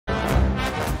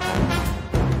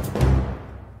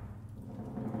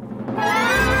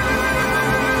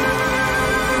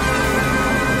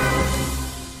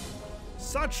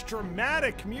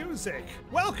dramatic music.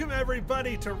 Welcome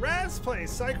everybody to Raz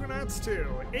Plays Psychonauts 2.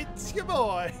 It's your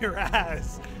boy,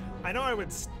 Raz. I know I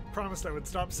promised I would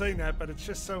stop saying that, but it's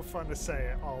just so fun to say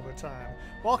it all the time.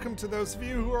 Welcome to those of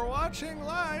you who are watching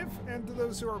live, and to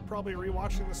those who are probably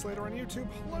rewatching this later on YouTube.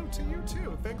 Hello to you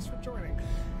too. Thanks for joining.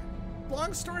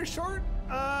 Long story short,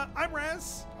 I'm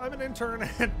Raz. I'm an intern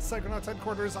at Psychonauts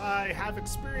headquarters. I have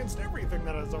experienced everything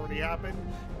that has already happened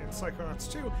in Psychonauts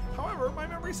 2. However, my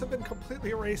memories have been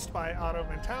completely erased by Auto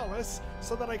Mentalis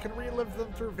so that I can relive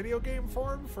them through video game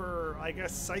form for, I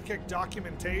guess, psychic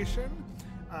documentation.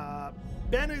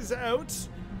 Ben is out.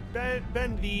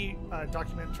 Ben, the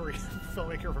documentary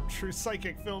filmmaker from True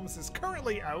Psychic Films, is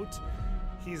currently out.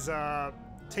 He's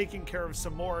taking care of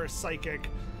some more psychic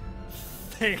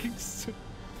things.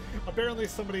 Apparently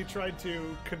somebody tried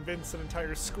to convince an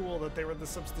entire school that they were the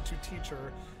substitute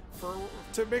teacher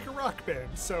to make a rock band.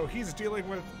 So he's dealing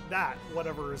with that,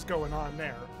 whatever is going on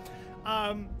there.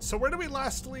 So where did we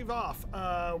last leave off?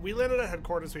 We landed at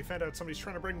headquarters. We found out somebody's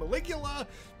trying to bring Maligula,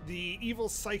 the evil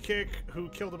psychic who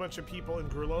killed a bunch of people in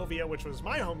Grulovia, which was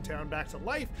my hometown, back to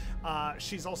life.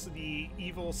 She's also the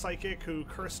evil psychic who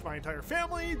cursed my entire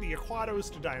family, the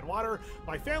Aquatos, to die in water.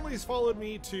 My family's followed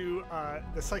me to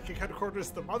the psychic headquarters,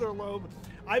 the Mother Lobe.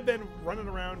 I've been running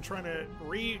around trying to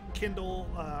rekindle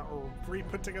or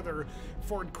re-put together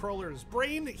Ford Crawler's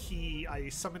brain. I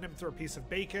summoned him through a piece of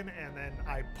bacon, and then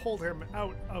I pulled him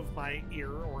out of my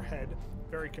ear or head.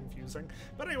 Very confusing.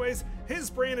 But anyways, his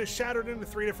brain is shattered into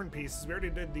 3 different pieces. We already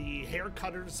did the hair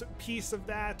cutters piece of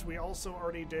that. We also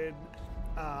already did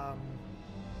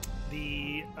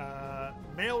the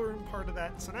mailroom part of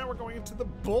that. So now we're going into the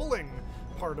bowling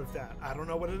part of that. I don't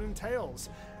know what it entails.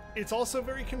 It's also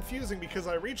very confusing because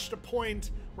I reached a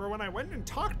point where when I went and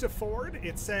talked to Ford,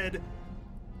 it said,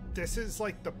 this is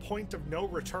like the point of no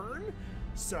return.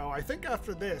 So I think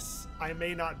after this, I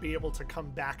may not be able to come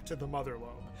back to the Mother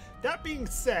Lobe. That being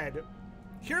said,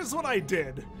 here's what I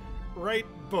did right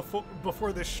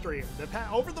before this stream.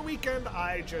 Over the weekend,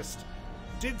 I just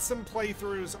did some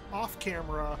playthroughs off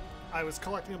camera. I was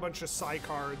collecting a bunch of psi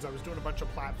cards. I was doing a bunch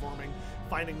of platforming,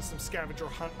 finding some scavenger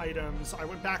hunt items. I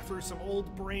went back through some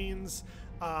old brains.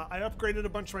 I upgraded a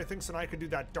bunch of my things so I could do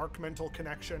that dark mental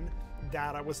connection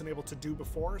that I wasn't able to do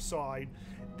before. So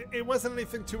it wasn't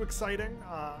anything too exciting.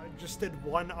 I just did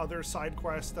one other side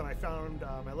quest, and I found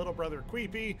my little brother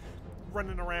Queepy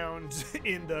running around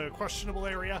in the questionable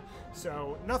area.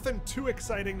 So nothing too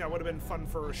exciting that would have been fun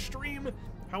for a stream.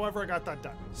 However, I got that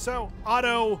done. So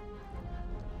Otto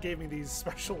gave me these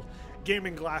special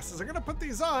gaming glasses. I'm gonna put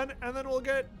these on, and then we'll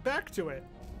get back to it.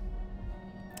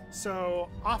 So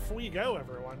off we go,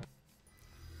 everyone.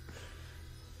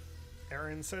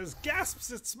 Aaron says,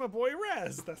 gasps, it's my boy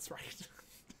Rez. That's right.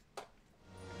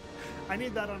 I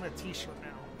need that on a t-shirt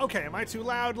now. Okay, am I too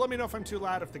loud? Let me know if I'm too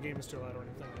loud, if the game is too loud or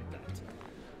anything like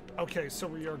that. Okay, so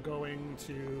we are going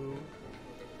to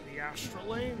the Astral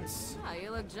Lanes. Oh, you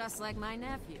look just like my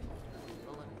nephew,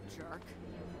 the little jerk.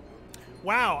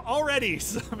 Wow, already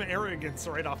some arrogance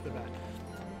right off the bat.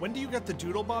 When do you get the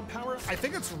Doodle Bob power? I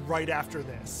think it's right after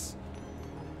this.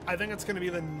 I think it's going to be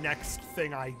the next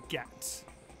thing I get.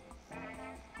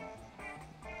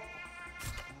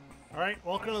 All right,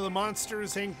 welcome to the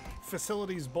Monsters Inc.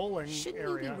 Facilities bowling area.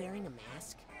 Shouldn't you be wearing a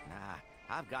mask? Nah,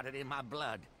 I've got it in my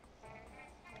blood.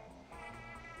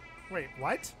 Wait,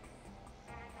 what?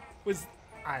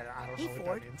 I don't know what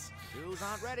that means. Shoes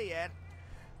aren't ready yet.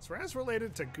 Is Raz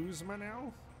related to Guzma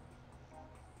now?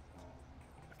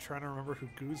 I'm trying to remember who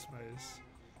Guzma is.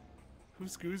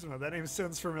 Who's Guzma? That name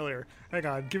sounds familiar. Hang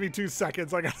on, give me 2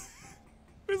 seconds. I got.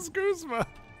 Who's Guzma?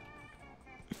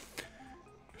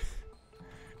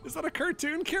 Is that a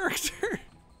cartoon character?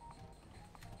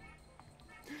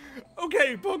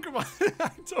 Okay, Pokemon. I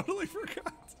totally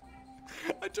forgot.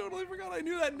 I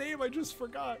knew that name. I just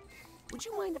forgot. Would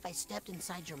you mind if I stepped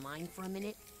inside your mind for a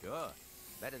minute? Sure.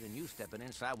 Better than you stepping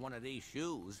inside one of these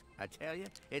shoes. I tell you,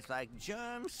 it's like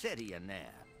Germ City in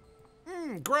there.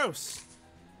 Gross.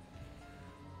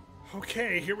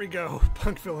 Okay, here we go.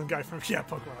 Punk villain guy from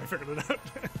Pokemon. I figured it out.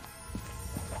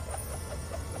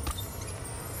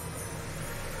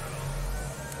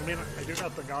 I mean, I do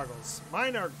got the goggles.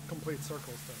 Mine are complete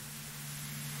circles, though.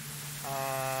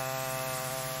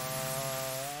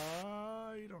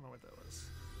 You don't know what that was.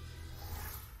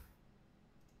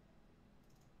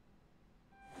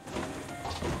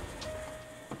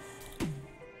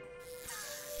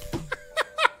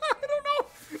 I don't know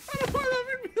why that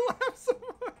made me laugh so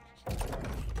much.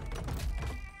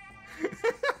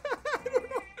 I don't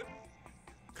know.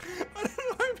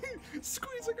 I mean,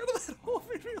 squeezing out of that hole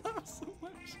made me laugh so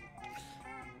much.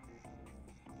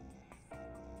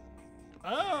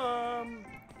 Oh,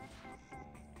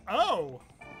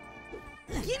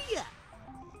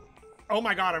 Oh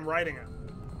my god, I'm writing it.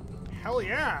 Hell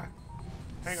yeah.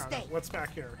 Hang on, Stay. what's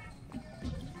back here?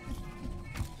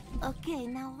 Okay,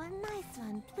 now one nice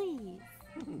one, please.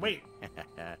 Wait.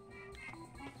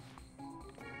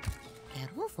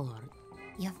 Careful, Ford.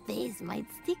 Your face might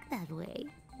stick that way.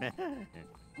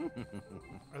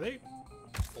 Are they?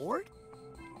 Ford?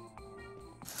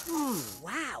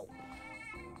 Wow.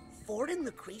 Ford and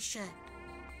Lucretia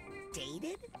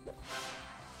dated?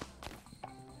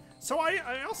 So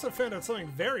I also found out something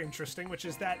very interesting, which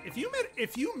is that if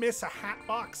you miss a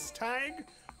hatbox tag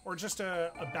or just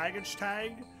a baggage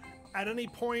tag at any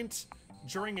point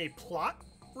during a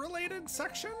plot-related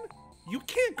section, you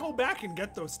can't go back and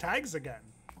get those tags again.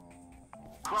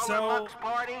 Crawler Buck's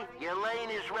party, your lane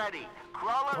is ready.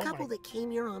 Crawler. The couple that came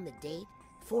here on the date,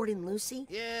 Ford and Lucy?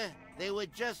 Yeah, they were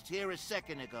just here a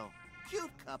second ago. Cute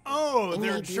couple. Oh, Any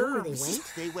they're idea where they germs.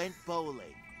 went? They went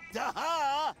bowling. Duh!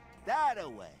 That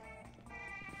away.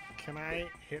 Can I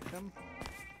hit him?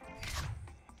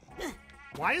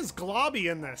 Why is Globby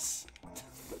in this?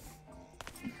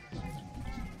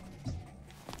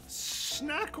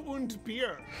 Snack und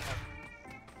Bier.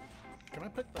 Can I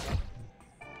pick that up?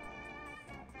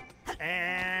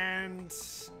 And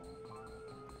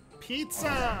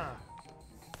pizza.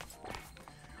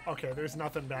 Okay, there's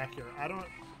nothing back here.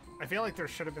 I feel like there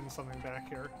should have been something back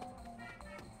here.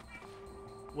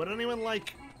 Would anyone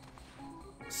like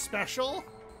special?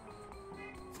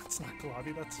 That's not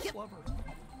Globby, that's Flubber.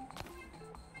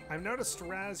 I've noticed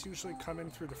Raz usually come in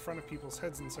through the front of people's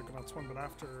heads in Psychonauts 1, but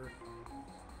after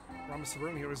Ramos the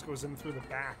Room, he always goes in through the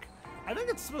back. I think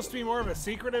it's supposed to be more of a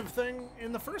secretive thing.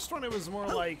 In the first one, it was more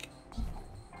like...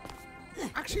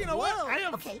 Actually, you know what?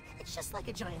 Okay, it's just like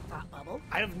a giant thought bubble.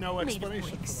 I have no Made of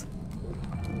explanation bricks. for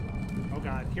that. Oh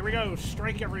god, here we go.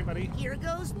 Strike everybody. Here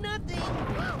goes nothing.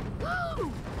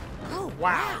 Whoa. Oh,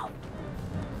 Wow.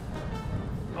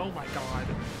 Oh my god.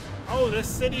 Oh, this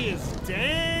city is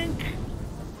dank. Hey,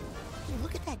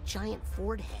 look at that giant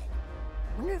Ford head.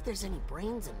 Wonder if there's any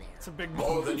brains in there. It's a big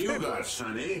More than you got,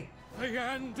 Sonny. The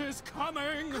end is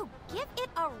coming! Oh, give it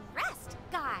a rest,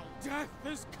 guy. Death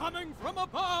is coming from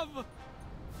above!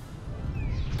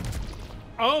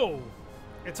 Oh,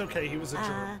 it's okay. He was a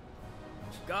jerk.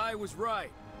 Guy was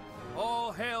right.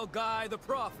 All hail Guy the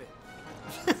Prophet.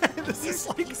 This There's is a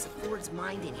like piece of Ford's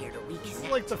mind in here to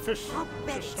reconnect. like the fish. I'll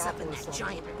bet fish it's up in stopper or that something.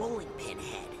 giant bowling pin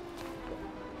head.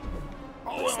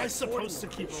 Oh, Looks am I like Ford and supposed to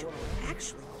keep Lucretia rolling? were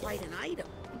actually quite an item.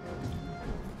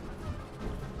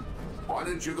 Why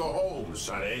didn't you go home,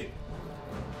 Sonny?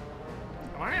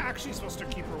 Am I actually supposed to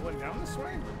keep rolling down this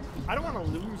way? I don't want to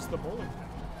lose the bowling pin.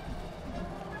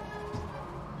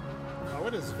 Oh,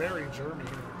 it is very germy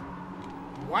here.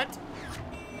 What?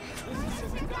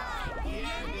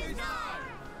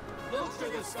 Look to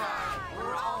the sky,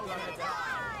 we're all gonna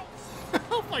die!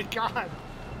 Oh my god.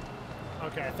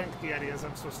 Okay, I think the idea is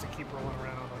I'm supposed to keep rolling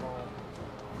around on the ball.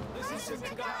 This is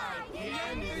the guy, the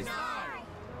end is nigh!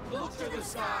 Look to the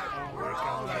sky, Oh we're my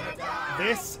all god. gonna die!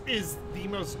 This is the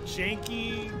most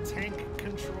janky tank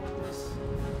controls.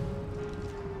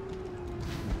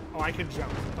 Oh, I can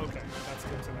jump. Okay, that's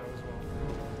good to know as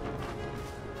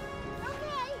well.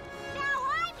 Okay, now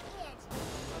I'm it.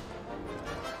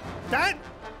 That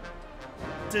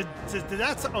did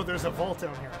that? Oh, there's a vault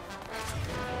down here.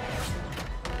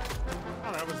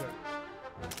 Oh, that was it.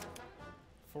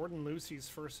 Ford and Lucy's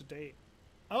first date.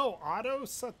 Oh, Otto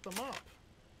set them up.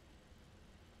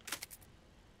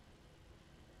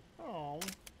 Oh.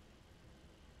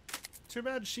 Too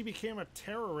bad she became a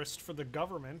terrorist for the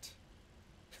government.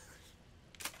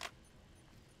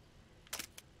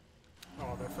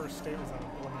 Oh, their first date was on a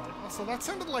bowling alley. Also, that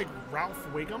sounded like Ralph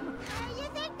Wiggum. You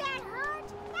think that hurt?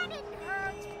 That didn't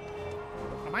hurt.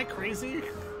 Am I crazy?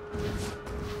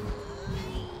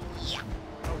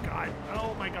 Oh god.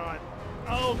 Oh my god.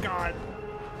 Oh god.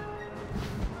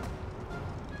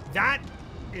 That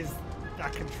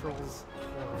controls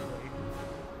horribly.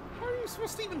 How are you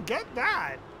supposed to even get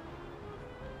that?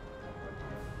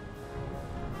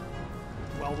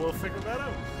 Well, we'll figure that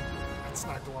out. That's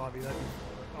not Globby. That'd be...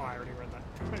 Oh, I already read that.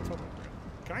 I totally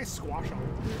forgot. Can I squash on?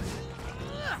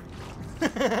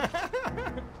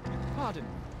 Pardon.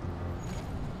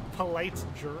 Polite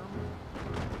germ.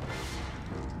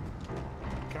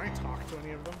 Can I talk to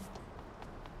any of them?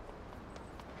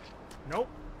 Nope.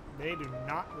 They do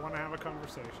not want to have a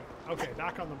conversation. Okay,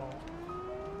 back on the ball.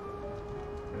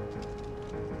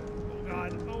 Oh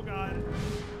god, oh god.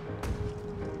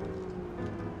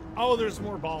 Oh, there's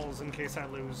more balls in case I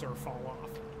lose or fall off.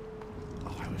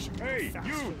 Oh, I wish I could Hey, go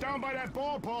faster. you, down by that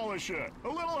ball polisher! A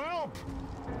little help!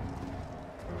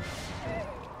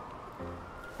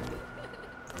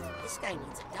 This guy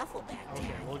needs a duffel bag tag.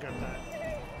 Okay, we'll get that.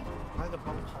 Why the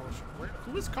bump polisher?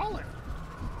 Who was calling?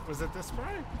 Was it this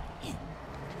way?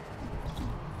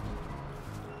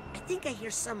 I think I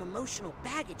hear some emotional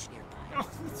baggage nearby. Oh,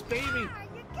 it's baby.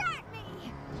 You got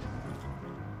me!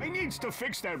 I needs to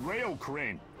fix that rail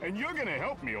crane, and you're gonna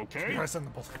help me, okay? Press on the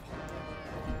bullet.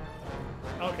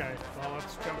 Okay, well,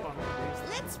 let's jump on one of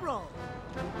these. Let's roll.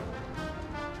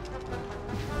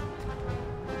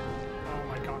 Oh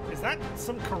my god. Is that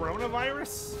some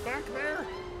coronavirus back there?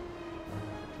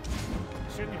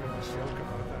 Shouldn't even joke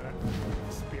about that.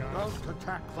 Let's be honest.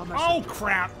 Oh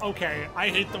crap! Okay, I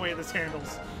hate the way this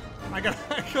handles. I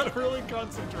gotta really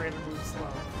concentrate and move slow.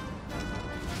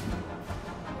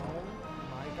 Oh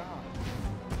my god.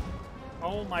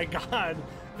 Oh my god.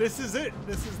 This is it.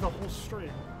 This is the whole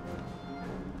stream.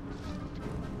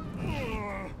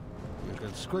 You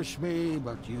can squish me,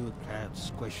 but you can't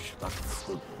squish the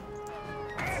fruit.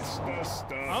 That's the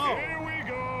stuff. Oh. Here we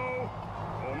go.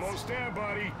 Almost there,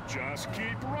 buddy. Just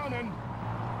keep running.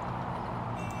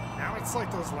 Now it's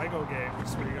like those Lego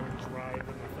games where you gotta drive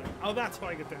and the thing. Oh, that's how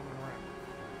I get down and around.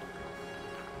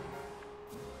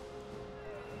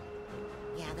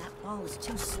 Yeah, that ball is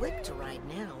too slick to ride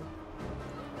now.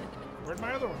 Where'd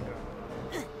my other one go?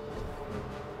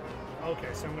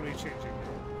 Okay, so I'm gonna be changing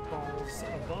balls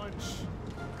a bunch.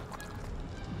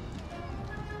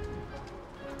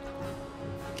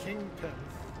 Kingpin.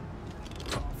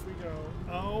 Off we go.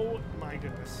 Oh my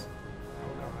goodness.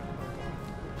 Oh god, oh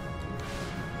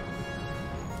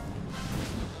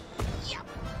god. Yep.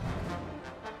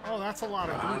 Oh, that's a lot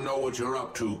of I know what you're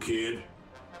up to, kid.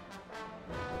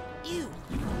 Ew,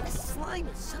 the slime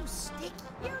is so sticky.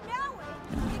 You know it!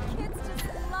 The kids just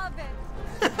love it!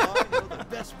 I know the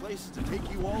best places to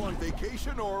take you all on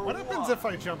vacation, or What happens if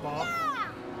I jump off?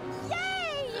 Yeah!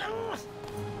 Yay!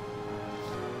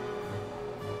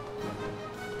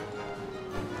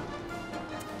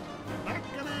 Not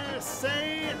gonna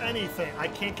say anything. I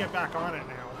can't get back on it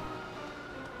now.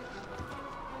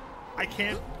 I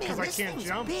can't because I this can't thing's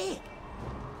jump. big.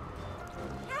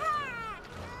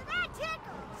 That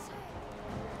tickles!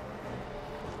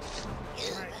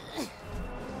 Right.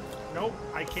 Nope,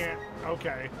 I can't.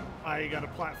 Okay, I gotta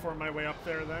platform my way up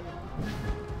there then.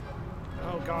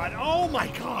 Oh god. Oh my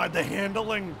god, the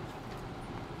handling.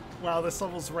 Wow, this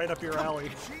level's right up your alley.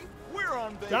 Chief, we're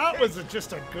on vacation. That was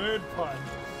just a good pun.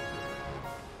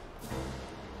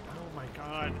 Oh my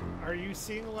god. Are you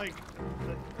seeing like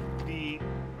the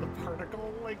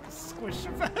particle like squish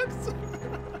effects?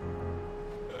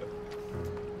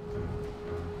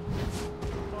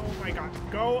 Oh my god.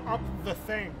 Go up the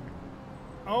thing.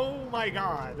 Oh my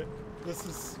god. This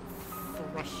is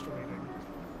frustrating.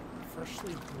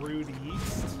 Freshly brewed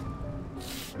yeast.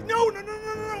 No, no, no,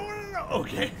 no, no, no, no, no.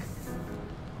 Okay.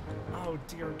 Oh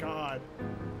dear god.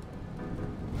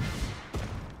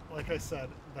 Like I said,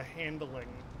 the handling.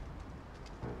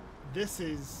 This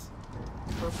is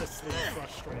purposely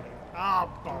frustrating. Ah,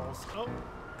 balls. Oh.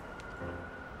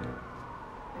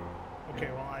 Okay,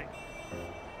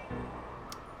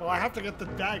 well I have to get the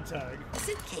tag.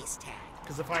 Suitcase tag.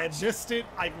 Because if I had missed it,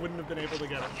 I wouldn't have been able to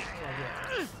get it.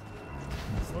 Okay.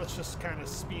 So let's just kind of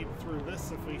speed through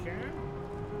this if we can.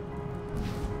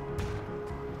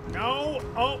 No!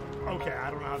 Oh! Okay, I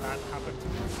don't know how that happened.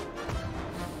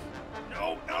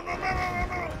 No! No, no, no, no,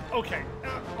 no, no! Okay.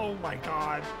 Oh my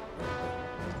god.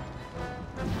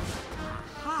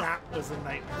 Aha. That was a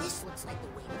nightmare. This looks like the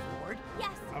way forward.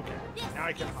 Yes! Okay, This now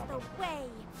I can is hop the up. way.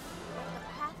 But the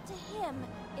path to him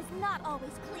is not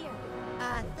always clear.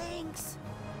 Thanks.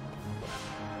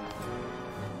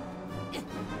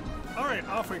 Alright,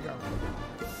 off we go.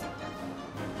 That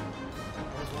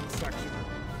was one section.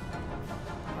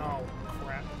 Oh,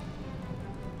 crap.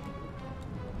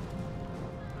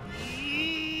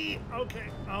 Okay.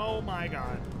 Oh my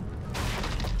god.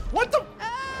 What the?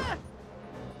 Ah!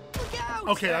 Look out!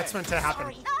 Okay, that's meant to happen.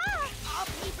 Sorry. Ah! I'll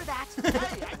pay for that.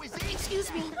 Hey, I was easy.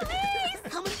 Excuse me. Please!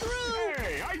 Coming through.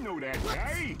 Hey, I know that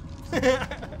guy.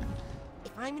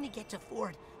 If I'm gonna get to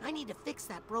Ford, I need to fix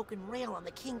that broken rail on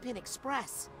the Kingpin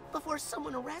Express before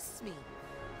someone arrests me.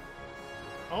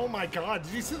 Oh my god,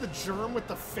 did you see the germ with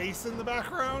the face in the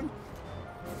background?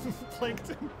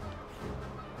 Plankton.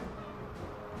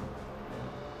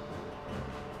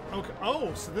 Okay,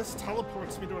 oh, so this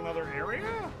teleports me to another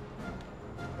area?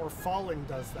 Or falling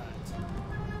does that?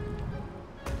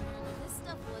 If this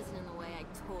stuff wasn't in the way,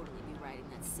 I'd totally be riding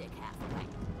that sick halfway.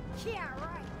 Yeah,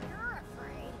 right. You're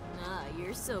afraid. Ah,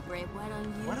 you're so brave. Why don't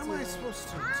you What am do I it? supposed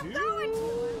to I'm do? going to.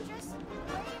 I'm just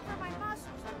waiting for my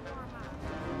muscles to warm up.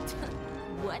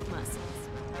 What muscles?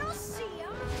 You'll see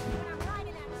them when I'm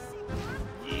riding that sick half.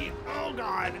 Yeet. Oh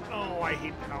god. God! Oh, I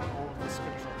hate how all of this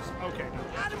controls. Okay, no.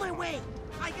 Out of my way!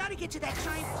 I gotta get to that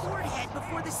giant fort head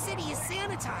before the city is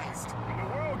sanitized. When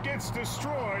the world gets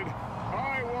destroyed,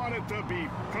 I want it to be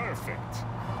perfect.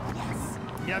 Yes.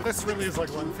 Yeah, this really is like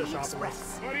one fish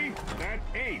Express. Buddy, that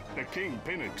ain't the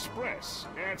Kingpin Express.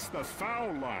 That's the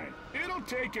foul line. It'll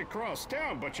take you across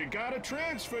town, but you gotta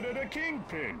transfer to the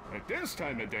Kingpin. At this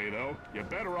time of day, though, you're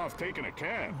better off taking a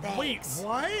cab. Wait,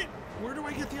 what? Where do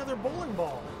I get the other bowling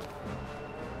ball?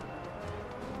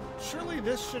 Surely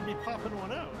this should be popping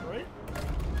one out, right?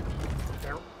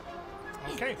 There.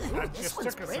 Okay, that just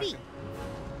took a second.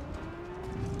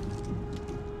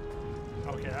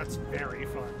 Okay, that's very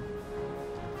fun.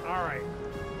 Alright.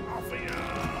 Off we go.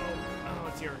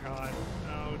 Oh, dear God.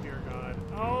 Oh, dear God.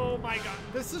 Oh, my God.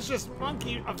 This is just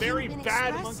a very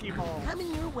bad Express, monkey ball.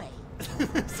 Coming your way.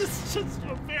 This is just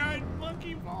a bad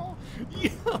monkey ball.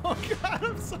 Oh, God,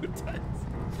 I'm so tense.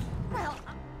 Well,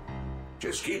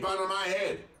 Just keep under my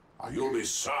head, or you'll be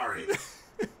sorry. This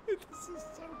is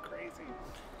so crazy.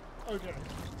 Okay.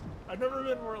 I've never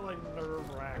been more, like,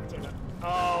 nerve-wracked in it.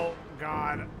 Oh,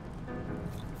 God.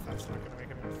 That's not gonna make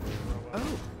any difference.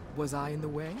 Oh, was I in the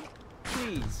way?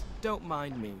 Please, don't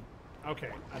mind me.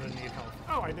 Okay, I didn't need help.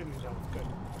 Oh, I didn't need help. Good.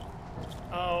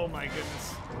 Oh my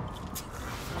goodness.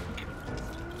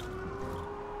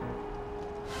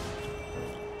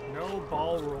 No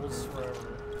ball rules forever.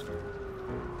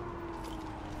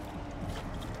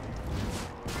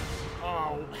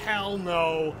 Oh, hell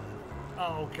no.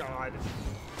 Oh, God.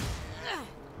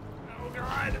 Oh,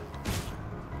 God.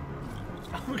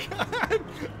 Oh, God.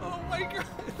 Oh, my God.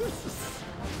 This is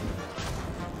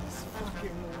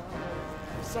fucking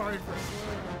loud. Sorry for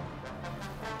swearing.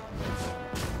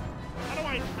 How do I...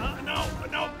 No.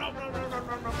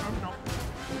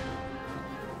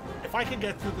 If I can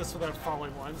get through this without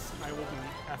falling once, I will be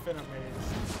effing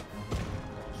amazed.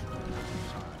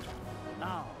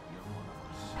 Now,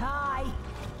 Hi.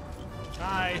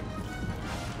 Hi.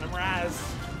 I'm Raz.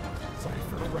 Sorry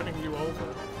for running you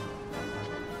over.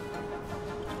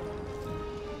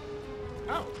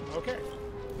 Oh, okay.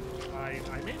 I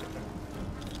made it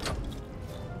then.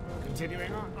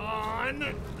 Continuing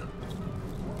on.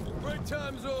 Break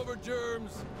time's over,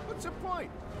 Germs. What's the point?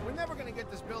 We're never gonna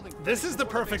get this building. This is the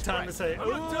perfect time to say, I'm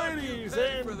not done ladies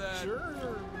paying and for that.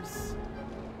 germs.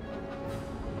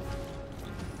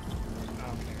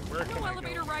 Okay, where can No I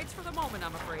elevator go? rides for the moment,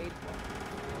 I'm afraid.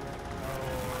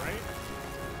 Alright.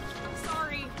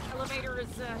 Sorry, elevator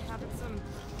is having some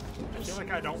I feel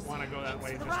like I don't want to go that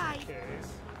way just in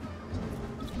case.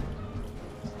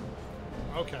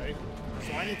 Okay,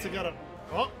 so I need to get a...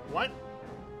 Oh, what?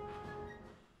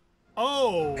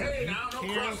 Oh, Hey, you now, no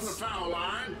can't... crossing the foul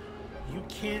line. You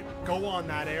can't go on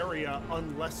that area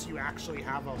unless you actually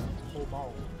have a whole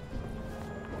ball.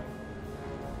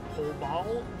 Whole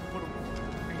ball? What do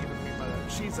you even mean by that?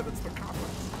 Jeez, if it's the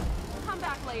conference. Come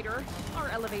back later. Our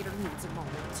elevator needs a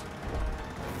moment.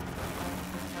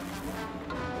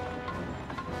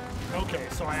 Okay,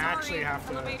 so I actually have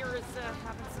to... Elevator is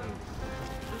having some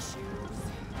issues.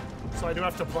 So I do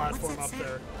have to platform up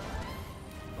there.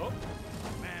 Oh.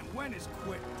 Man, when is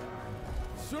quit?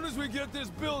 As soon as we get this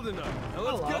building up. Now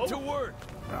let's Hello? get to work.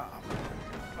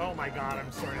 Oh my God,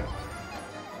 I'm sorry.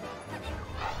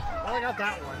 Well, I got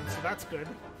that one, so that's good.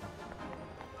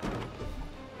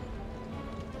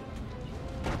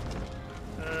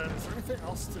 Is there anything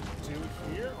else to do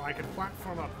here? Oh, I can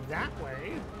platform up that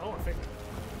way. Oh, I think...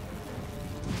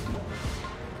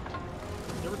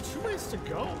 There were 2 ways to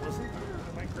go, wasn't there?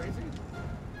 Am I crazy?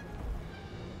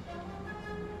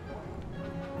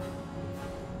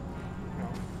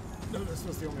 No, this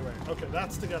was the only way. Okay,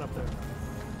 that's to get up there.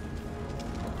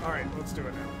 Alright, let's do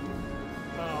it now.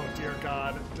 Oh, dear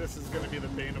God. This is going to be the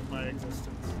bane of my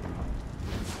existence.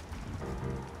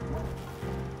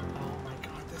 Oh my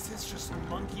God, this is just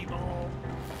Monkey Ball.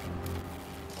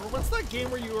 Or what's that game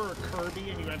where you were a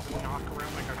Kirby and you had to knock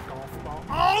around like a golf ball?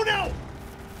 Oh no!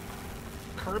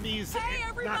 Kirby's... Hey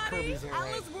everybody! Not Kirby's ain't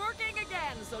right. Ella's working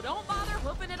again, so don't bother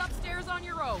whooping it upstairs on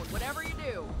your own, whatever you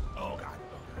do. Oh God.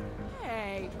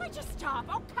 Hey, can I just stop?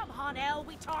 Oh, come on, Elle.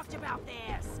 We talked about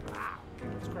this. Wow.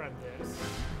 Let's grab this.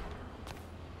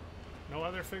 No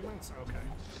other figments? Okay.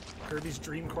 Kirby's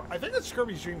Dream Course. I think it's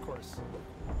Kirby's Dream Course.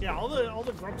 Yeah, all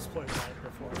the grumps played that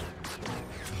before.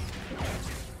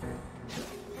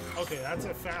 Okay, that's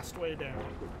a fast way down.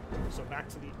 So back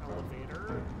to the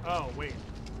elevator. Oh, wait.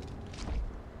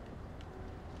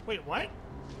 Wait, what?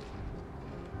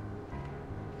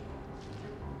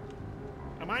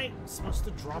 Am I supposed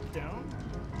to drop down?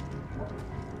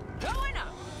 Going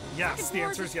up. Yes, the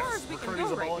answer is yes.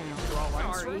 Recording's a ball and you draw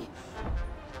lines for it?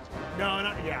 No,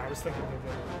 not... Yeah, I was thinking they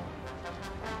did.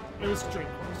 It was dream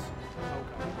course. Oh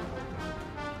god.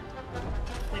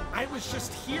 Wait, I was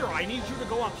just here. I need you to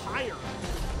go up higher.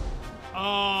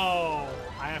 Oh,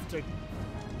 I have to...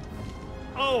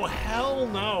 Oh, hell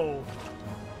no.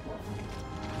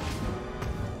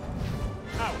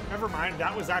 Oh, never mind.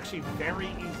 That was actually very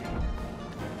easy.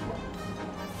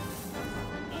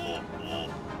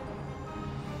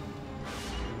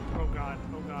 Oh god,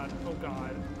 oh god, oh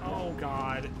god, oh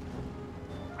god.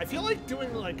 I feel like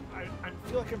doing like, I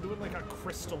feel like I'm doing like a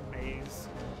crystal maze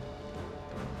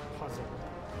puzzle.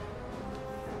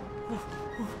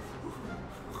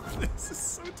 This is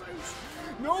so tense.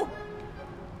 No!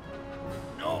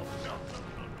 No, no, no,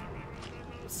 no, no,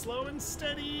 no. Slow and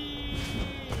steady.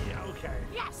 Okay.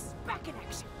 Yes, back in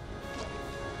action.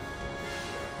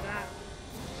 That.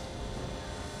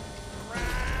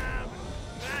 Grab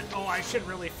that. Oh, I should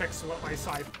really fix what my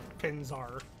side pins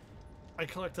are. I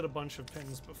collected a bunch of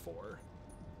pins before.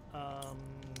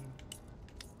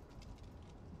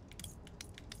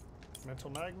 Mental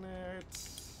magnet.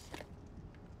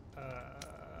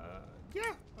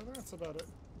 Yeah, I think that's about it.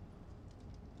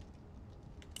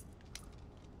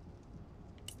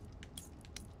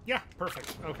 Yeah,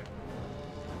 perfect. Okay.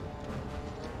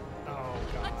 Oh,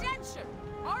 God. Attention!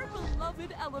 Our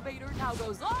beloved elevator now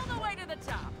goes all the way to the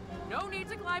top. No need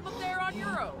to climb up there on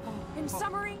your own. In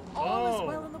summary, all is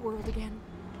well in the world again.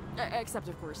 Except,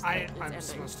 of course, I'm ending.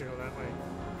 supposed to go that way.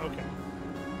 Okay.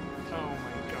 Oh,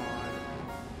 my God.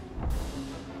 I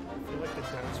feel like the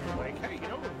devs are like, hey, you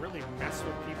know what would really mess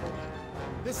with people?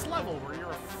 This level where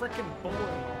you're a frickin' bowling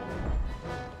ball.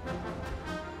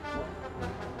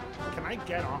 Can I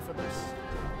get off of this?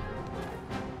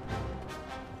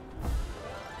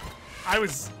 I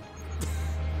was...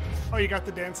 Oh, you got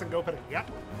the dance and go put it. Yep.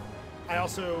 I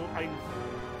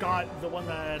got the one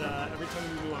that every time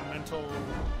you do a mental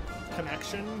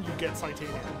connection, you get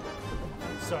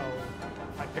Psychonauts. So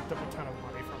I picked up a ton of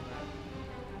money from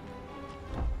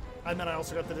that. And then I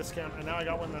also got the discount, and now I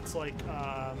got one that's like,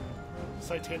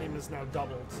 Titanium is now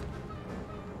doubled.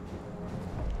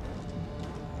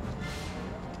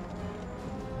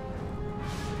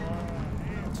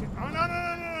 Oh, no, no,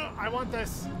 no, no, no! I want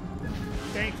this!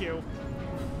 Thank you.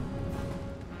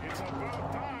 It's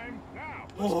about time now.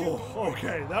 Oh,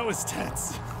 okay, that was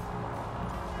tense.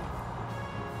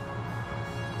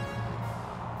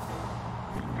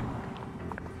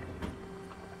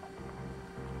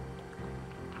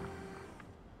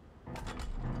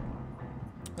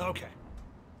 Okay.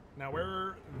 Now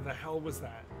where the hell was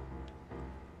that?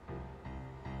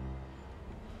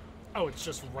 Oh, it's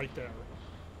just right there.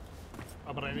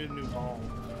 Oh, but I need a new ball.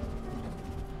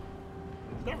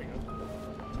 There we go.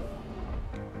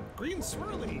 Green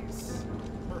swirlies.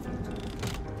 Perfect.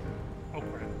 Oh,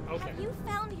 crap. Okay. Have you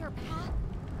found your path?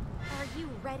 Are you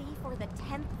ready for the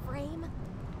 10th frame?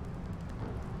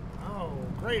 Oh,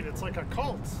 great. It's like a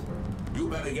cult. You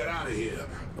better get out of here.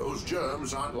 Those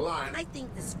germs aren't lying. I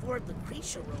think this Ford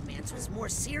Lucretia romance was more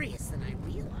serious than I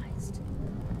realized.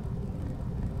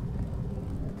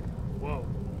 Whoa.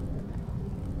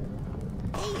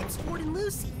 Hey, it's Ford and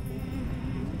Lucy.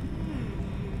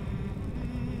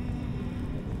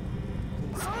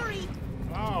 Sorry.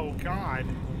 Oh, God.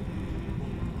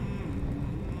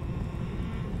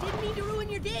 Didn't mean to ruin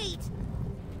your date.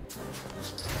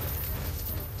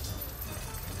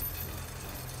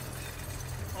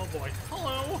 Oh, boy.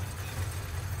 Hello.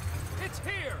 It's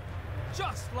here!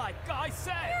 Just like I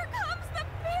said! Here comes the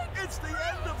big... It's the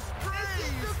end of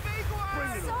spring! The big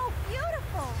one! So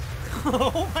beautiful!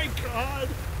 Oh, my God.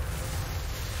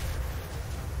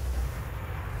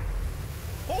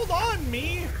 Hold on,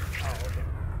 me! Oh, okay.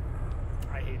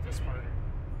 I hate this part.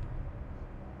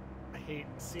 I hate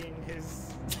seeing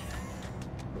his...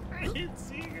 I hate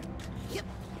seeing it. Yep.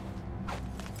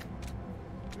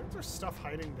 There's stuff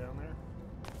hiding down there.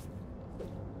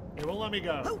 It won't let me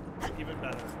go. Even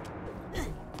better.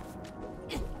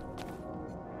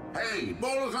 Hey,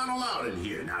 bowlers aren't allowed in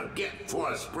here. Now get before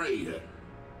I spray you.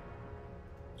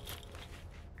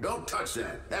 Don't touch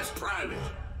that. That's private.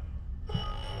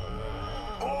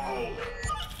 Oh!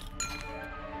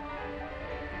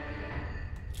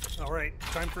 All right,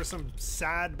 time for some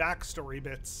sad backstory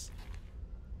bits.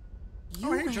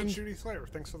 You hey, Judge Judy Slayer.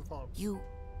 Thanks for the follow. You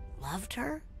loved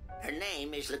her? Her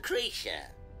name is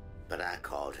Lucretia, but I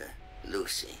called her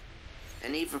Lucy.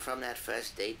 And even from that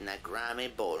first date in that grimy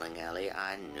bowling alley,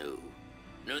 I knew.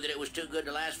 Knew that it was too good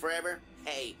to last forever?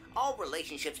 Hey, all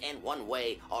relationships end one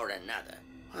way or another.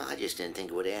 Well, I just didn't think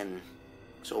it would end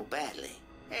so badly.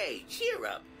 Hey, cheer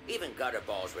up. Even gutter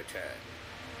balls return.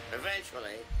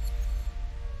 Eventually.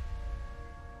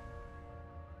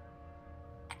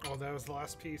 Oh, that was the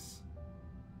last piece.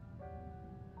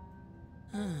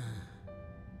 I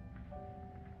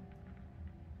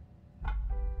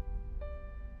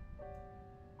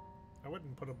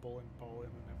wouldn't put a bowling ball in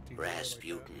an empty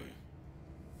Rasputin.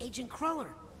 Like Agent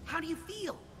Cruller, how do you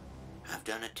feel? I've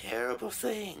done a terrible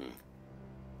thing.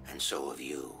 And so have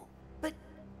you. But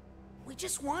we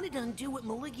just wanted to undo what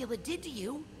Maligula did to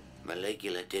you.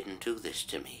 Maligula didn't do this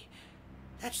to me.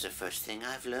 That's the first thing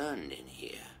I've learned in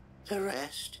here. The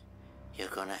rest, you're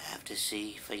gonna have to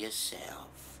see for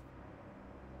yourself.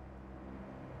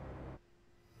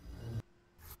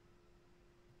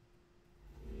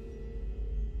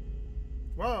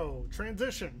 Whoa,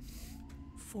 transition.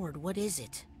 Ford, what is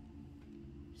it?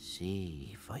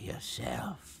 See for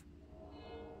yourself.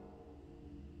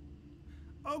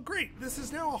 Oh great, this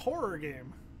is now a horror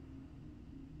game.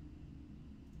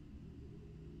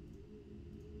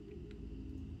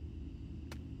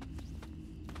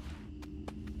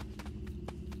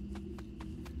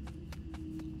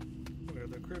 Where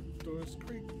the cryptos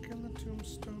creak and the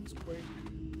tombstones quake,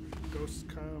 ghosts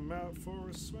come out for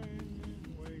a swing and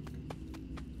wake.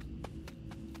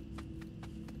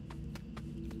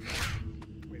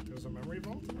 Wait, there's a memory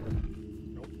vault?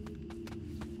 Nope.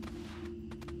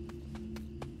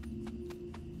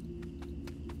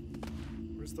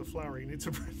 Where's the flower? He needs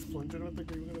a splinter with the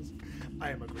green windows. I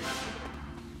am a green window.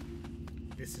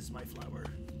 This is my flower.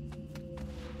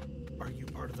 Are you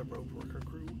part of the road worker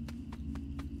crew?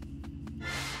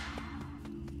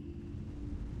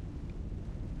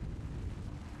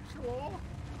 Hello?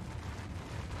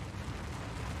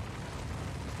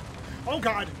 Oh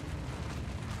god!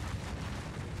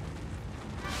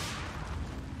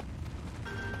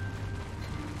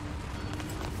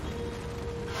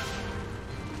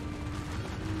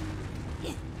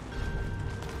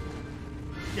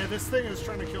 Yeah, this thing is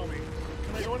trying to kill me.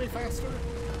 Can I go any faster?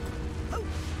 Oh,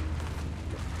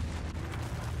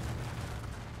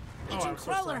 Agent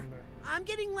Cruller, I'm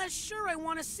getting less sure I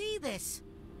want to see this.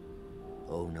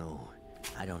 Oh no,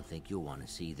 I don't think you'll want to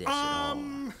see this at all.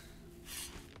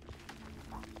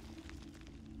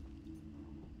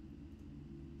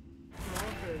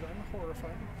 Okay, I'm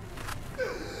horrified.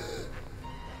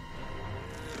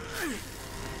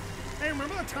 Hey,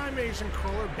 remember the time Agent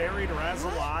Cruller buried Raz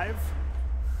alive?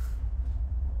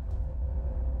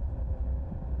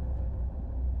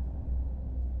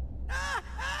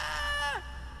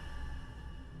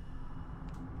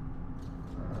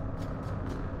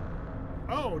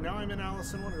 Oh, now I'm in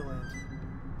Alice in Wonderland.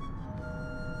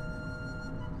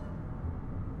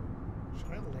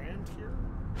 Should I land here?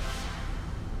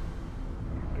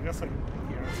 I guess I can.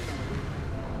 Yeah, it's kind of weird.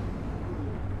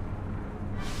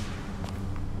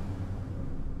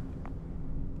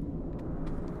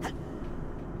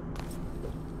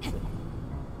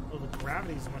 Oh, the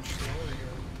gravity's much slower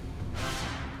here.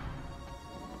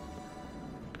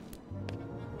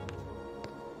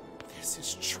 This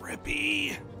is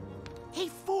trippy. Hey,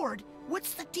 Ford,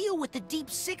 what's the deal with the Deep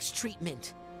Six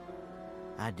treatment?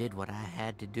 I did what I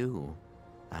had to do.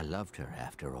 I loved her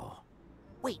after all.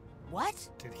 Wait, what?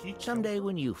 Did he kill Someday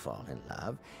when you fall in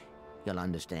love, you'll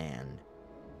understand.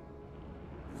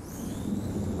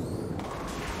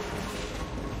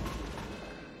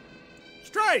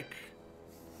 Strike!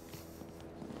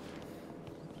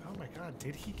 Oh my god,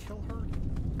 did he kill her?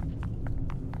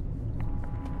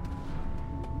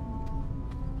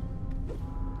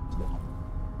 Oh,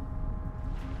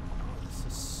 this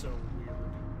is so weird.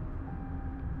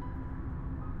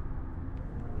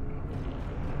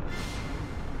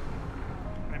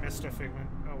 I missed a figment.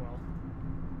 Oh well.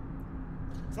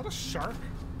 Is that a shark?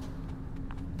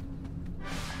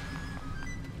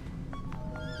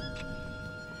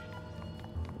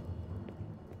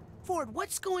 Ford,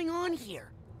 what's going on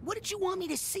here? What did you want me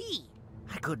to see?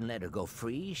 I couldn't let her go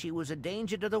free. She was a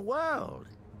danger to the world.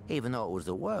 Even though it was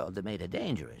the world that made her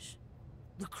dangerous.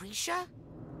 Lucretia?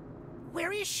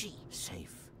 Where is she?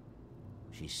 Safe.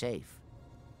 She's safe.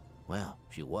 Well,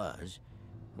 she was.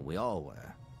 We all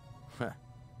were. Huh.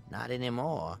 Not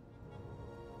anymore.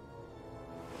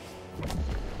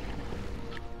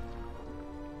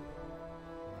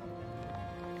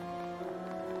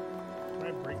 Can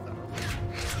I break that open?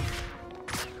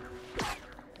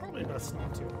 Probably best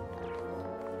not to.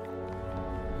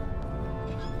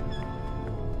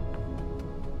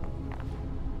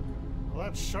 Well,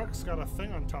 that shark's got a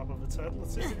thing on top of its head.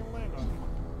 Let's see if we can land on it.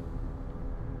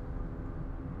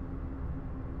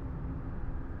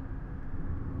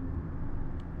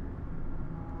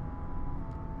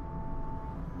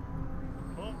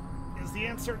 Well, is the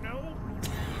answer no?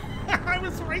 I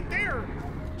was right there!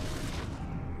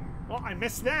 Well, I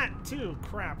missed that too.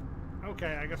 Crap.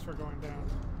 Okay, I guess we're going down.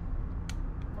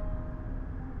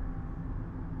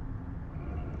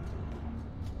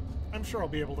 I'm sure I'll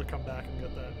be able to come back and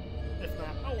get that. If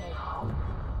not, oh well.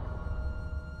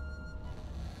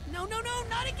 No, no, no,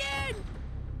 not again!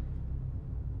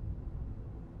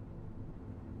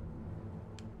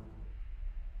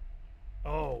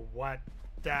 Oh, what?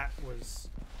 That was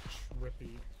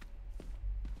trippy.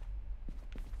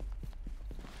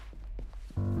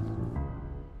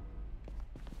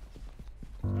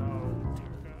 Oh, dear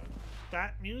God.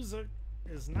 That music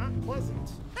is not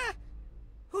pleasant. Ah,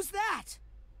 who's that?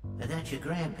 That's your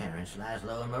grandparents,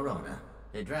 Laszlo and Morona.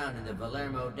 They drowned in the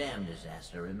Palermo Dam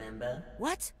disaster, remember?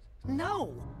 What?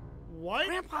 No. What?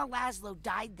 Grandpa Laszlo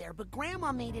died there, but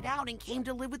Grandma made it out and came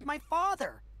to live with my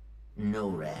father. No,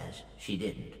 Raz, she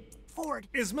didn't. Ford,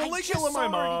 is I Maligula just my saw her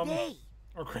mom? today.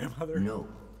 Or grandmother? No,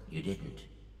 you didn't.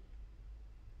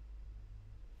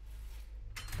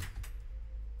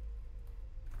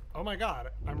 Oh my God,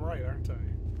 I'm right, aren't I?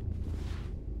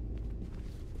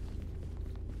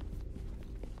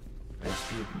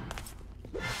 Rasputin,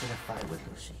 after the fight with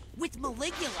Lucy. With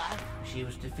Maligula? She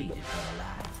was defeated but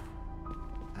alive.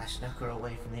 I snuck her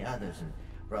away from the others and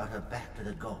brought her back to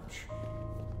the gulch.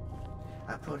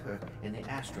 I put her in the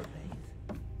Astrobathe,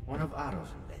 one of Otto's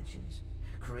inventions,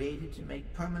 created to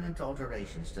make permanent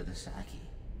alterations to the psyche.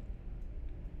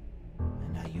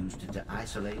 And I used it to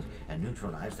isolate and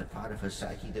neutralize the part of her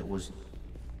psyche that was...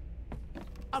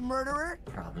 a murderer?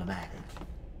 Problematic.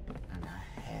 And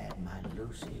I had my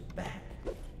Lucy back.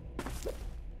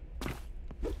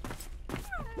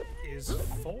 Is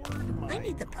Ford my I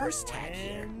need the purse tag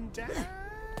here.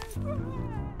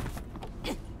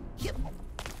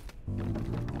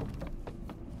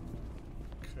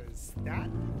 Because that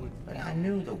would... But I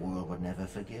knew the world would never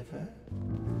forgive her.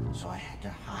 So I had to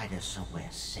hide her somewhere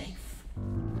safe.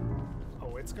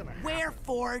 Oh, it's gonna happen. Where,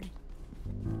 Ford?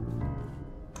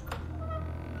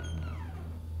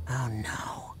 Oh,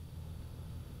 no.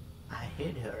 I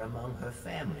hid her among her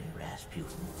family, Rasputin.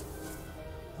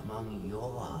 Among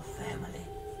your family.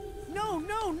 No,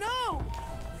 no, no!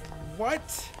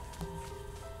 What?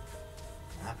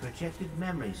 I projected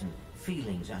memories and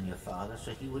feelings on your father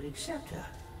so he would accept her.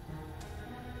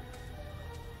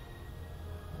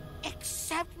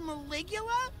 Accept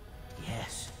Maligula?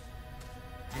 Yes.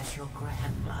 As your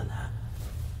grandmother.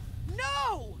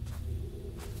 No!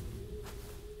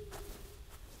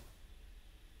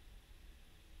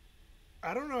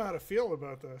 I don't know how to feel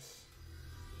about this.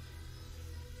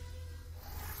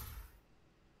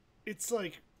 It's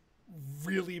like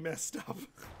really messed up.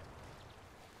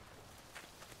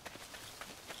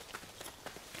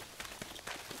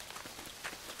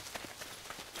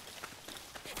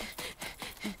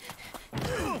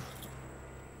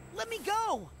 Let me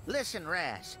go! Listen,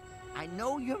 Raz, I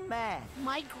know you're mad.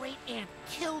 My great aunt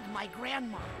killed my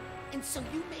grandma, and so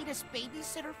you made us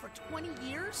babysitter for 20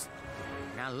 years?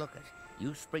 Now look it.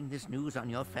 You spring this news on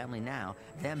your family now,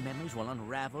 their memories will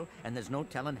unravel, and there's no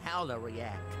telling how they'll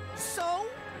react. So?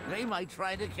 They might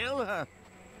try to kill her.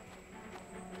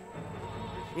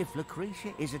 If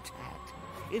Lucretia is attacked,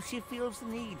 if she feels the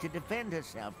need to defend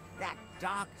herself, that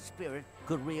dark spirit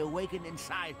could reawaken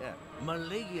inside her.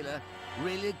 Maligula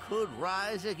really could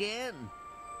rise again.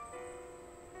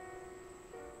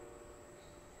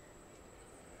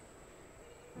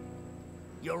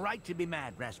 You're right to be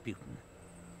mad, Rasputin.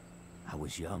 I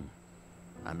was young.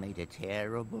 I made a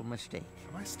terrible mistake.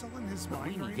 Am I still in his But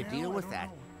mind we right need to now? deal I with don't that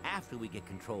know. after we get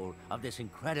control of this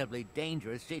incredibly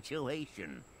dangerous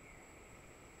situation.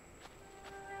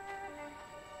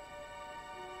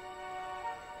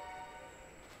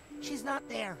 She's not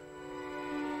there.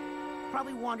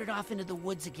 Probably wandered off into the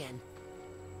woods again.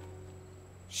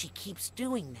 She keeps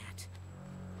doing that.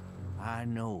 I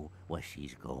know where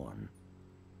she's going.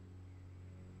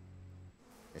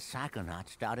 The Psychonauts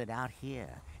started out here,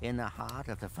 in the heart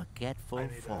of the forgetful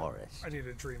forest. I need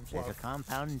a dream There's fluff. a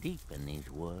compound deep in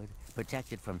these woods,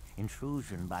 protected from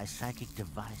intrusion by psychic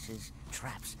devices,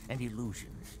 traps, and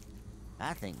illusions.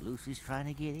 I think Lucy's trying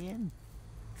to get in,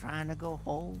 trying to go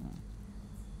home.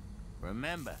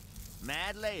 Remember,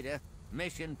 mad later,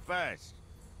 mission first.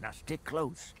 Now stick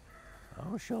close.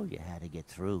 I'll show you how to get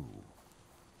through.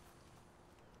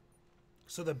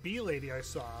 So the bee lady I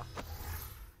saw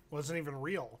wasn't even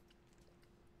real.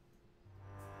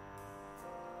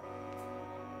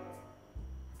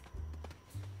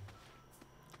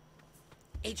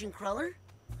 Agent Cruller?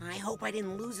 I hope I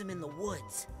didn't lose him in the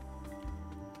woods.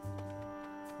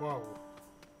 Whoa.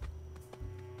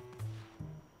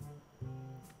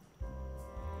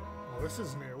 Well, this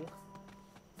is new.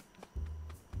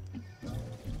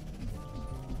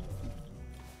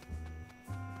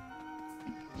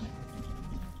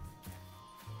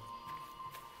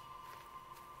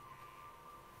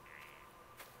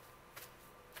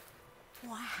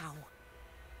 Wow.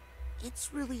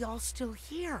 It's really all still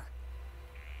here.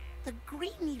 The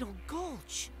Green Needle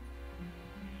Gulch.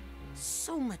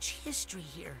 So much history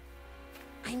here.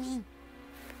 I mean,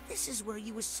 this is where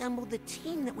you assembled the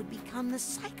team that would become the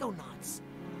Psychonauts.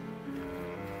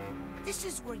 This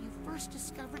is where you first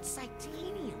discovered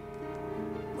Psytanium.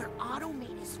 Where Otto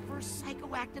made his first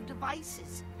psychoactive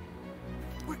devices.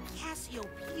 Where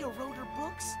Cassiopeia wrote her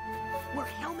books. Where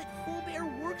Helmut Fullbear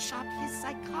workshopped his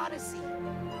psychodicy.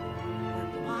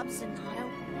 Where Bob Zanato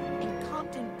and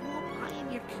Compton Bull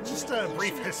pioneered communication. Just a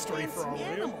brief history for all of you.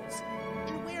 Animals.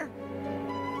 And where...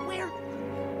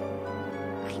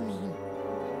 I mean,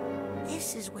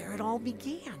 this is where it all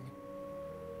began.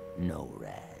 No,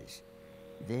 Raz.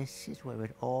 This is where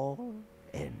it all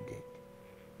ended.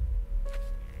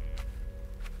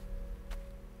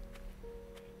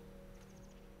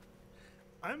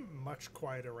 I'm much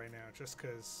quieter right now just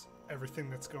because everything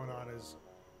that's going on is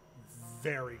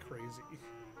very crazy.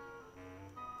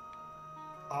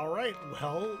 Alright,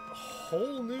 well, a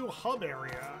whole new hub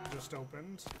area just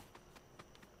opened.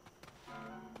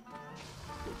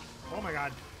 Oh my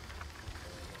god.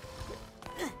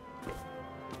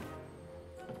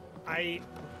 I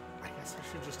guess I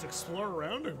should just explore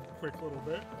around a quick little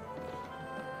bit.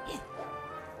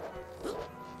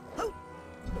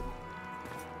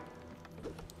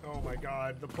 Oh my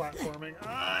god, the platforming.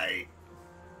 Ay!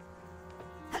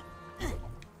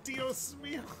 Dios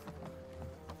mío.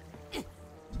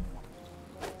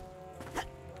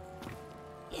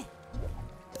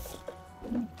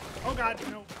 Oh god,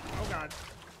 no. Oh god.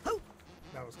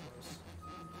 That was close.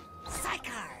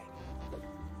 Psychar!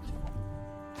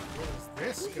 Where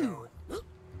does this go?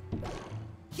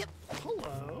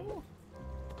 Hello?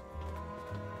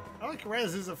 I like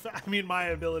Rez's effect. I mean, my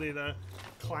ability to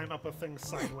climb up a thing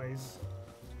sideways.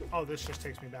 Oh, this just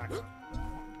takes me back.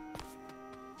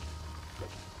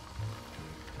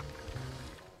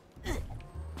 The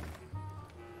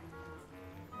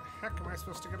heck am I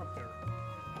supposed to get up there?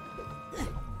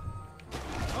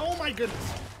 Oh my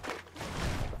goodness!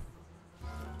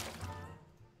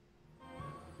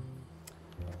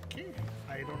 Okay,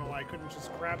 I don't know why I couldn't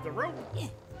just grab the rope.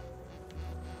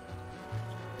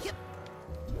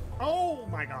 Oh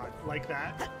my god, like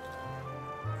that?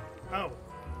 Oh.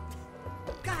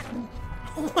 God.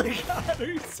 Oh my god, are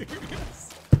you serious?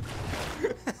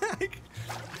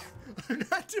 I'm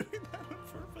not doing that on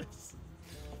purpose.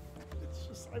 It's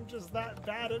just, I'm just that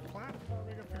bad at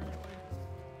platforming apparently.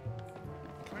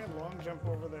 Can I long jump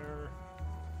over there?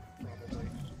 Probably.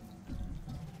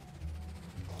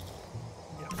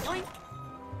 Yeah.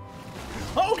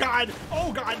 Oh god!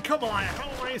 Oh god, come on! How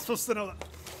am I supposed to know that?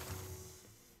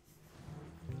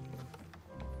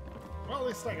 Well, at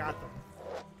least I got them.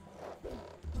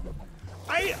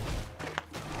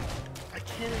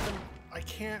 I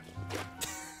can't.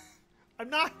 I'm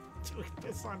not doing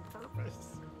this on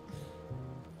purpose.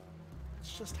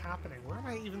 It's just happening. Where am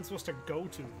I even supposed to go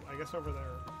to? I guess over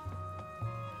there.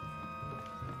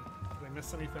 Did I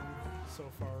miss anything so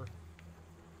far?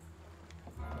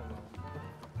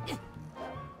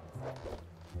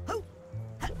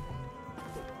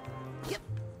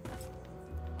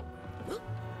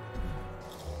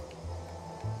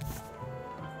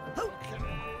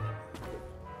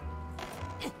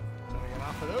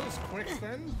 Quick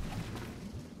then.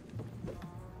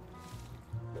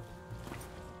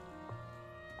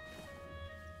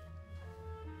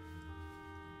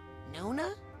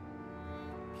 Nona?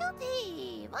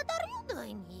 Cutie, what are you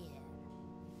doing here?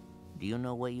 Do you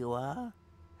know where you are?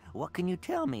 What can you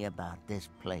tell me about this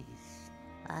place?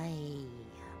 I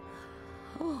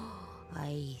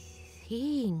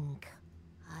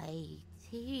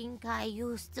think I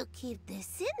used to keep the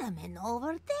cinnamon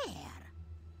over there.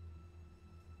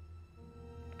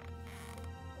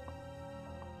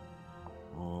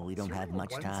 Oh, we don't have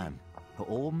much time. Her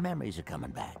old memories are coming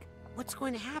back. What's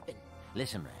going to happen?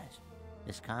 Listen, Raz.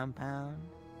 This compound,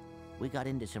 we got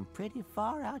into some pretty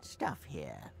far-out stuff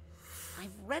here.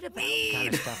 I've read about the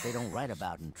kind of stuff they don't write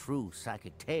about in true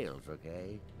psychic tales,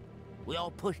 okay? We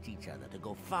all pushed each other to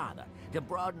go farther, to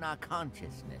broaden our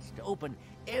consciousness, to open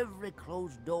every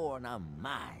closed door in our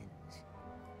minds.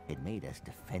 It made us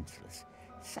defenseless,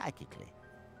 psychically.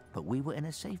 But we were in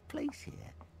a safe place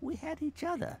here. We had each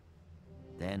other.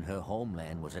 Then her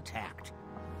homeland was attacked.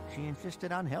 She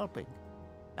insisted on helping.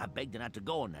 I begged her not to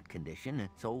go in that condition,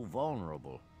 so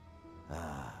vulnerable.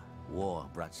 War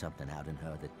brought something out in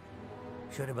her that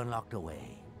should have been locked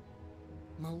away.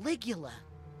 Maligula.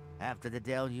 After the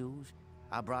deluge,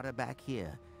 I brought her back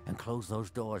here and closed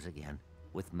those doors again,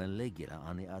 with Maligula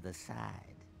on the other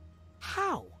side.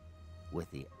 How? With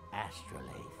the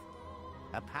astrolabe.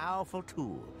 A powerful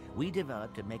tool we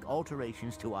developed to make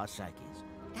alterations to our psyches.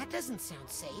 That doesn't sound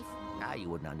safe. Now you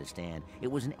wouldn't understand.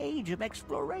 It was an age of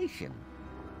exploration.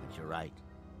 But you're right.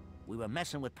 We were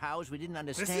messing with powers we didn't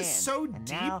understand. This is so and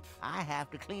deep. Now I have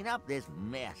to clean up this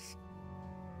mess.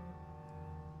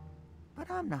 But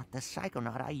I'm not the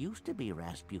psychonaut I used to be,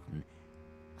 Rasputin.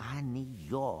 I need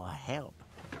your help.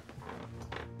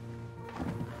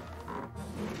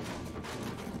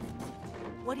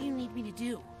 What do you need me to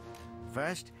do?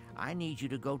 First, I need you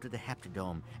to go to the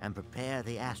Heptadome and prepare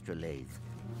the astrolabe.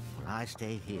 While I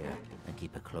stay here and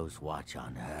keep a close watch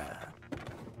on her.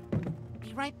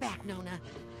 Be right back, Nona.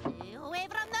 Away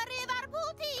from the river,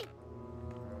 booty!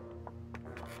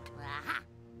 Aha!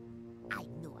 I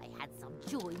knew I had some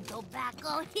chewing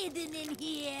tobacco hidden in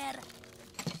here.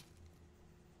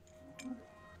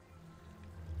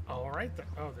 All right then.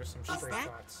 Oh, there's some straight that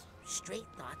thoughts. Straight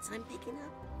thoughts I'm picking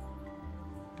up?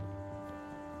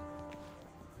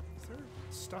 Is there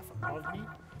stuff above me?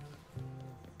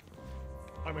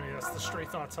 I'm gonna guess the stray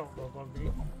thoughts help above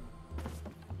me.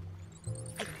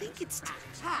 I think it's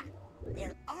ha!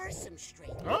 There are some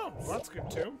straight thoughts. Oh, well, that's good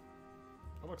too.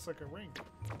 That looks like a ring.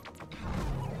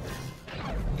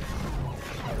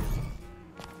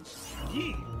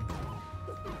 Yee!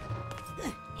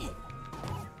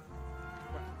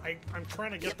 I'm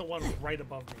trying to get the one right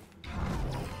above me.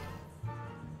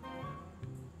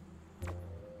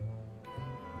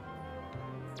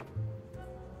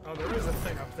 Oh, there is a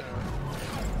thing up there.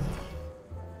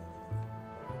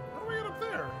 How do we get up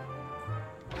there?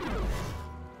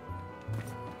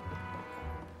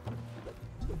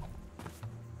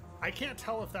 I can't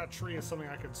tell if that tree is something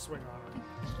I can swing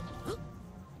on.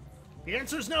 The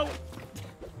answer is no!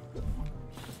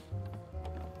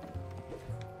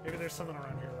 Maybe there's something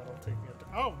around here that'll take me up to...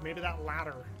 Oh, maybe that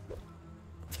ladder.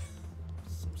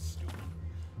 So stupid.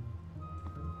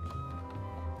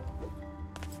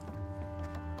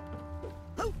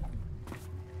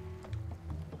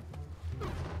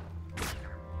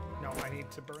 No, I need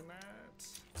to burn that.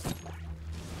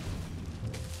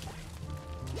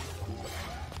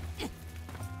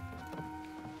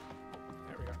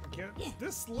 There we go.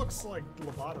 This looks like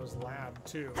Lovato's lab,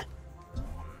 too.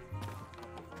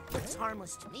 Looks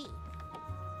harmless to me.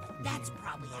 That's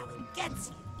probably how it gets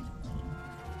you.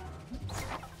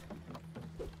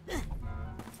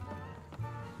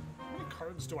 How many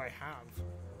cards do I have?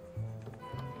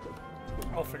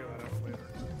 I'll figure that out later.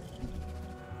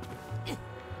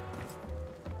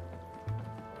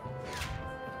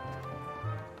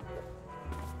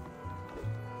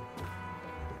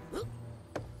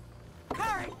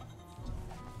 Card!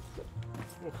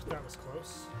 Oof, that was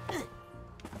close.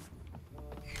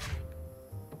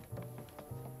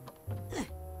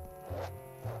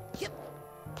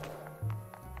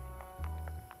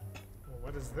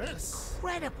 What is this?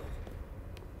 Incredible!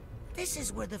 This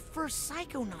is where the first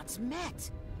Psychonauts met.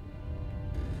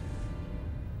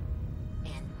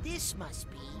 And this must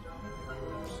be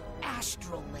the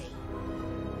astrolabe.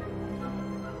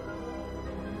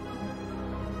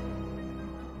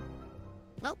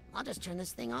 Well, I'll just turn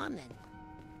this thing on then.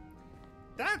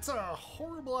 That's a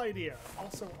horrible idea.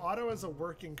 Also, Otto has a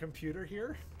working computer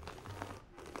here.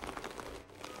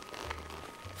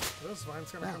 This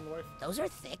vine's gonna come to life. Those are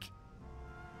thick.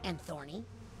 And thorny.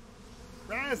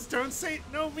 Raz, don't say...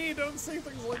 No, me, don't say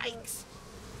things like Yikes.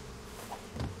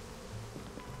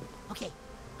 Okay,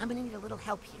 I'm gonna need a little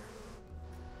help here.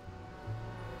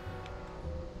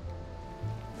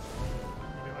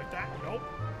 Maybe like that? Nope.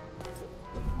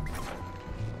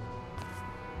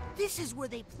 This is where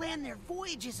they plan their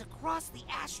voyages across the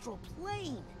astral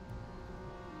plane.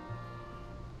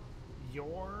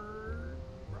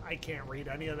 I can't read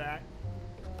any of that.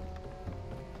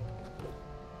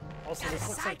 Also, this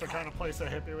looks like the kind of place a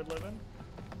hippie would live in.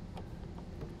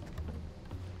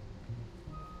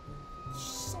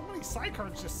 So many side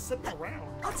cards just sitting around.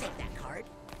 I'll take that card.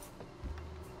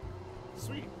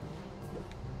 Sweet.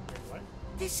 Wait, what?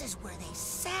 This is where they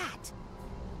sat.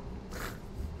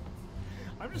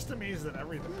 I'm just amazed at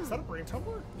everything. Is that a brain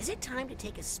tumbler? Is it time to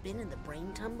take a spin in the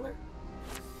brain tumbler?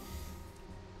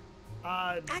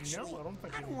 Actually, no, I don't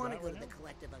think I don't want to go to the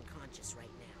collective unconscious right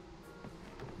now.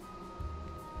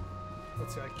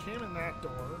 Let's see, I came in that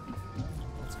door.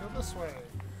 Let's go this way.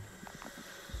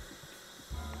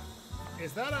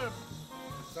 Is that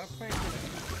playing?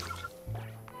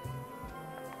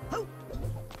 Oh!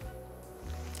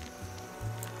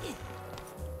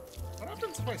 What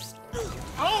happens if I...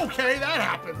 Okay, that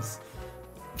happens!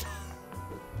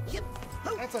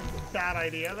 That's a bad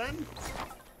idea, then.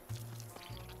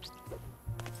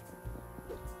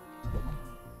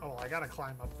 Oh, I gotta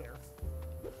climb up there.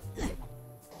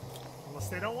 Unless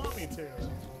they don't want me to.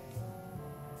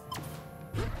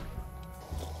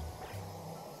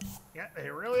 Yeah, they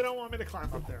really don't want me to climb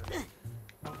up there.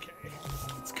 Okay,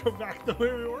 let's go back the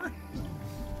way we were.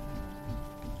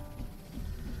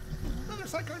 Another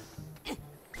side card.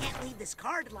 Can't leave this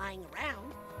card lying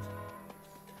around.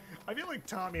 I feel like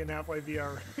Tommy in Half-Life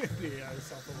VR, the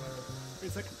self-aware.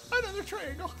 He's like, another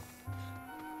triangle.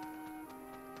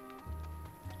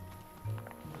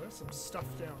 There's some stuff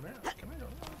down there. Can I go?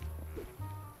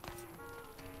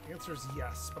 The answer is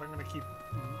yes, but I'm gonna keep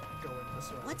going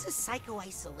this way. What's a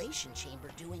psycho-isolation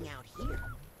chamber doing out here?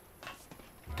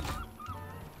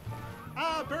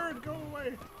 Ah, bird, go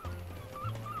away.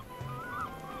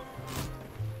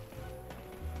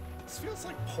 This feels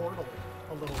like Portal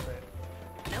a little bit.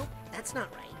 Nope, that's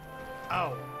not right.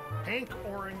 Oh, pink,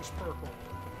 orange, purple.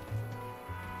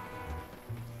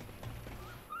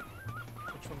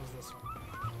 Which one is this one?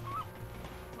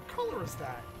 What color is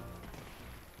that?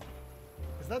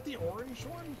 Is that the orange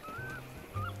one?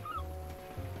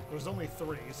 There's only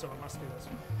 3, so it must be this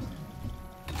one.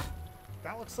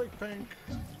 That looks like pink.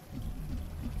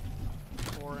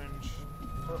 Orange.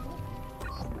 Purple.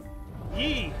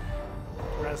 Yee!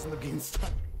 Raz and the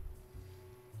Beanstalk.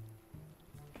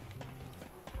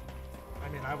 I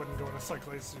mean, I wouldn't go in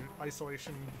a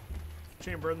isolation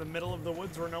chamber in the middle of the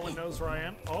woods where no one knows where I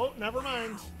am. Oh, never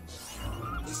mind.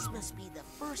 This must be the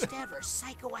first ever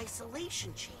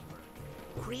psycho-isolation chamber.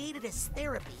 Created as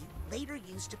therapy, later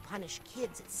used to punish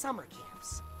kids at summer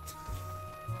camps.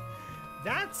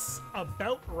 That's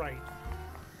about right.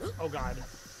 Oh god.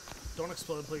 Don't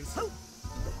explode, please.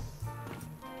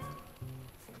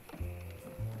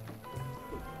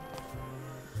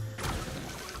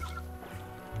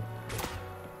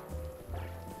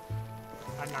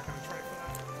 I'm not gonna try for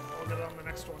that. I'll get it on the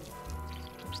next one.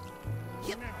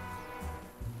 Yep.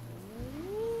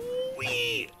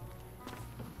 Wee!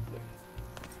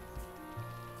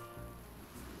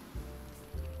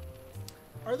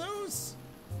 Are those...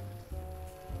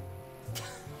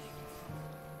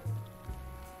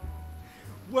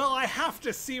 Well, I have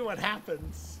to see what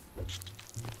happens.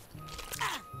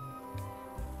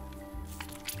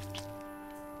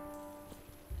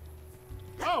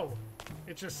 Oh!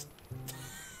 It just...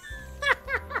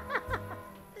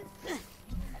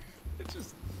 It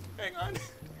just... Hang on.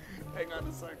 Hang on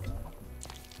a sec.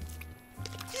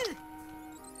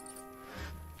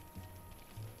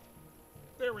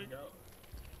 There we go.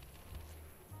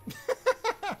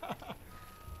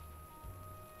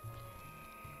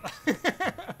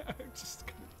 Just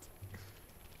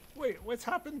wait, what's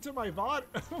happened to my body?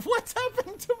 What's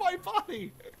happened to my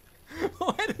body?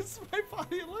 Why does my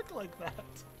body look like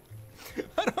that?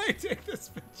 How do I take this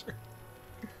picture?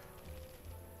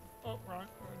 Oh, wrong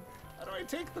one. How do I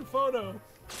take the photo?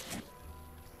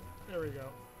 There we go.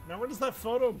 Now where does that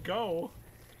photo go?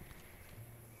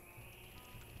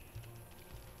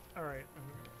 Alright,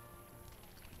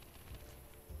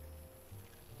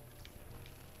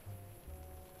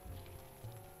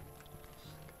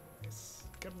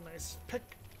 get a nice pic.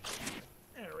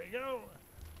 There we go.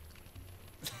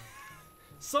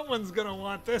 Someone's gonna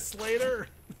want this later.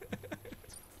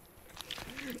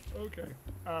 Okay.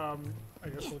 I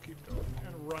guess we'll keep going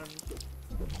and run.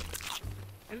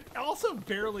 And it also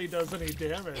barely does any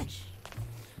damage.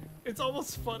 It's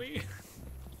almost funny.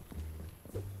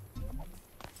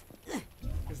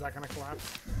 Is that gonna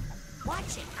collapse?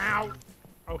 Watch it. Ow!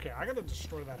 Okay, I gotta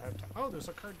destroy that head. Oh, there's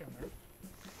a card down there.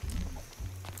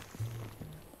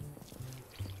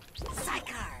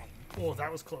 Psychard. Oh,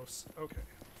 that was close. Okay.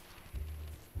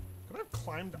 Could I have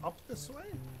climbed up this way?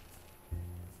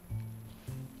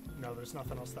 No, there's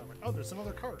nothing else that way. Oh, there's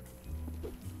another card.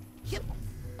 Yep.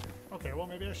 Okay, well,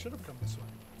 maybe I should have come this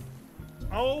way.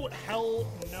 Oh, hell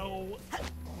no.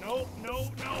 No,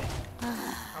 no, no.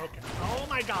 Okay. Oh,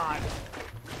 my God.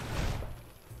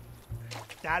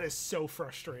 That is so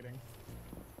frustrating.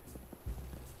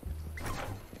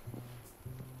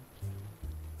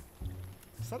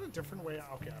 Is that a different way?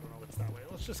 Okay, I don't know what's that way.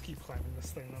 Let's just keep climbing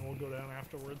this thing, and we'll go down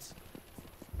afterwards.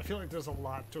 I feel like there's a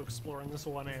lot to explore in this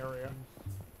one area.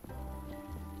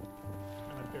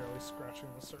 And I'm barely scratching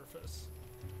the surface.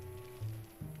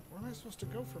 Where am I supposed to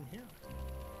go from here?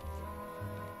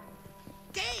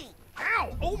 Dang!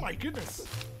 Ow! Oh my goodness!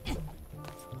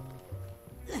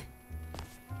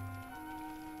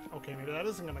 Okay, maybe that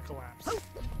isn't gonna collapse.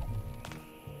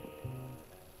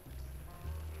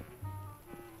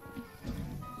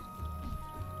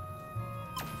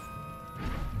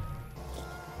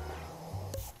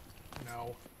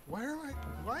 No. Where am I?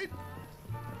 What?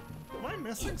 Am I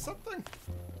missing something?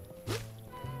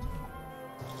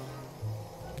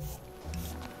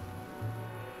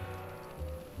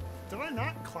 Did I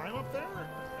not climb up there?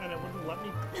 And it wouldn't let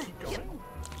me keep going?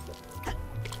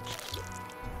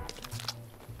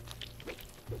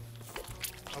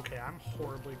 Okay, I'm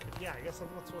horribly... Yeah, I guess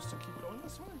I'm not supposed to keep going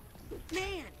this way?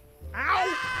 Man!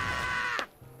 Ow!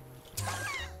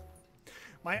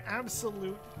 My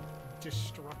absolute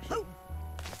destruction.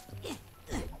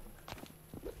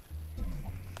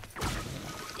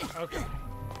 Okay,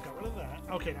 got rid of that.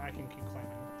 Okay, now I can keep climbing.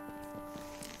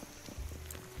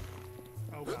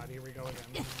 Oh god, here we go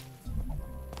again.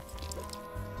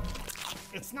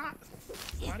 It's not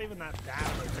even that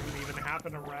bad. It didn't even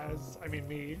happen to Raz. I mean,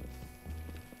 me.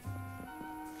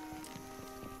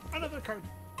 Another card.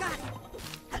 Got it.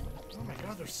 Oh my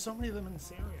god, there's so many of them in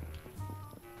this area.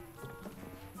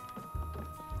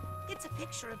 It's a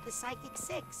picture of the Psychic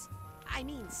 6. I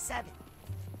mean 7.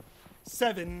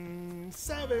 7.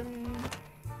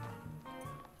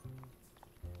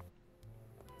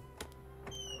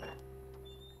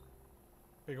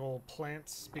 Big old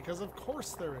plants, because of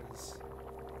course there is.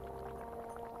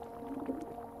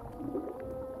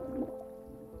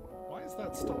 Why is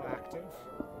that still active?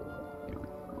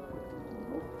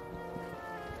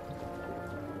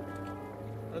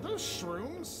 Are those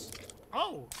shrooms?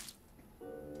 Oh!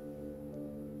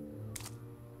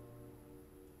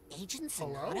 Agent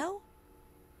Hello? Sonato?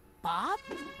 Bob?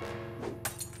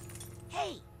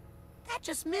 Hey, that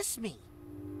just missed me.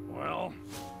 Well,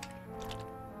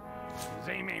 his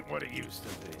aim ain't what it used to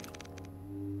be.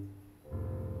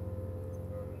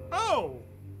 Oh!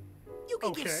 You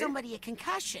could give somebody a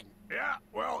concussion. Yeah,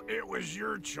 well, it was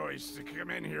your choice to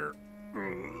come in here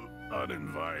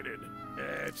uninvited.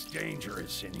 It's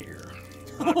dangerous in here.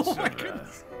 Lots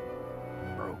of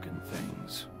broken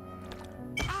things.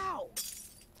 Ow!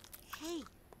 Hey,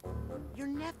 your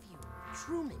nephew,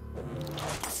 Truman,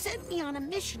 sent me on a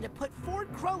mission to put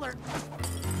Ford Cruller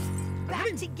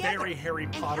back together. Very Harry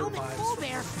Potter and Helmet vibes.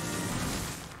 Fullbear.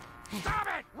 Stop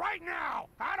it! Right now!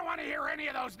 I don't want to hear any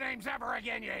of those names ever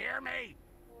again, you hear me?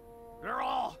 They're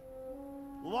all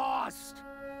lost.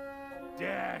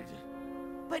 Dead.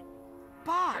 But,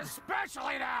 Bob...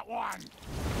 Especially that one!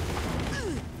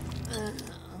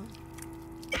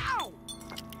 Ow!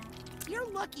 You're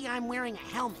lucky I'm wearing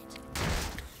a helmet.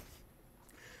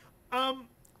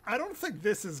 I don't think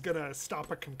this is gonna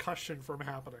stop a concussion from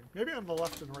happening. Maybe on the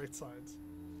left and right sides.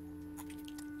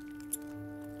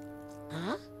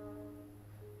 Huh?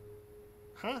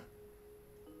 Huh?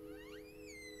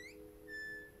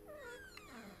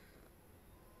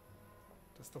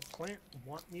 Does the plant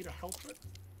want me to help it?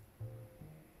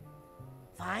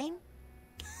 Fine.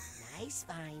 Nice,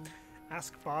 fine.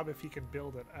 Ask Bob if he can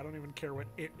build it. I don't even care what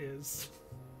it is.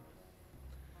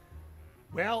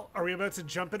 Well, are we about to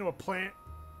jump into a plant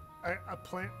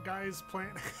guy's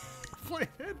plant?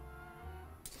 Planted?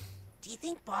 Do you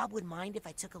think Bob would mind if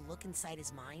I took a look inside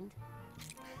his mind?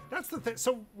 That's the thing.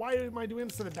 So why am I doing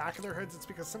this to the back of their heads? It's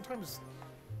because sometimes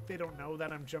they don't know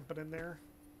that I'm jumping in there.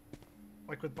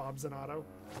 Like with Bob Zanato.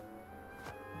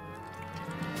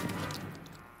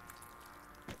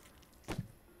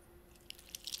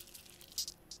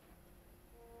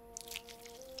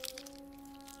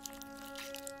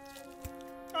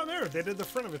 Oh, there, they did the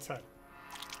front of its head.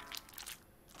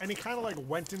 And he kind of like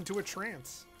went into a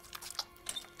trance.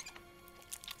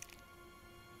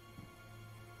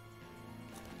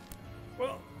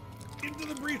 Well, into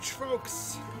the breach,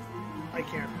 folks. I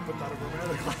can't put that over my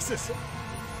other glasses.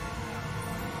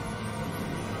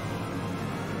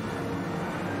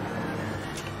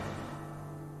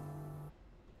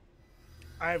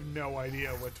 I have no idea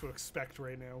what to expect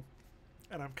right now,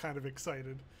 and I'm kind of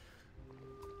excited.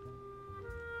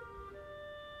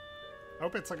 I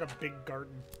hope it's like a big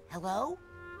garden. Hello?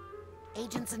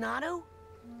 Agent Zanato?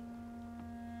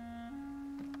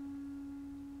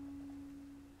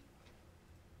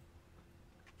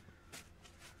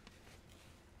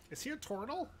 Is he a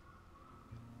turtle?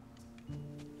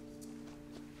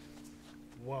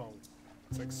 Whoa.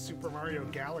 It's like Super Mario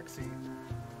Galaxy.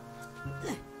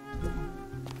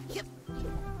 Yep.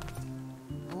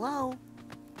 Hello?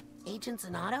 Agent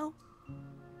Zanato?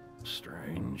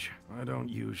 Strange. I don't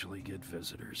usually get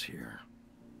visitors here.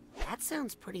 That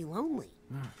sounds pretty lonely.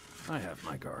 I have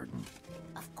my garden.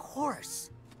 Of course.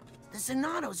 The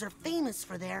Zanatos are famous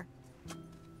for their...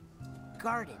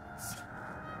 gardens.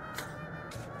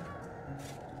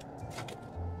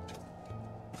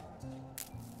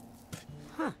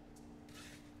 Huh.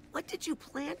 What did you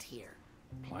plant here?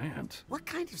 Plant? What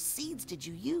kind of seeds did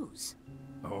you use?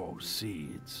 Oh,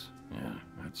 seeds. Yeah,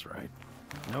 that's right.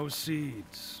 No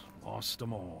seeds. Lost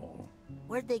them all.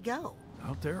 Where'd they go?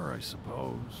 Out there, I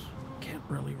suppose. Can't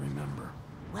really remember.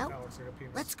 Well,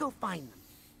 let's go find them.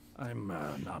 I'm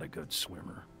not a good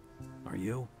swimmer. Are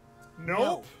you?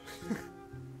 Nope.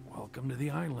 Welcome to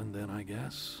the island then, I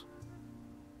guess.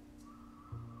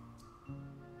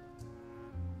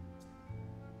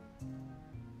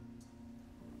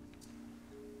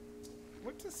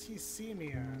 What does he see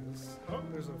me as? Oh,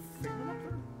 there's a figure up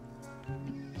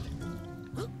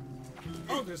there?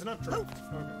 Oh, there's an updraft.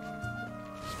 Okay.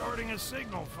 Starting a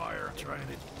signal fire, tried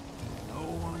it. No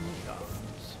one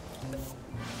comes.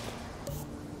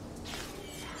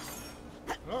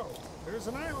 Oh, there's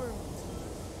an island.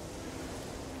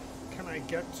 Can I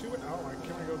get to it? Oh,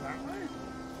 can I go that way?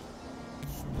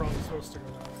 I'm probably supposed to go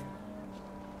that way.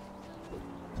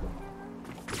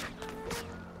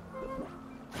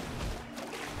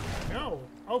 No.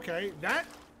 Okay, that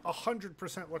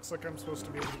 100% looks like I'm supposed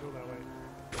to be able to go that way.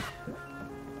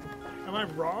 Am I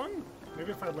wrong?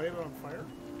 Maybe if I laid it on fire?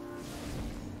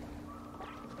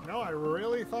 No, I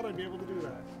really thought I'd be able to do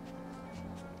that.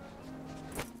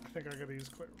 I think I gotta use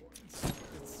clairvoyance.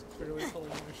 It's clearly pulling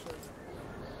my shirt.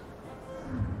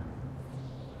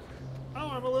 Oh,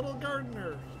 I'm a little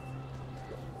gardener.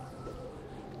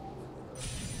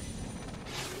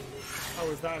 Oh,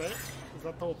 is that it? Is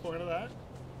that the whole point of that?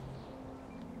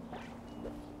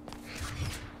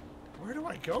 Where do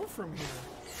I go from here?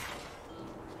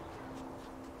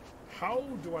 How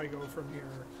do I go from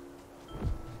here?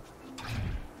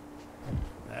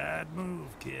 Bad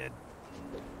move, kid.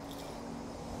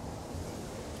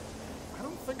 I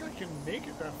don't think I can make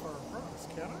it that far across,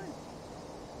 can I?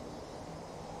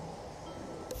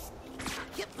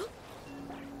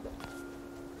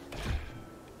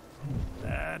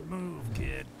 Bad move,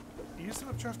 kid. Use an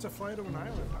updraft to fly to an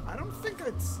island. I don't think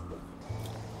it's...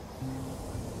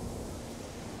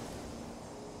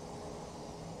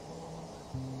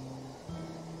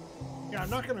 Yeah, I'm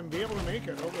not going to be able to make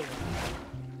it over there.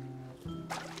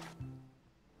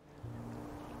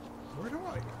 Where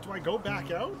do I go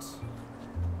back out?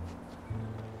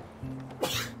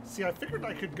 See, I figured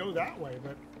I could go that way,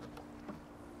 but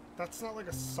that's not like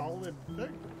a solid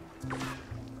thing.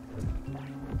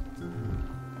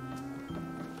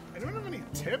 I don't have any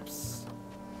tips.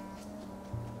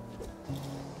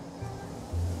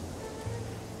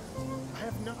 I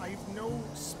have no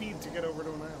speed to get over to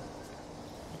an island.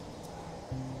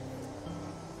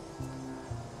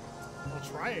 I'll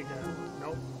try again.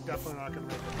 Nope, definitely not gonna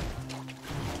make it.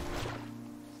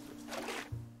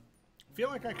 I feel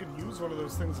like I could use one of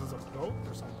those things as a boat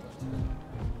or something.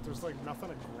 There's like nothing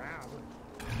to grab.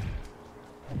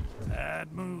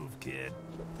 Bad move, kid.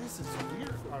 This is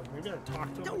weird. Maybe I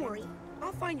talked to him. Don't worry,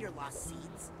 I'll find your lost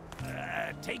seeds.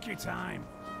 Take your time.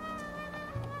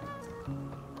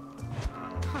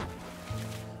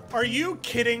 Are you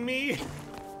kidding me?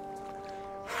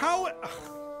 How?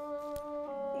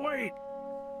 Wait.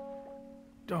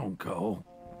 Don't go.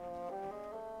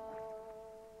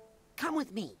 Come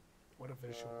with me. What a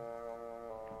visual.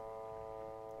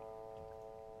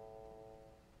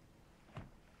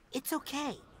 It's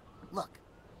okay. Look,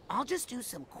 I'll just do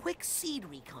some quick seed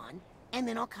recon, and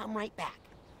then I'll come right back.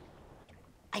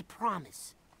 I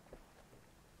promise.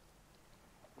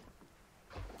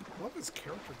 I love his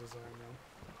character design,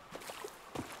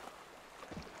 though.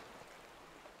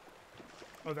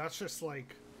 Oh, that's just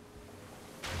like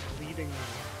leading me.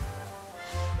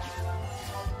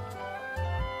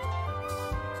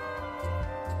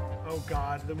 Oh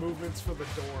god, the movements for the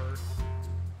door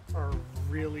are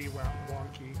really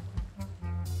wonky.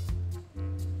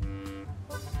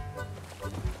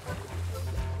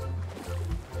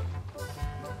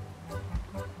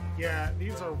 Yeah,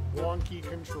 these are wonky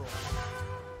controls.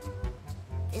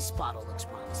 This bottle looks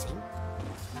promising.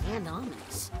 And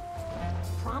ominous.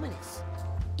 Prominous,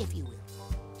 if you will.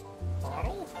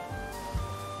 Bottle?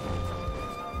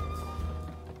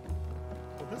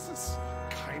 Well, this is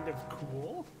kind of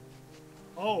cool.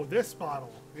 Oh, this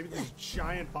bottle. Maybe this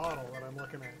giant bottle that I'm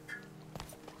looking at.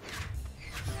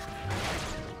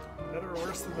 Better or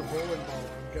worse than the bowling ball?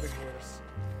 I'm getting worse.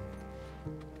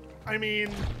 I mean...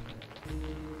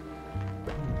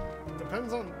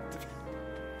 Depends on...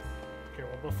 Okay,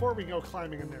 well, before we go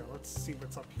climbing in there, let's see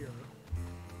what's up here.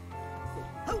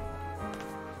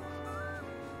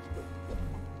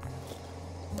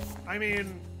 I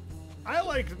mean, I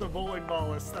liked the bowling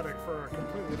ball aesthetic for a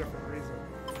completely different reason.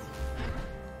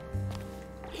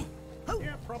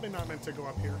 Yeah, probably not meant to go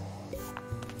up here.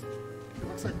 It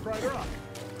looks like Pride Rock.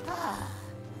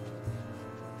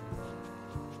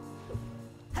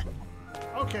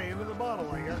 Okay, into the bottle,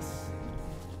 I guess.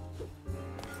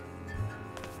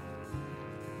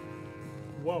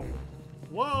 Whoa.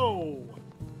 Whoa!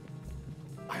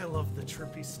 I love the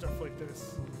trippy stuff like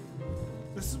this.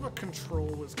 This is what Control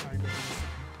was kind of.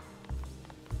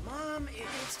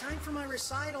 It's time for my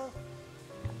recital.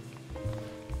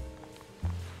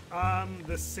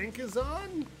 The sync is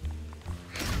on?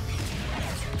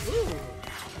 Ooh.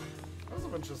 That was a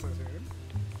bunch of stuff here.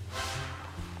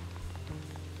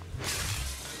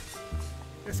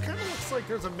 This kind of looks like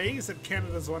there's a maze at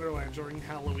Canada's Wonderland during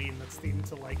Halloween that's themed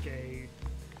to like a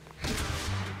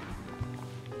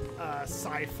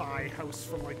sci-fi house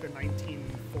from like the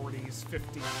 1940s,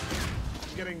 50s.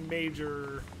 I'm getting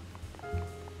major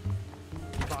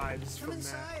vibes Come from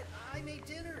inside. I made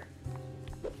dinner.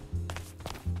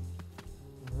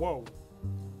 Whoa.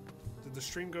 Did the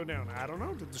stream go down? I don't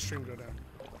know. Did the stream go down?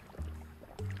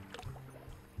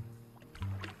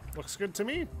 Looks good to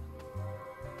me.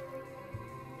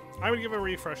 I would give a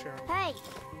refresh here. Hey!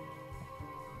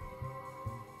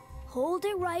 Hold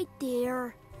it right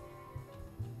there.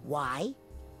 Why?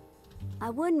 I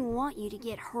wouldn't want you to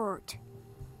get hurt.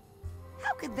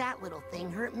 How could that little thing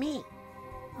hurt me?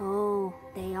 Oh,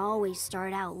 they always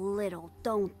start out little,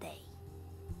 don't they?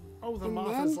 Oh, the and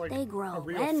moth then is like they grow a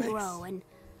real and face. grow and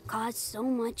cause so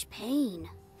much pain.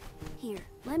 Here,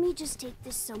 let me just take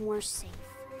this somewhere safe.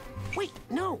 Wait,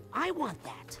 no, I want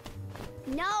that.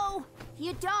 No,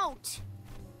 you don't.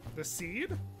 The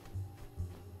seed?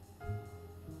 Okay,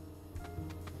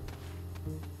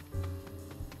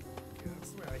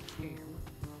 that's where I came.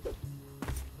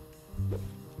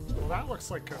 Well, that looks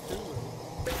like Cthulhu.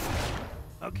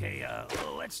 Okay,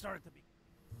 let's start at the beginning.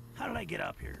 How did I get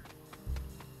up here?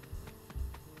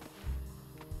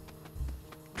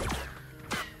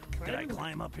 Did I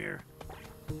climb up here?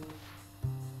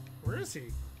 Where is he?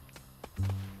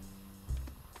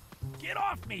 Get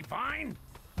off me, Vine!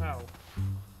 Oh.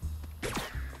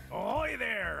 Ahoy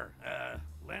there!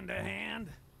 Lend a hand?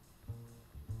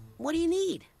 What do you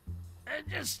need?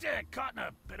 Just caught in a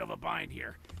bit of a bind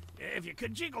here. If you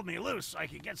could jiggle me loose so I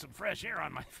could get some fresh air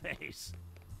on my face.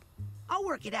 I'll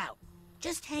work it out.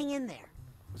 Just hang in there.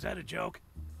 Was that a joke?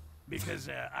 Because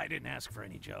I didn't ask for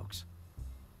any jokes.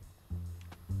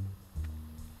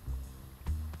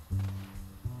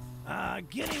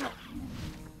 Getting...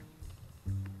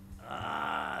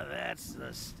 that's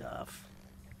the stuff.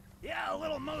 Yeah, a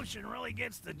little motion really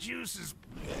gets the juices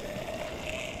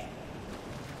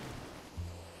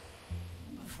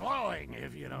flowing,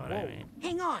 if you know what I mean.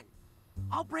 Hang on.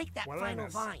 I'll break that final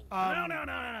vine.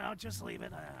 No, just leave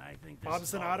it. I think this is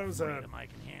all Obstinato's a freedom I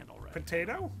can handle right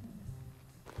potato?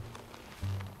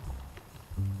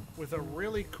 With a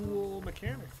really cool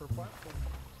mechanic for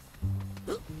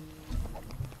platforming.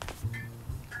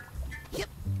 Yep.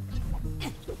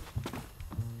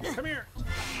 Come here.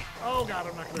 Oh god,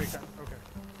 I'm not gonna make that. Okay.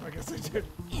 I guess I did.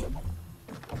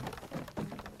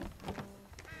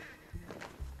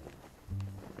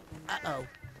 Uh-oh.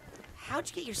 How'd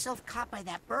you get yourself caught by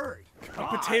that bird? A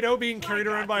potato being carried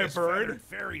around by a bird?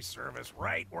 Ferry service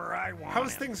right where I want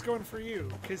How's him. things going for you?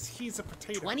 Because he's a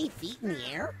potato. 20 feet in the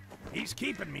air? He's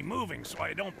keeping me moving so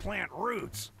I don't plant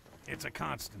roots. It's a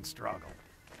constant struggle.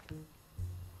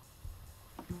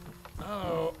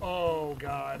 Oh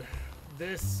god.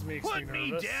 This makes me Put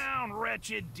nervous. me down,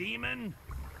 wretched demon.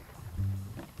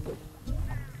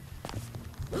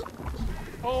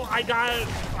 Oh, I got it.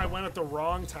 I went at the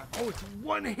wrong time. Oh, it's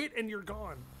one hit and you're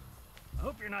gone. I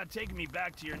hope you're not taking me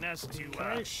back to your nest to Can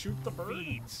I shoot the bird?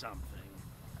 feed something.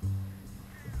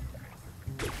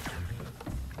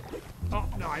 Oh,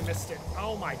 no, I missed it.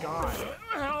 Oh my god.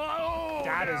 Hello,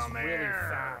 That is down really there.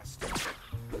 fast.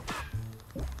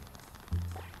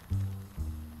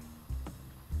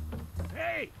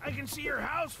 Hey, I can see your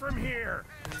house from here.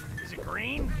 Is it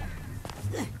green?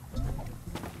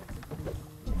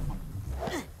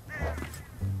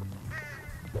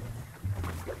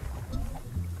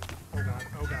 Oh god,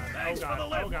 oh god, Thanks oh god, for the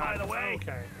lift, oh god. by the way.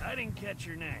 Okay. I didn't catch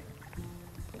your name.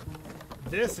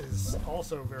 This is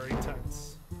also very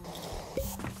tense.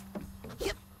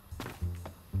 Yep.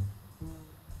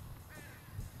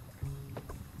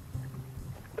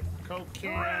 Coke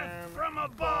can. Breath from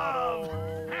above.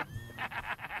 Bottle,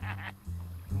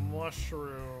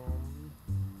 mushroom.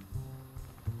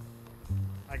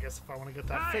 I guess if I want to get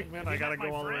that Hi, figment, have I you gotta met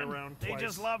go my all the way friend? around They twice.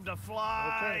 just love to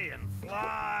fly Okay. and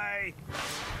fly.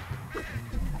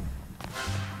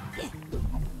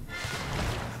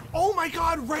 Oh my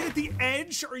god, right at the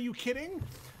edge? Are you kidding?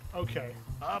 Okay.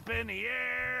 Up in the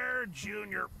air,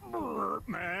 Junior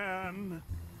Man.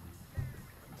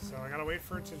 So I gotta wait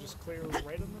for it to just clear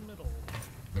right in the middle.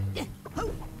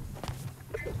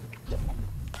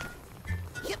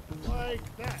 Yep.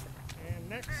 Like that. And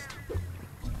next.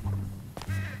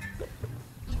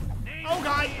 Name Oh,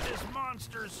 God. This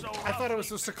monster so I thought it was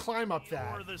supposed to climb up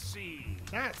that. Or the sea.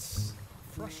 That's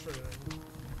frustrating.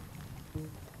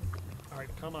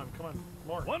 Alright, come on, come on.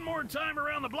 More. One more time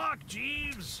around the block,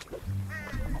 Jeeves.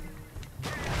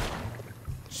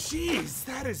 Jeez,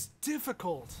 that is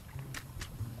difficult.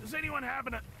 Does anyone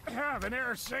happen to have an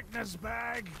air sickness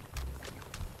bag?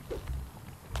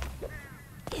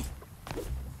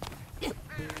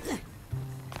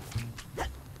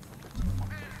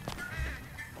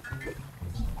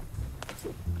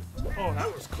 Oh,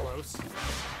 that was close.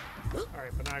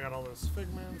 Alright, but now I got all those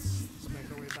figments. Let's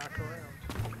make our way back around.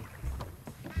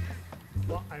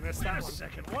 Well, I missed that Wait a one.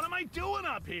 second, what am I doing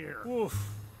up here?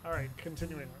 Oof. Alright,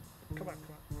 continuing. Come on,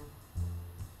 come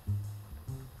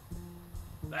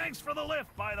on. Thanks for the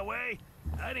lift, by the way.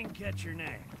 I didn't catch your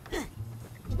name.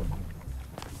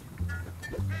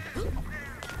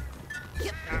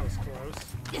 That was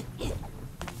close.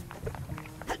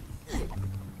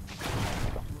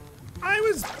 I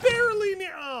was barely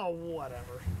near. Oh,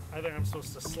 whatever. I think I'm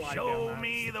supposed to slide down Show that.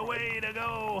 me the way to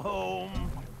go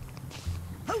home.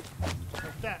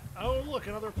 Like that. Oh, look,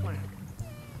 another plant.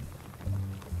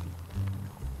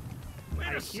 Wait I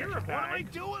a hear second, a what am I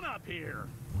bag. doing up here?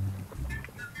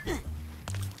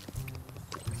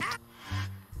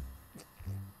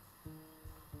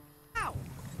 Ow!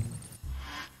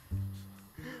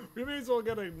 We may as well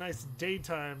get a nice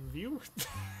daytime view.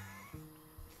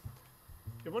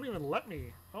 It won't even let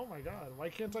me. Oh my god, why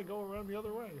can't I go around the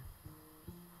other way?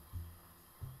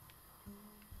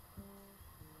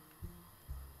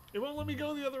 It won't let me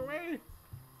go the other way.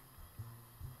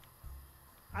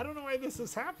 I don't know why this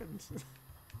has happened.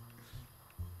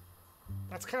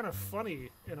 That's kind of funny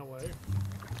in a way.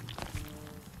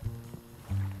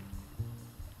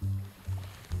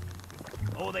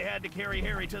 Oh, they had to carry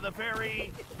Harry to the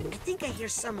ferry. I think I hear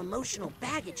some emotional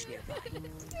baggage nearby.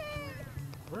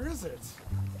 Where is it?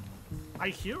 I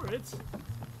hear it.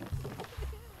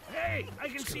 Hey, I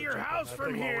can see your house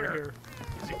from here.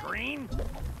 Is it green?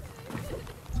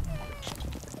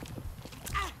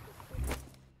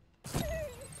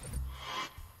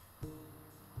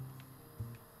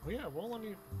 Oh yeah, it won't let me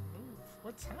move.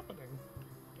 What's happening?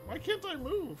 Why can't I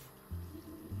move?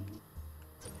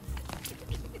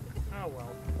 Oh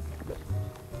well.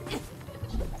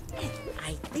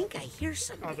 I think I hear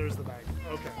something. Oh, there's the bag.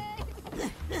 Okay.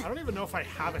 I don't even know if I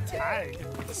have a tag.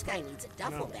 This guy needs a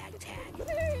duffel bag tag.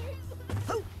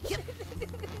 Oh, yep.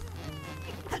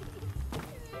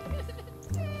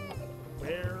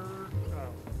 Where?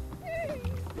 Oh.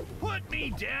 Put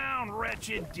me down,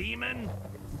 wretched demon.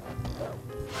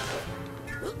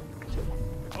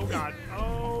 Oh god.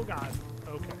 Oh god.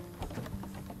 Okay.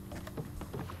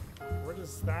 Where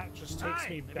does that just takes Hi,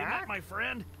 me have you back? met my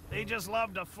friend? They just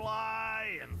love to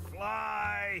fly and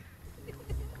fly.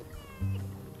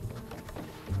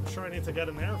 I'm sure I need to get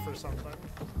in there for something.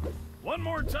 One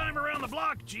more time around the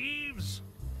block, Jeeves.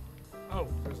 Oh,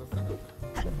 there's a thing.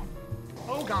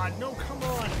 Oh god, no, come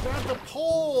on. Grab the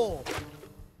pole!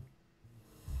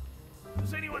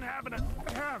 Does anyone happen to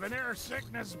have an air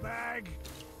sickness bag?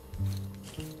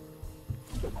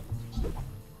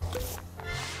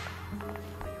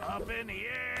 Up in the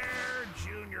air,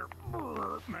 Junior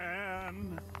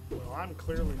Man. Well, I'm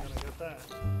clearly gonna get that.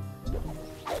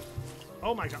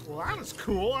 Oh my god, well that was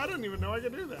cool. I didn't even know I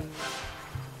could do that.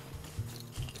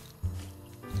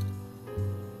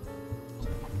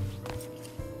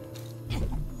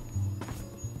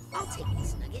 I'll take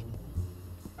this nugget.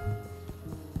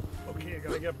 Okay, I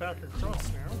gotta get back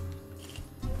across now.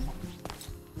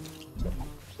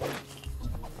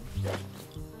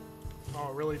 Oh,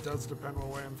 it really does depend what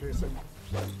way I'm facing.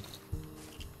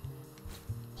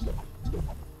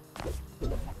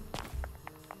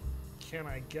 Can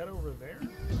I get over there?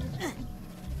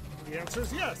 The answer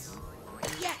is yes.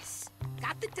 Yes,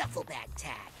 got the duffel bag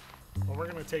tag. Well, we're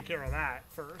gonna take care of that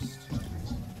first.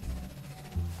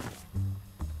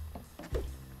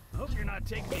 I hope you're not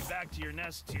taking me back to your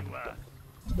nest to,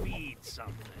 feed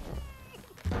something.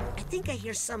 I think I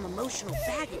hear some emotional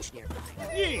baggage nearby.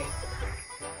 Yee!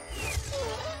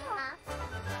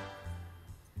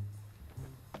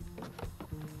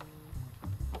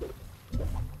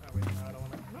 Oh, wait, no, I don't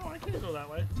wanna. No, I can't go that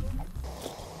way.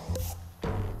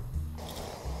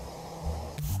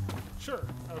 Sure.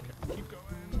 Okay, keep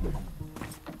going.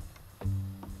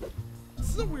 This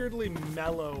is a weirdly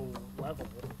mellow level.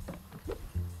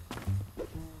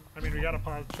 I mean, we gotta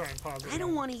pause, try and pause it. I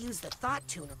don't want to use the thought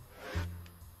tuner.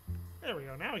 There we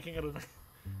go. Now we can get a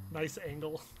nice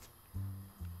angle.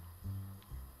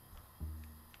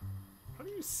 How do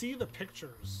you see the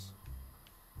pictures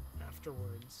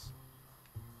afterwards?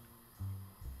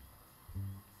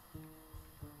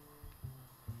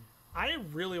 I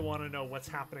really want to know what's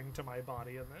happening to my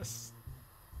body in this,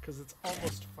 because it's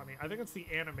almost funny. I think it's the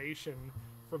animation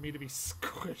for me to be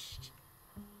squished.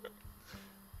 Oh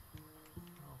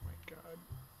my god.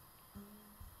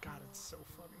 God, it's so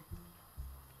funny.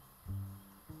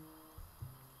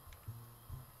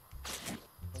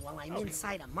 While I'm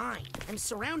inside a mine, I'm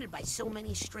surrounded by so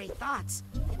many stray thoughts,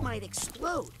 it might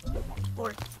explode.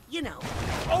 Or, you know.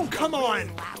 Oh, come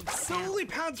on! Loud The sound. lily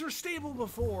pads were stable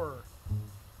before.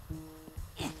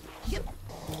 Yep.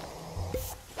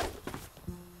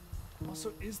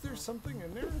 Also, is there something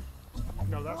in there?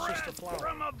 No, that's just a flower.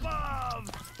 From above!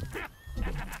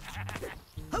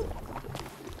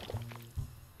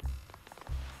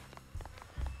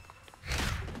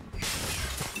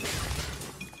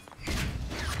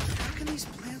 How can these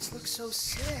plants look so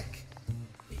sick?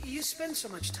 You spend so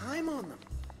much time on them.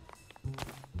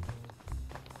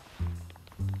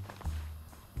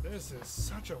 This is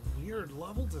such a weird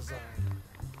level design.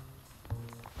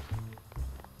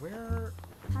 Where?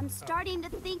 I'm starting to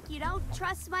think you don't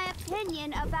trust my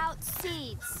opinion about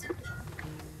seeds.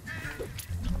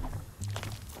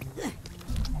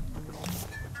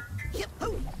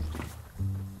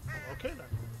 Okay then.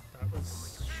 That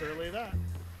was surely that.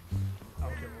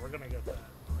 Okay, well, we're gonna get that.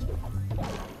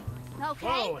 Okay.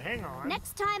 Whoa, hang on.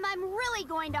 Next time I'm really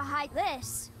going to hide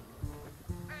this.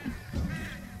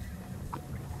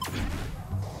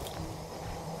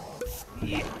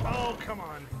 Yeah. Oh, come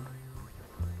on.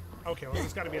 Okay, well,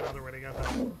 there's gotta be another way to get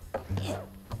that.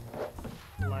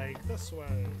 Like this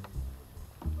way.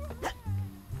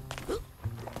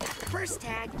 First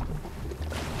tag.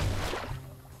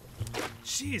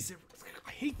 Jeez,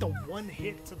 I hate the one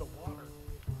hit to the water.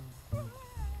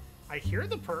 I hear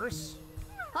the purse.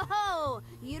 Ho-ho!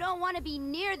 You don't want to be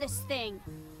near this thing.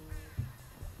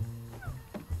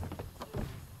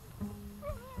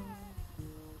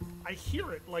 I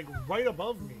hear it, like, right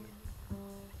above me.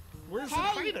 Where's it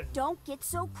Hey, hiding? don't get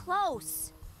so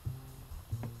close.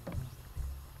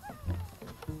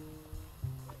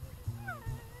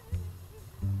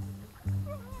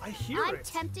 I hear I'm it.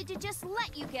 tempted to just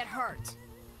let you get hurt.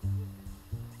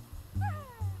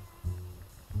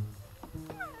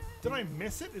 Did I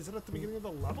miss it? Is it at the beginning of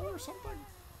the level or something?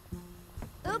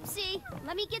 Oopsie,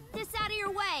 let me get this out of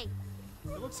your way.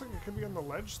 It looks like it could be on the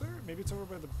ledge there. Maybe it's over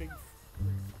by the big...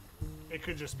 It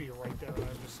could just be right there and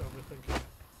I'm just overthinking.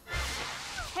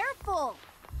 Careful!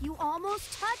 You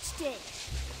almost touched it.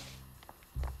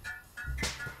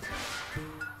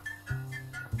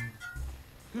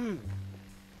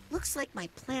 Looks like my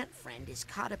plant friend is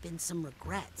caught up in some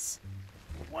regrets.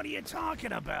 What are you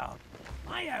talking about?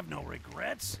 I have no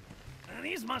regrets.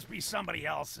 These must be somebody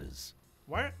else's.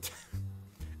 What?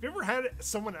 Have you ever had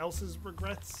someone else's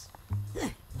regrets?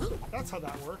 That's how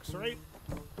that works, right?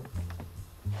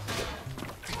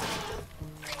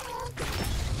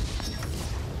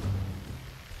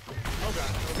 Oh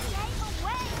god. Stay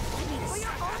away! For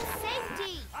your own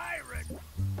safety!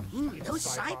 Those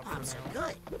Psypops are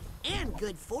good. And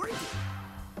good for you.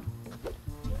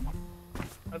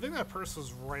 I think that purse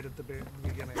was right at the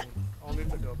beginning. I'll need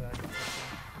to go back and check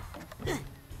that.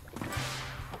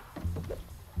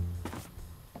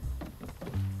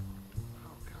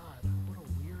 Oh god, what a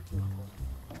weird level.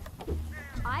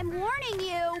 I'm warning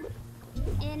you!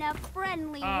 In a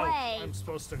friendly way. I'm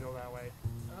supposed to go that way.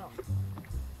 Oh.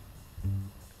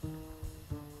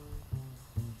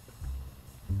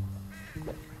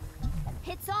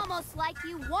 It's almost like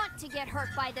you want to get hurt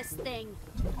by this thing.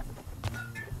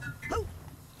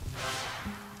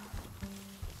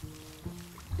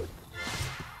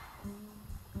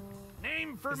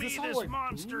 Name for Is me this all this like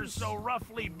monster booze? so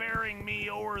roughly bearing me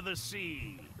o'er the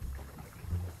sea.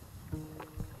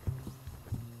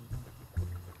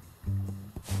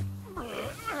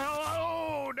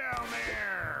 Hello down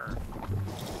there.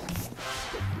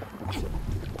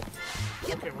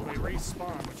 Okay, well they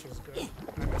respawn, which is good.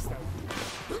 I missed that one.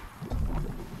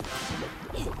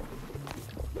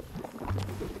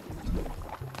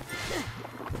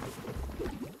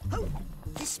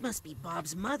 This must be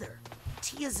Bob's mother,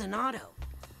 Tia Zanato.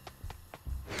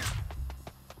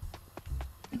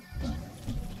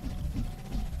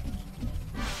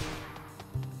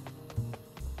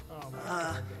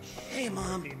 Hey,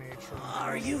 Mom.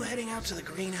 Are you heading out to the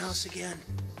greenhouse again?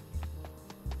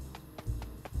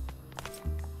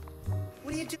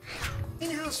 What do you do in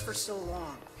the greenhouse for so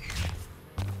long?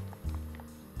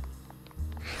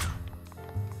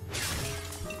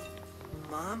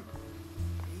 Mom?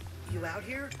 You out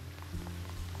here?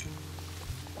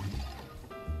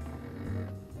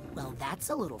 Well, that's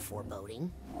a little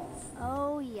foreboding.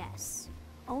 Oh, yes.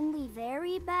 Only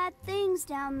very bad things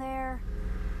down there.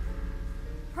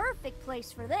 Perfect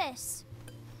place for this.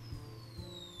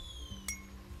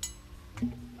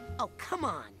 Oh, come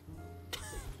on.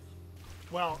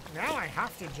 Well, now I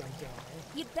have to jump down.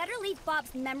 You'd better leave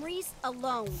Bob's memories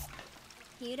alone.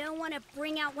 You don't want to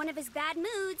bring out one of his bad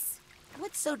moods.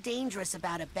 What's so dangerous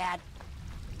about a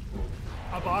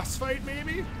boss fight,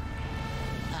 maybe?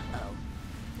 Uh-oh.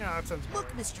 Yeah, that sounds Look,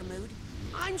 Mr. Mood,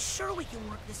 I'm sure we can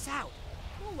work this out.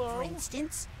 Hello. For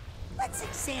instance, let's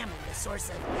examine the source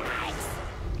of yikes.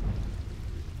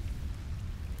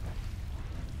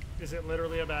 Is it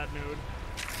literally a bad mood?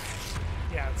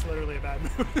 Yeah, it's literally a bad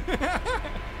mood. Need to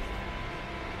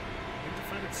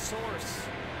find its source.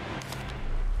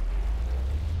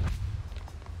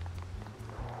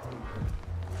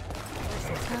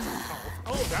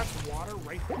 Oh, that's water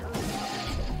right there.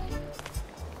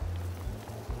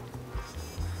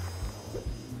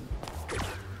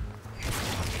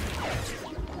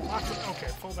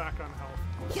 Okay, full back on health.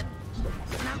 Yep,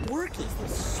 not working. The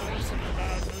source of the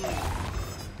bad mood.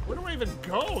 Where do I even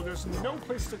go? There's no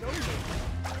place to go to.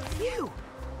 Phew.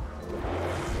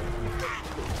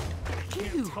 I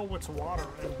can't tell what's water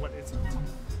and what isn't.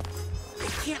 I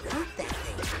can't hurt that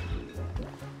thing.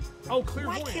 Oh,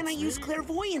 clairvoyance. Why can't I use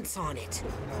clairvoyance on it?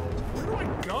 Where do I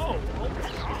go? Oh my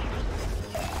god.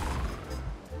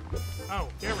 Oh,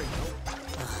 there we go.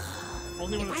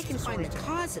 Only when if I can find the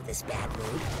cause of this bad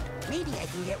mood, maybe I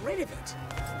can get rid of it.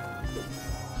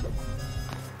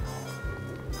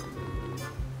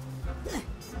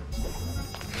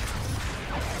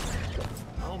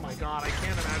 Oh my god, I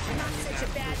can't imagine not such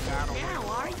a bad mood now,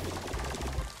 are you?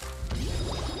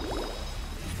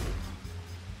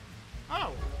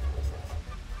 Oh.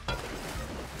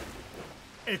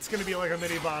 It's gonna be like a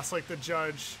mini boss, like the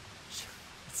judge.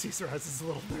 Caesar has his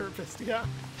little therapist, yeah.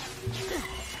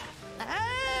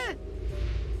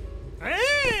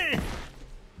 Hey!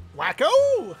 Wacko!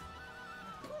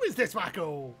 Who is this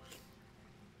wacko?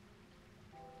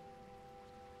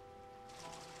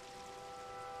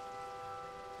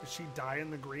 Did she die in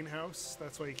the greenhouse?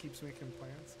 That's why he keeps making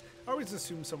plans? I always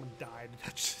assume someone died.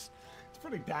 That's just, it's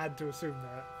pretty bad to assume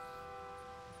that.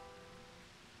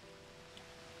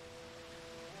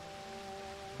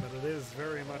 But it is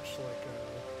very much like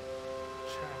a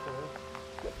chapel.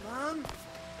 Mom,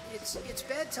 it's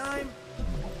bedtime.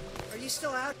 Are you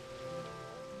still out?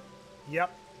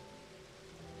 Yep.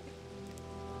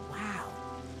 Wow.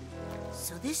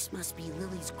 So this must be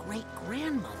Lily's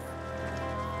great-grandmother.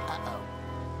 Uh-oh.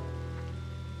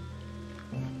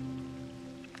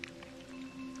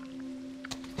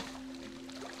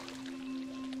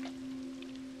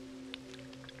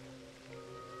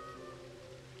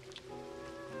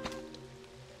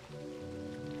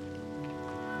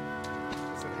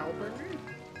 Is it helping me?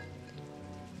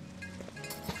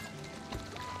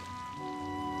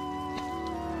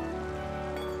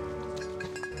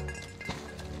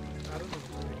 I don't know if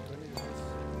any of this.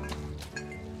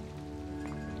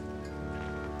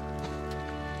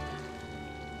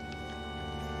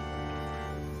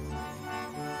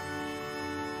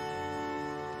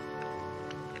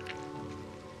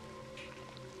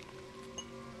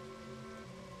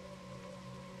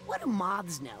 What do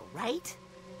moths know, right?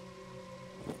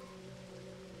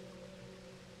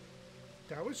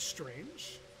 That was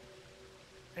strange.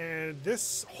 And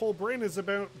this whole brain is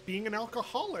about being an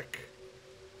alcoholic.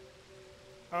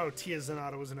 Oh, Tia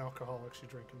Zanata was an alcoholic. She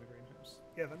drank in the greenhouse.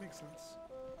 Yeah, that makes sense.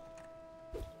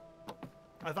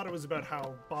 I thought it was about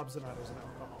how Bob Zanata was an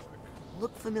alcoholic.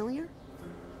 Look familiar?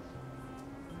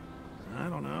 I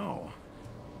don't know.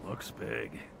 Looks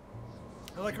big.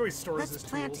 I like how he stores Let's his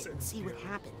plant tools it and see what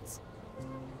happens.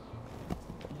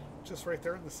 just right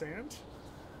there in the sand.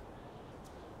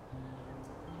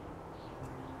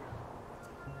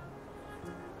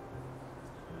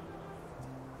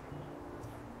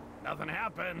 Nothing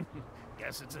happened.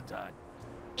 Guess it's a dud.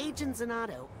 Agent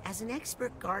Zanato, as an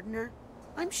expert gardener,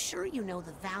 I'm sure you know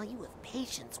the value of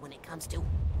patience when it comes to...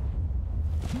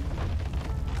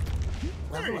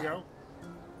 There you go.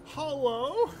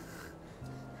 Hello?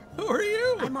 Who are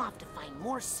you? I'm off to find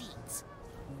more seeds.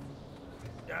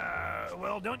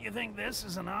 Well, don't you think this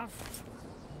is enough?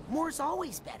 More's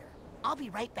always better. I'll be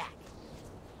right back.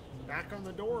 Back on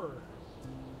the door.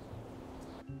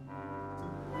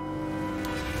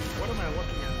 What am I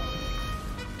looking at?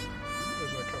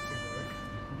 There's a cutscene break.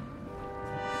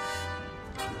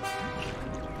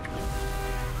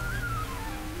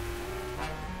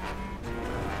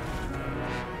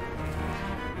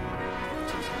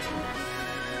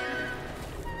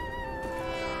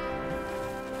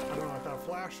 I don't know what that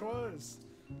flash was.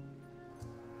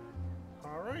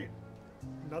 Alright.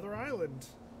 Another island.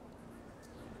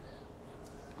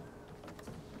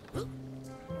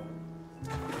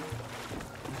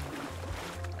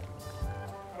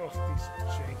 Oh, these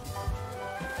janky.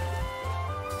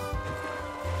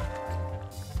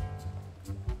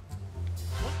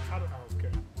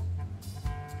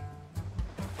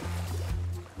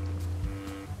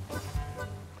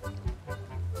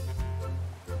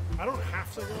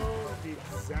 I go the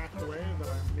exact way that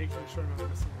I'm making sure I'm not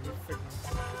missing any figments. I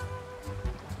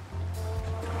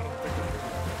don't think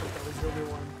that was the only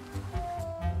one.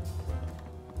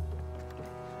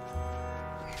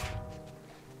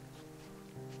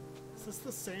 Is this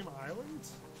the same island?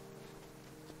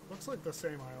 Looks like the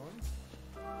same island.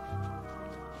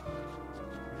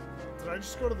 Did I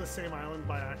just go to the same island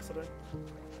by accident?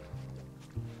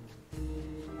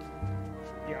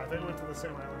 Yeah, I think I went to the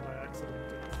same island by accident.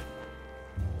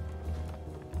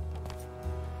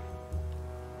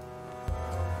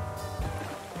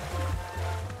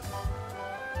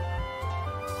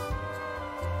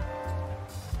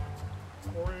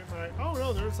 Or am I... Oh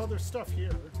no, there's other stuff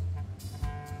here.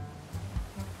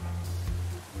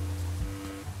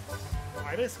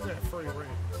 I basically have free reign.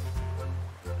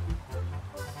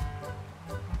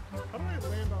 How do I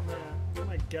land on that? Can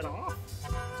I get off?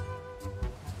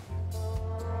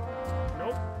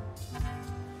 Nope.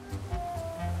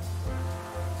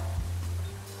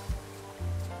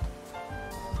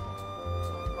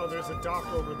 Oh, there's a dock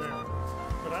over there.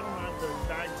 But I don't have the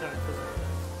bag tag for that.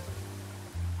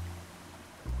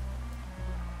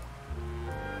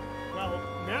 Well,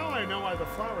 now I know why the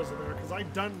flowers are there, because I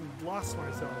done lost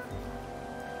myself.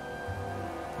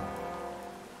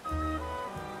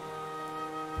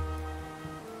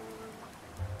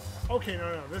 Okay,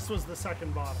 no, this was the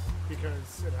second bottle,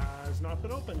 because it has not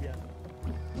been opened yet.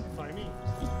 By me.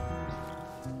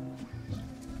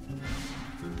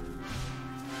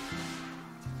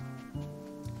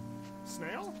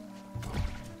 Snail?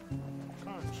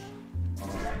 Conch.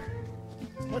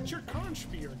 Let your conch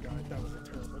be your guide. That was a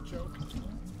terrible joke.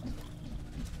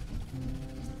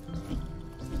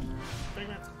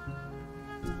 Pigment.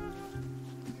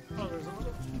 Oh, there's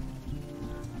another.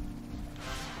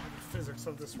 The physics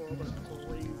of this world are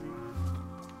crazy.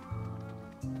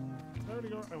 Did I already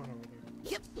go? I went over there.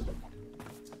 Yep.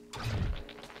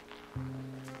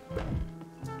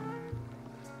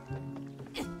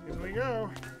 Here we go.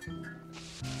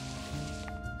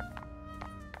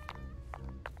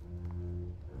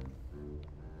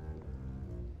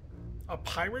 A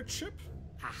pirate ship?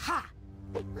 Aha!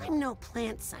 I'm no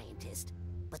plant scientist,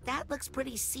 but that looks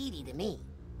pretty seedy to me.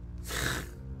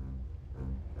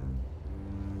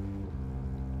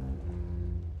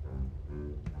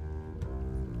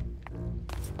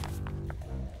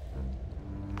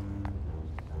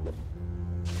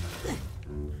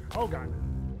 Oh, God.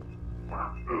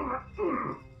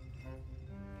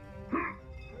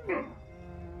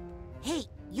 Hey,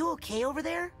 you okay over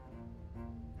there?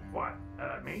 What?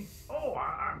 Me? Oh,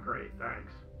 I'm great,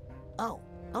 thanks. Oh,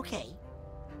 okay.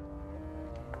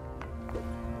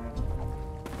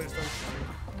 Please don't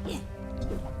sink.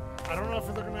 I don't know if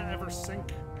they're gonna ever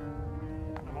sink.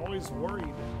 I'm always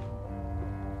worried.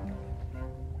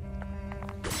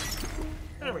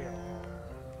 There we go.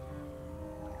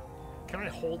 Can I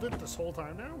hold it this whole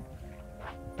time now?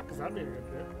 Because that'd be a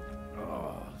good bit.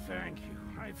 Oh, thank you.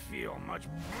 I feel much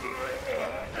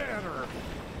better.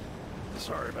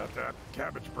 Sorry about that.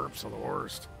 Cabbage burps are the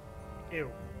worst.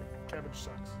 Ew. Cabbage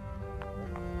sucks.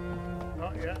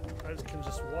 Oh, yeah. I just can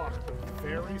just walk, but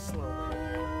very slowly.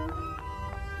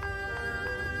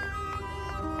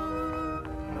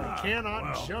 I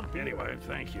cannot jump either. Anyway,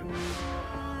 thank you.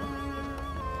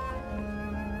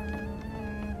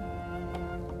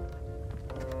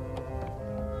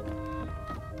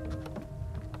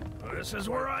 This is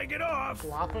where I get off.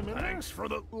 Flop him in Thanks for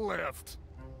the lift.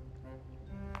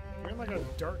 You're in like a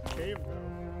dark cave,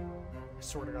 though. I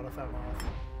sort of got off that off.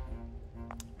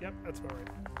 Yep, that's about right.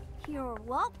 You're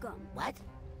welcome. What?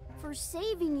 For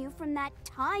saving you from that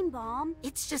time bomb.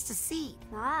 It's just a seed.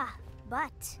 Ah,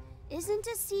 but isn't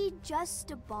a seed just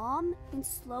a bomb in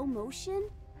slow motion?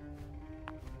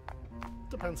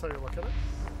 Depends how you look at it.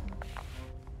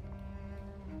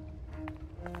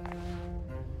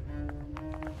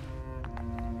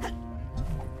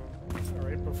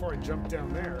 Alright, before I jump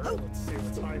down there, let's see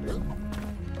what's hiding.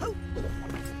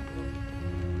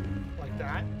 Like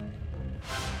that.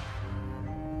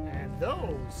 And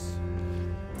those.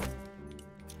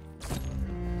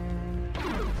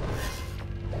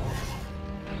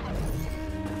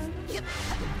 Yep.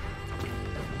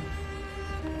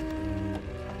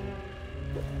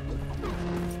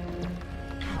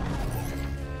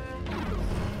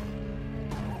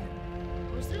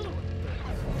 Where's the other one?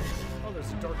 Oh,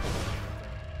 there's a dark one.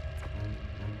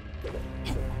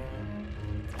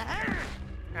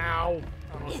 Ow!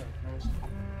 Almost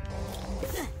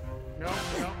dead. No.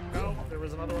 There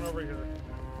was another one over here.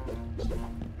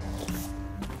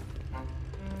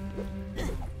 I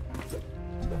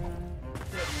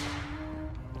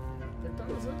think that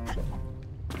was it.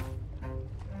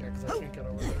 Yeah, because I can't get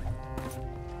over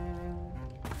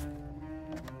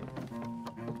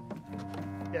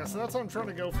Yeah, so that's why I'm trying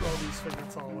to go for all these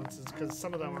figments all at once, is because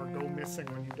some of them are go missing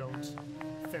when you don't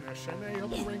finish, and they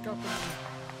help you rank up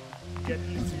and get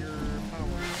easier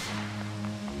powers,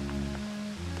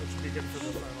 which would be good for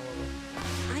the final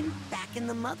level. I'm back in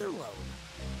the mother lode.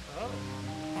 Oh.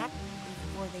 Back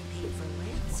before they paid for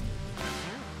landscaping.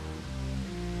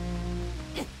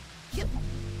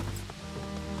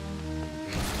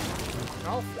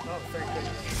 Oh, thank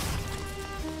goodness.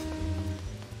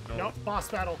 Nope, boss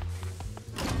battle.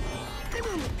 I'm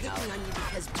only picking on you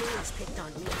because Billy's picked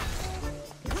on me.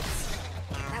 Whoops.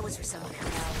 That was for someone else.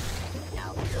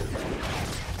 No.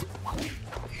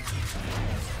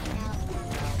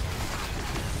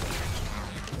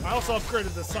 I also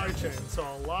upgraded the sidechain, so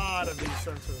a lot of these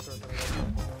sensors are going to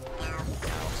go.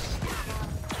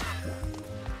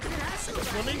 The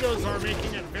flamingos are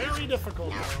making it very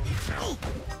difficult, though.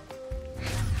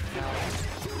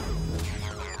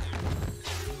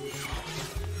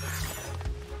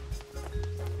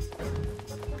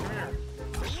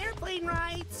 Airplane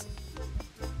rides.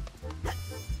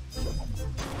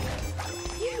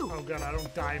 Oh god, I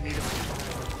don't die immediately.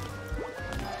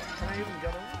 Can I even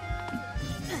get him?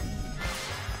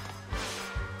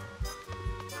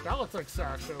 That looks like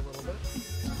Sasha a little bit.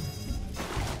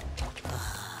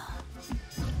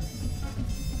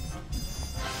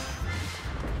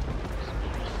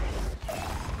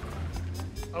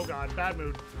 Oh god, bad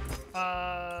mood.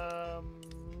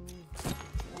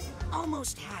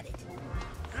 Almost had it.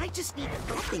 I just need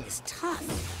that thing is tough.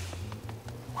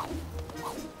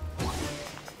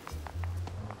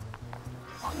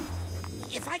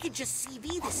 If I could just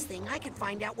CV this thing, I could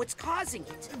find out what's causing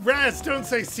it. Raz, don't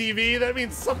say CV. That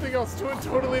means something else to a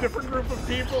totally different group of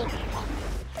people.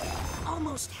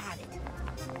 Almost had it.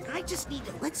 I just need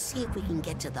to... Let's see if we can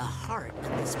get to the heart of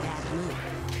this bad mood.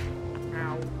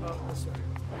 Ow. Oh, this way.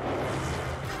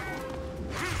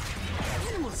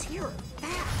 Animals here are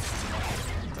fast.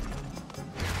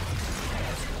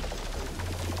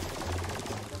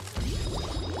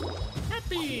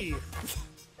 Happy!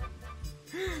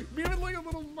 Even like a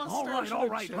little mustache. All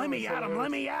right, let me at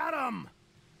him,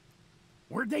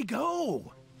 Where'd they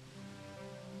go?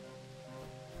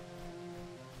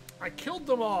 I killed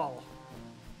them all.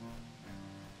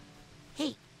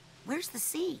 Hey, where's the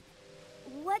seed?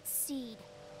 What seed?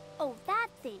 Oh, that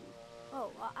thing.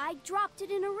 Oh, I dropped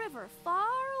it in a river far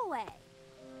away.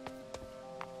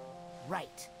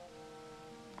 Right.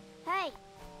 Hey,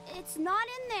 it's not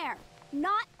in there.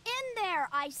 Not in there,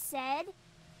 I said.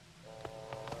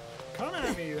 Come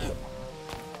at me, then.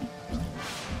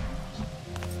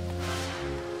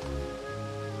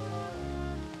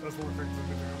 That's one thing to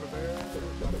do over there.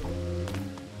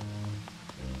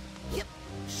 Yep.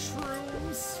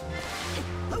 Shrooms.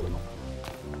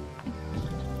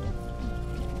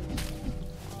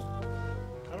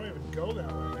 How do I even go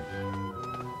that way?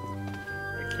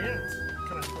 I can't.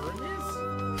 Can I burn these?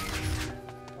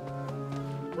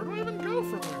 Where do I even go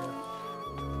from there?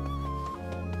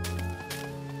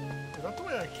 Is that the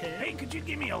way I came? Hey, could you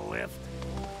give me a lift?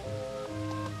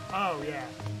 Oh, yeah.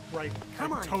 Right.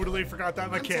 Come on. Totally forgot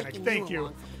that mechanic. Thank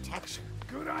you.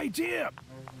 Good idea.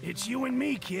 It's you and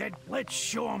me, kid. Let's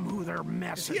show them who they're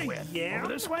messing with. Yeah.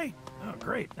 Over this way? Oh,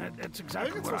 great. That's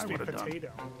exactly what I would have done.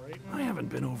 Potato, right? I haven't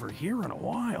been over here in a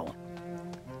while.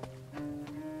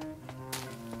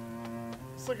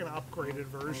 It's like an upgraded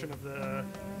version of the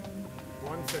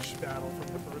one fish battle from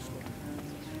the first one.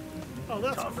 Oh,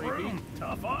 that's Tough creepy. room,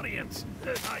 tough audience.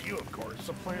 Not you, of course. It's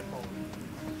a plant bowl.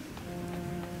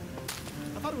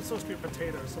 I thought it was supposed to be a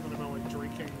potato, something about like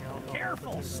drinking alcohol.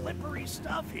 Careful, slippery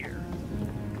stuff here.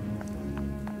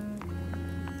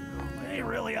 They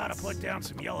really ought to put down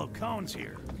some yellow cones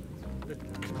here. The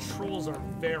controls are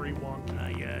very wonky.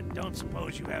 I don't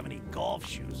suppose you have any golf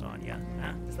shoes on you,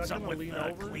 huh? Is that Something gonna with lean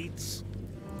over? cleats?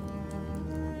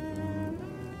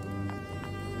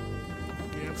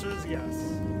 The answer is yes.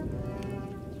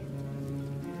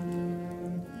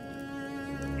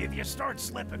 If you start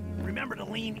slipping, remember to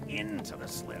lean into the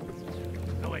slip.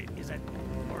 Oh wait, is that...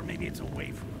 or maybe it's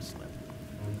away from the slip.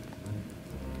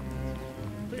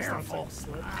 Please Careful. don't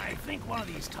slip. I think one of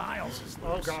these tiles is loose.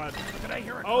 Oh god. Did I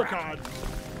hear a Oh crack? god.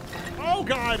 Oh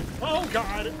god. Oh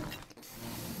god.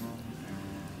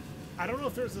 I don't know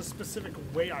if there's a specific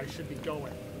way I should be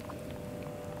going.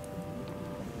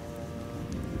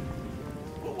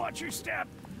 Well, watch your step.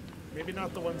 Maybe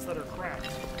not the ones that are cracked.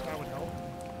 That would help.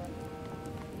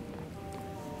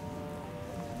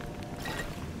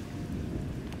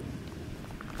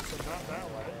 So not that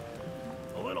way.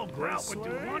 A little grout This would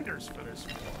do way? wonders for this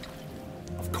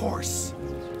floor. Of course.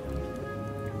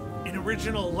 In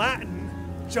original Latin,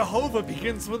 Jehovah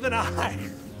begins with an I.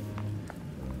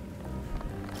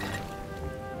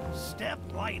 Step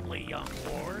lightly, young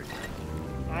ward.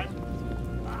 I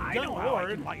know how I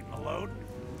can lighten the load.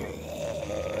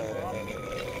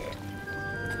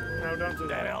 No, don't do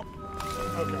that. Help.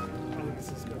 Okay, I think this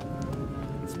is good.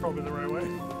 It's probably the right way.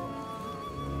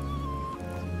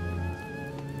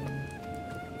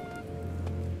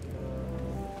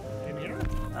 In here?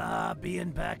 Being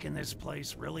back in this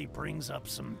place really brings up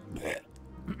some...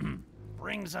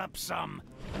 brings up some...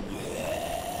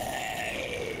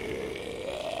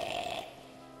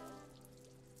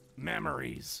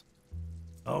 memories.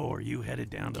 Oh, are you headed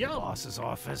down to the boss's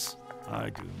office? I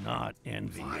do not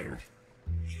envy you.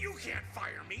 You can't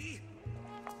fire me!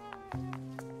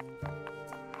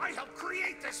 I helped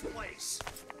create this place!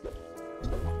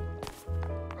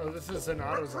 Oh, this is an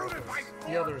auto's Recruited by office.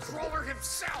 The other is Crawler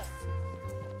himself!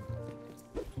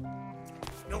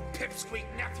 No pipsqueak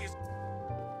nephews!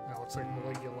 That looks like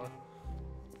Maligula.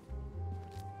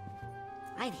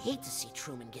 I'd hate to see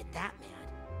Truman get that mad.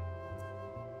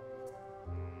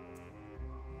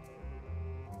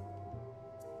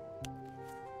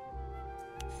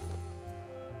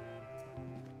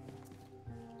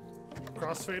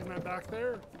 Crossfade man back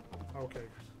there? Okay.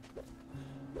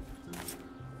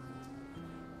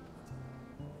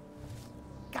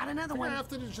 Got another one. I have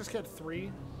to just get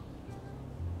 3.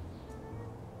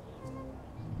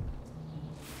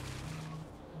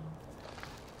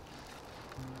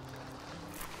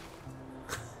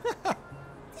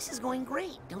 This is going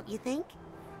great, don't you think?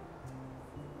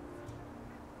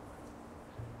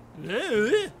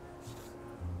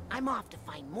 I'm off to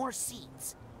find more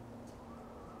seeds.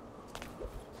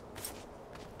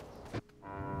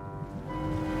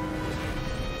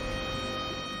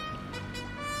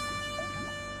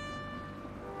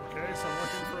 Okay, so I'm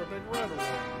looking for a big red one.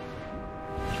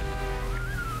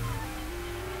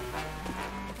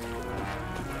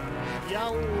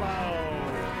 Yellow.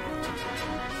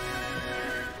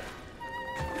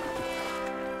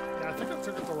 Yeah, I think I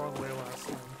took it the wrong way last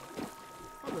time.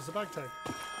 Oh, there's a bag tag.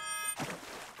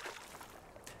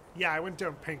 Yeah, I went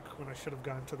down pink when I should have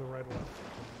gone to the red one.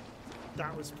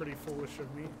 That was pretty foolish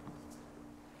of me.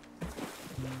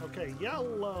 Okay,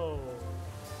 yellow.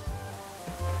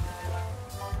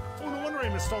 Oh, no wonder I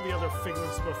missed all the other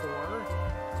figments before.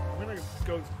 I'm gonna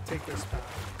go take this path.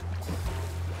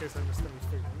 In case I missed any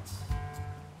figments.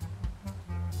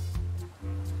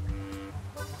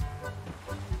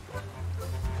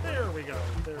 There we go.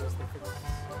 There's the figments.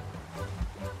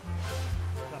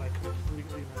 That I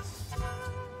completely missed.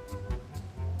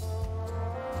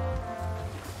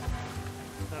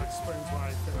 That explains why I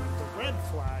found the red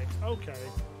flag. Okay.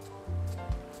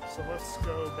 So let's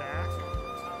go back.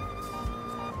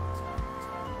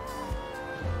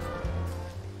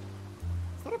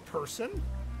 Is that a person?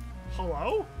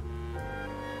 Hello?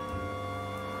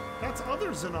 That's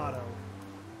other Zonato.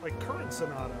 Like current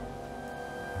Zonato.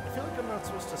 I feel like I'm not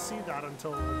supposed to see that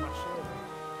until much later.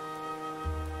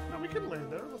 No, we can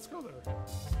land there. Let's go there.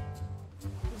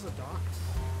 There's a dock.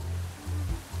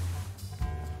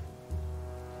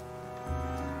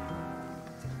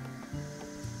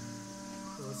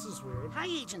 Oh, this is weird. Hi,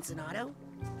 Agent Zonato.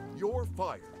 You're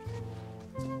fired.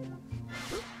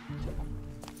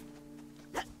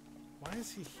 Why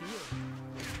is he here?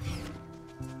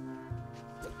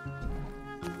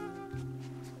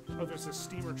 Oh, there's a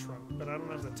steamer trunk, but I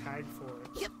don't have the tag for it.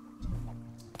 Yep.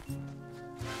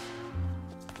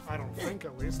 I don't think,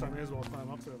 at least. I may as well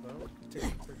climb up there, though. Take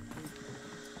a quick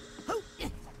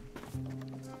peek.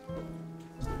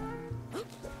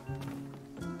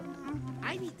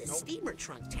 I need the steamer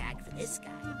trunk tag for this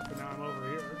guy. But now I'm over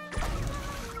here.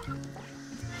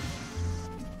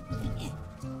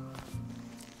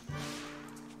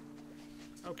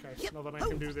 Okay, nothing I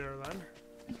can do there then.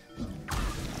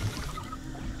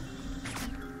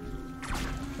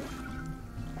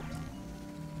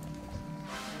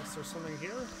 Is there something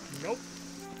here? Nope.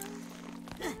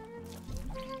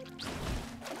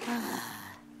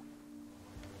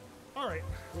 Alright,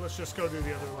 let's just go do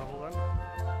the other level then.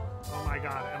 Oh my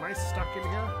god, am I stuck in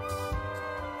here?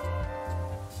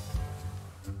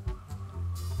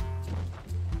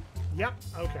 Yep,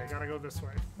 okay, gotta go this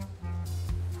way. I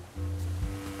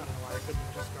don't know why I couldn't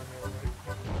have just gone the other way.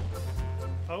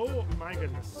 Oh my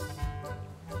goodness.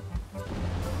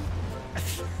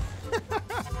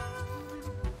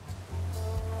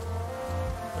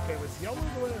 Okay, was yellow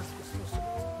the way I was supposed to go?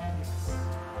 Yes.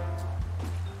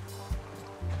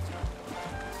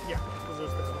 Yeah, because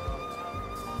there's the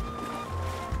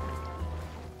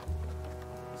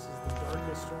This is the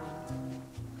darkest one.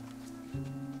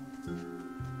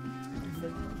 Any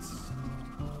figments?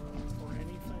 Or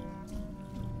anything?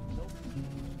 Nope.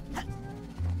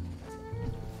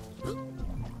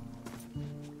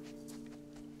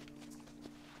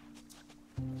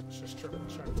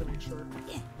 sure.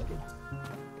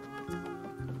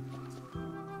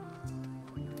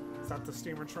 Is that the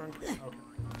steamer trunk? Okay.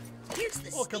 Here's the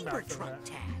We'll come steamer back to trunk that.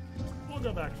 tag. We'll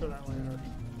go back to that later. I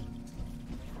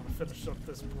want to finish up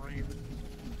this brain.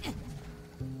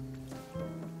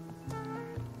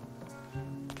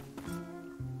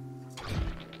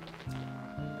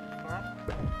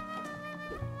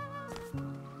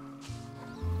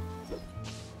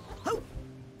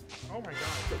 Oh my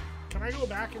god. Can I go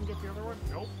back and get the other one?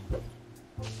 Nope. Oh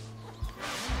my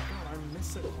god, I'm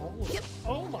missing all of it.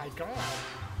 Oh my god.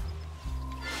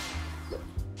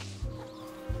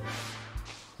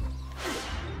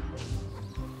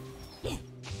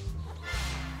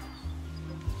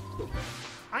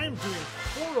 I am doing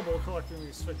horrible collecting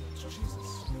these figures.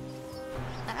 Jesus.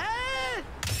 Ah!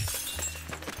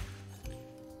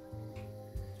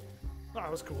 Oh,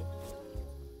 that was cool.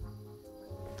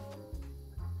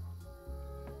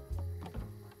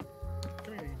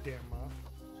 Come here, you damn moth.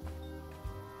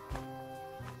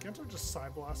 Can't I just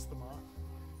side blast the moth?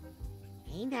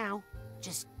 Hey now,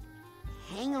 just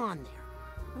hang on there.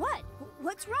 What?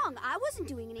 What's wrong? I wasn't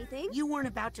doing anything. You weren't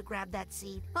about to grab that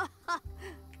seed.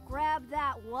 Grab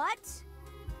that what?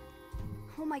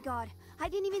 Oh my god, I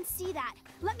didn't even see that.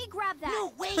 Let me grab that.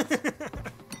 No, wait!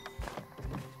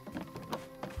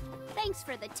 Thanks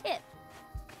for the tip.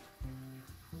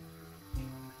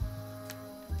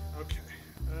 Okay.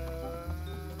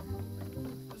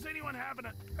 Does anyone happen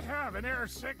to have an air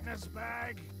sickness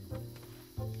bag?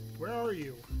 Where are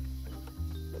you?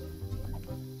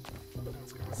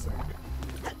 That's kind of sick.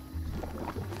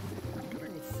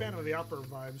 Getting Phantom of the Opera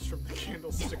vibes from the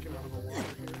candle sticking out of the water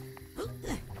here.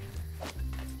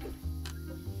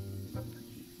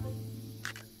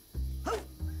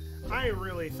 I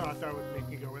really thought that would make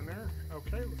me go in there.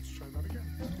 Okay, let's try that again.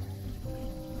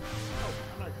 Oh,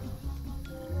 I'm not gonna.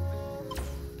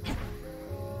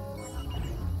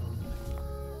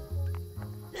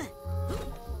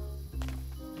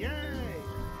 Yay!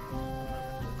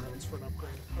 Credits for an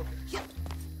upgrade. Okay.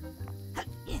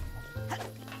 Let's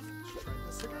try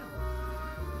this again.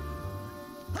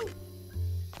 I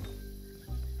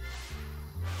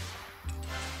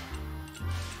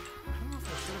don't know if I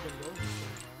should have been going this way.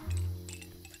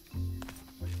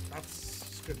 That's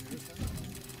good news then.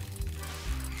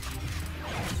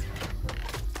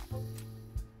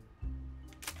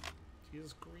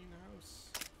 His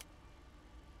greenhouse.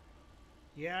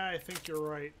 Yeah, I think you're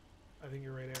right. I think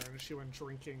you're right, Aaron. She went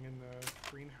drinking in the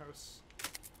greenhouse.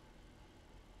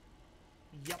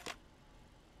 Yep.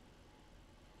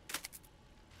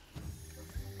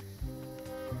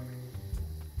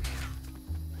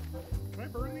 Can I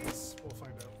burn these? We'll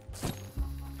find out.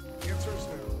 The answer is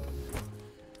no.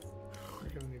 We're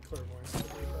gonna need clairvoyance to do that.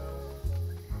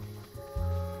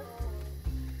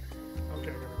 Okay,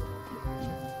 I gotta go back to the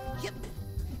region. Yep.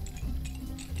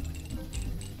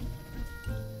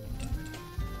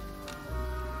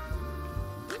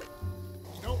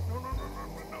 No, no, no, no, no,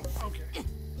 no, no. Okay.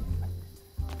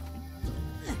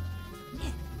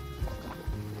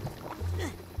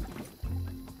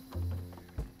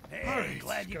 Hey, Alright,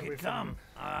 glad you gotta could wait for come. them.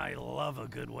 I love a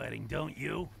good wedding, don't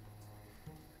you?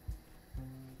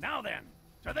 Now then,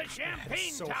 to the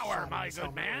Champagne so Tower, hot in my this good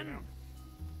helmet right man. now.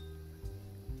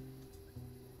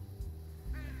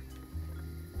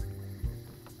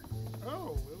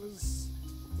 Oh, it was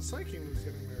the Psyche who was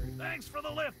getting married. Thanks for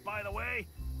the lift, by the way.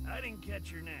 I didn't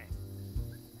catch your name.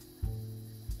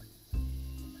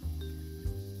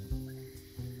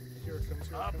 Here it comes.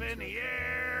 Here it Up comes, in the here it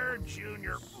air,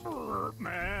 Junior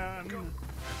Man. comes.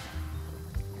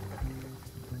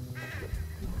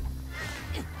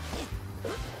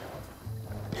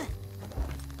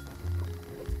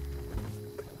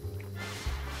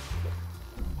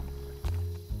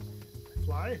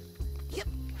 Fly? Yep.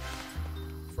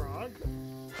 Frog?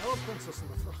 Oh, Princess and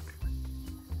the Frog.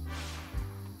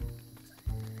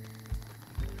 Am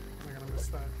I gonna miss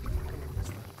that? I'm gonna miss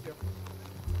that. Yep.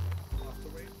 I'll have to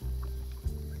wait.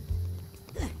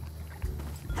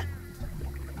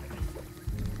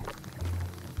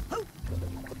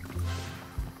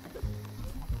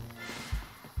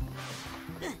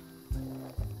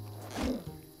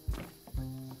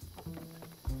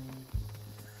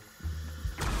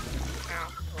 Ow.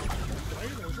 Oh, did I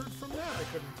get injured from that? I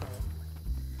couldn't tell.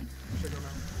 Should go now.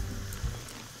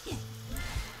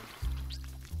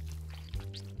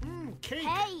 Cake!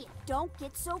 Hey, don't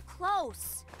get so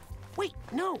close. Wait,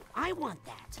 no, I want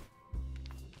that.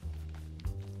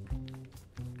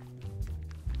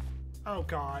 Oh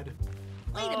god.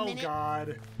 Wait a minute. Oh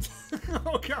god.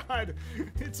 Oh god.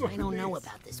 It's one I don't of know these.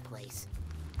 about this place.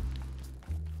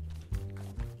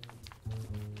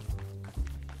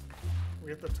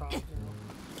 We at the top now.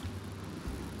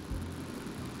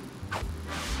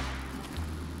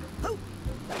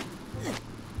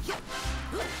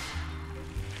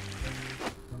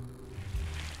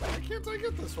 Why can't I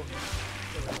get this one?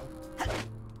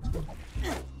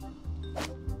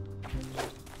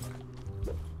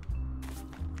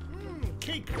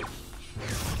 Cake!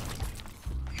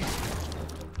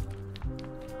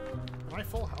 Am I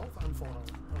full health? I'm full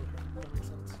health. Okay, that makes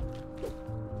sense.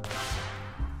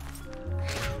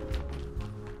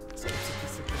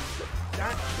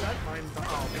 That mine.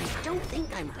 Oh, I don't think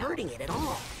I'm hurting it at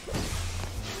all.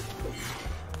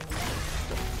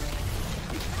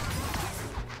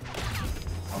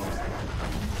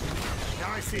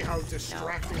 Now I see how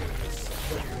distracting it is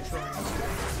when you're trying to.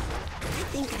 I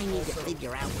think I need to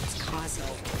figure out what's causing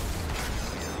it.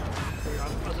 We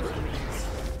got other enemies.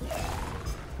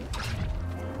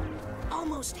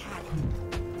 Almost had it.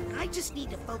 I just need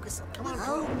to focus on. Come on.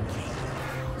 Okay.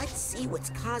 Let's see what's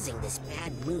causing this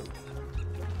bad mood.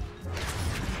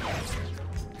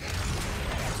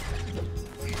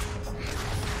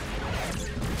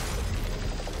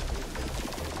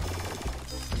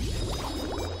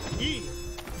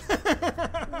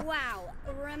 Wow.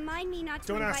 Remind me not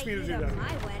to Don't ask me to do you that.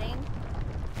 my wedding.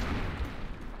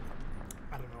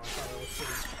 I don't know. I thought I was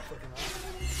pretty freaking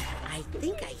awesome. I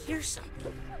think I hear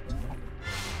something.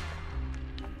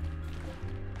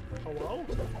 Hello?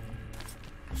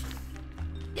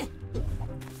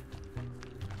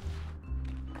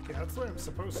 Okay, that's where I'm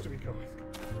supposed to be going.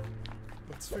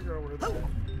 Let's figure out where the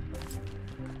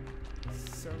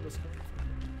sound is coming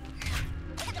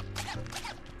from.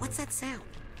 What's that sound?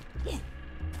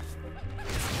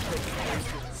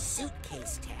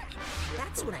 Suitcase tag.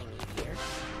 That's what I need here.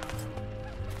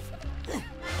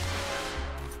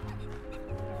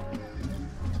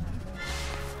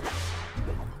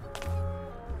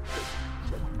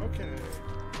 Okay.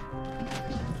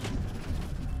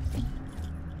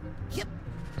 Yep.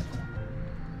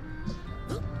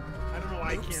 I don't know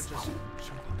why I can't just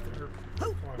jump up there.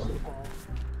 On the ball.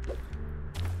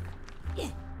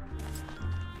 Yeah.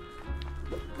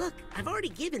 Look, I've already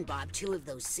given Bob 2 of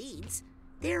those seeds.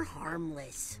 They're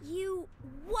harmless. You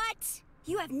what?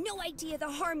 You have no idea the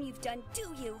harm you've done,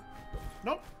 do you?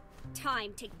 Nope.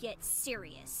 Time to get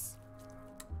serious.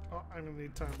 Oh, I'm gonna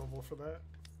need time bubble for that.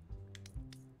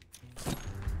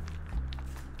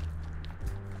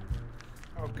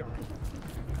 Oh god.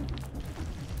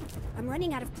 I'm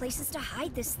running out of places to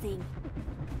hide this thing.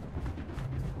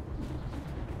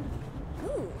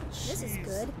 Ooh, this is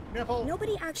good. Nipple.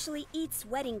 Nobody actually eats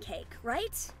wedding cake,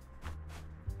 right?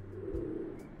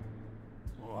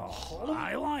 Well,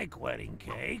 I like wedding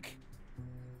cake.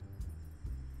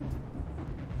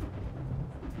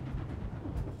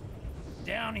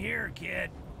 Down here,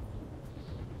 kid.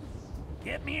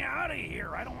 Get me out of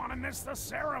here. I don't want to miss the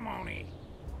ceremony.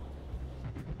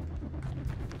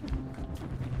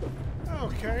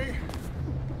 Okay.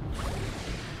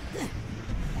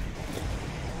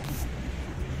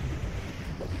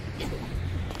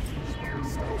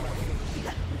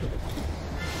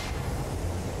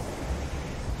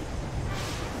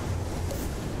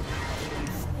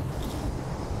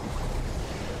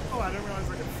 Oh, I didn't realize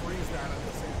I could freeze that at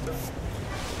the same time.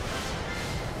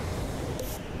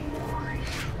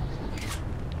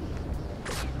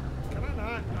 Can I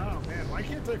not? Oh man, why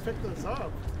can't I pick this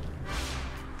up?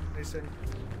 Mason.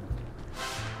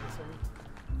 Mason.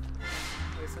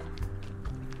 Mason. Mason.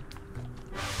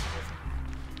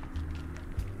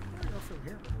 Where do I go from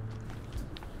here?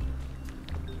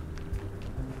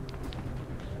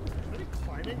 Are they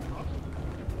climbing up?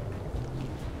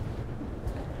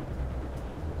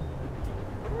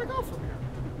 Where do I go from here?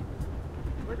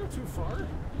 Did I go too far?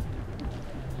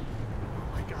 Oh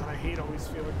my god, I hate always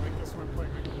feeling like this when I'm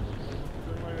playing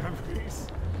my memories.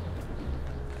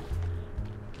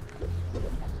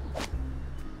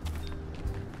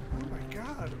 Oh my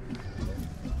god.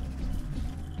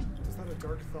 Was that a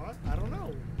dark thought? I don't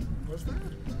know. Was there?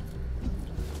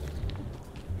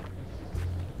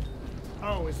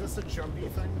 Oh, is this a jumpy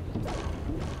thing?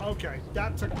 Okay,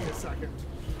 that took me a second.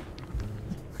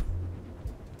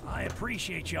 I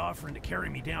appreciate you offering to carry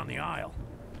me down the aisle.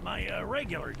 My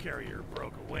regular carrier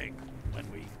broke a wing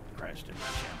when we crashed into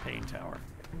the Champagne Tower.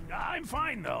 I'm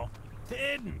fine, though.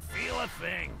 Didn't feel a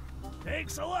thing.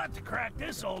 Takes a lot to crack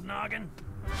this old noggin.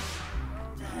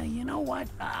 You know what?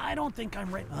 I don't think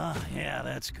I'm ready. Yeah,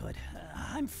 that's good.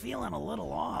 I'm feeling a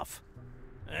little off.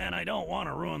 And I don't want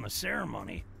to ruin the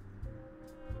ceremony.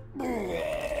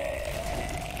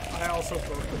 I also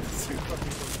broke the suit.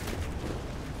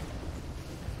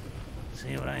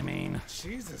 See what I mean?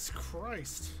 Jesus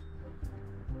Christ.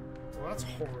 Well, that's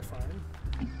horrifying.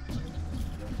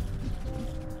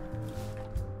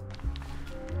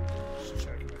 Just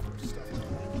checking if there's stuff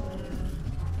behind there.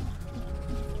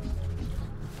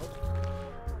 Nope.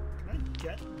 Can I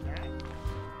get that?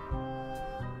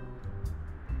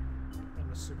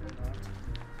 I'm assuming not.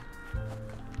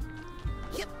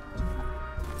 Yep.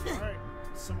 Alright,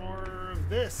 some more of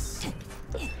this.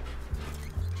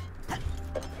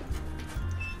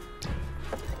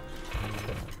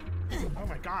 Oh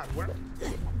my god, where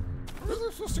is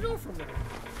I supposed to go from there?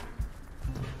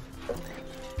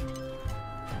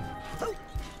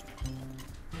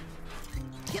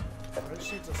 Yep. I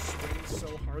just need to swing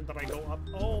so hard that I go up.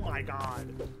 Oh my god.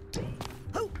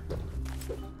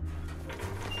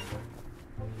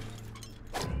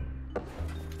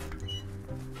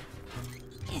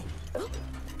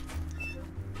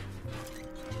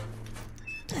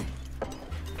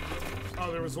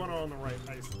 Oh, there was one on the right.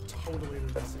 I totally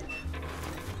didn't see it.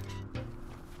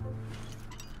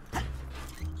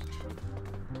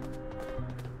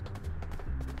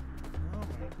 Oh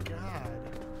my god.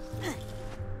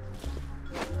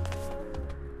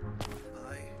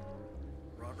 I,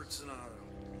 Robert Zanotto,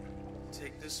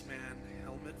 take this man,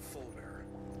 Helmut Fulbear.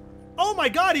 Oh my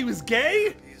god, he was gay?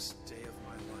 Happiest day of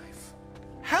my life.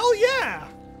 Hell yeah!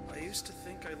 I used to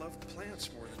think I loved plants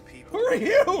more than people. Who are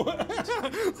you?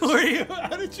 Who are you?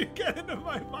 How did you get into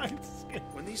my mind skin?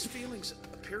 When these feelings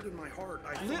appeared in my heart,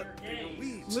 I thought they were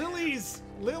weeds. Lilies!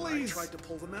 I tried to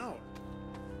pull them out.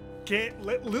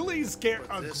 Lily's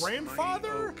But this grandfather,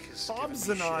 mighty oak has Bob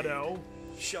given me Zanotto,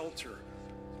 shade, shelter,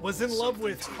 was in love something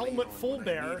with to lean Helmut on when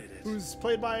I Fulbear, needed it. who's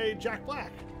played by Jack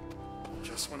Black.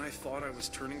 Just when I thought I was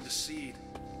turning to seed,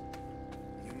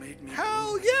 you made me.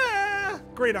 Hell bloom. yeah!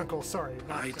 Great uncle, sorry.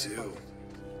 Not I grandfather. do.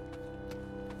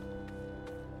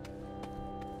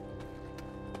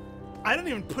 I didn't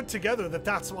even put together that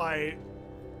that's why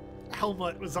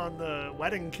Helmut was on the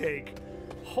wedding cake.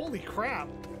 Holy crap.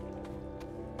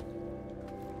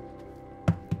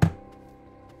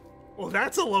 Well,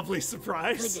 that's a lovely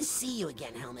surprise. Good to see you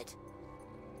again, Helmut.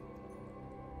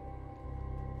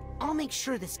 I'll make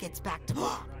sure this gets back to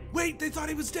Bob. Wait, they thought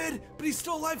he was dead, but he's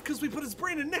still alive because we put his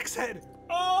brain in Nick's head.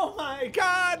 Oh my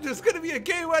god, there's gonna be a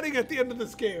gay wedding at the end of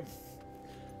this game.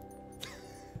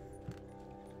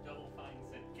 Double Fine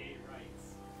said gay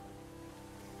rights.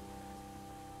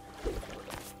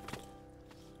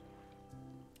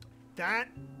 That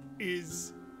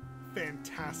is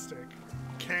fantastic.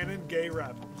 Canon gay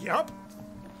rep. Yup.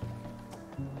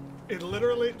 It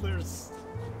literally, there's...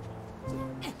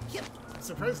 Yep. I'm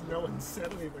surprised no one said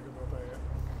anything about that yet.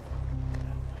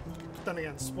 Then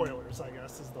again, spoilers, I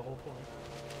guess, is the whole point.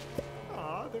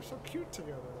 Aw, they're so cute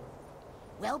together.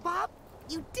 Well, Bob,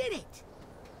 you did it.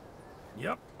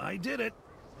 Yep, I did it.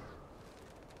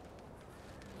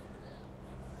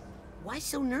 Why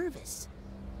so nervous?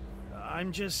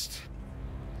 I'm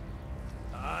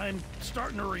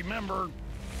starting to remember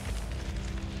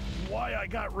why I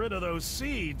got rid of those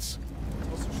seeds.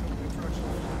 Also show the attraction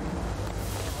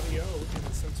audio in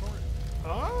the sensorium.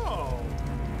 Oh!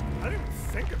 I didn't even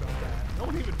think about that. No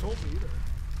one even told me either.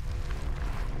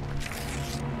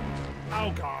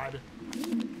 Oh, God.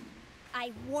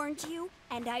 I warned you,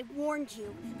 and I warned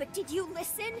you, but did you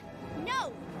listen?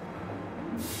 No!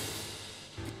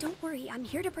 But don't worry, I'm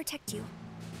here to protect you.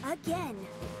 Again.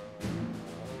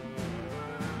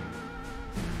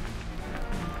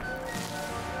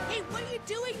 Hey, what are you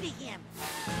doing to him?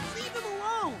 Leave him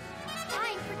alone.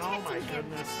 I'm Oh, my protecting him.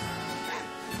 goodness.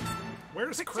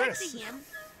 Where's Chris? Protecting him?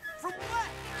 From what?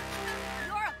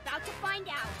 You're about to find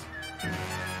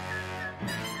out.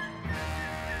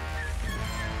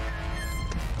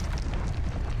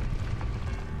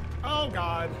 Oh,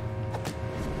 God.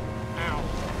 Ow.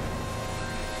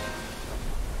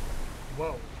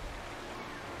 Whoa.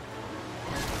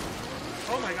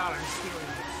 Oh, my God, I'm stealing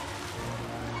this.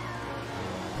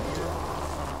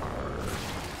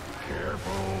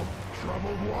 Careful!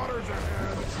 Troubled waters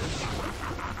ahead!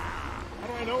 How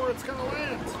do I know where it's gonna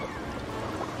land?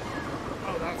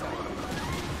 Oh, that's all.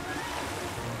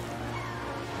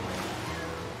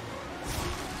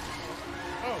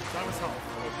 Oh, that was help.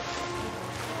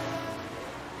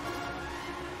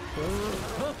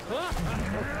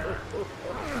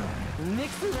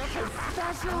 Mixing up a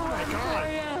special one for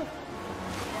you.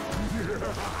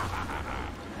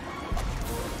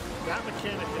 That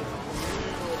mechanic is a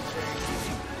little changed,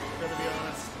 gonna be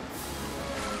honest.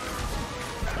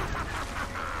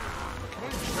 Can I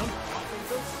jump off of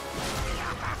this?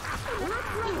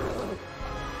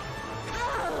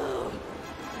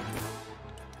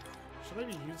 Should I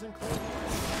be using clothes?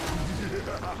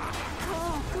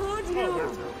 Oh, good Oh, you.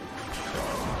 there's it.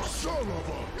 Son of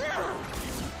a...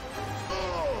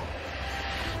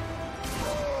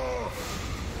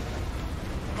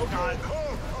 Oh God.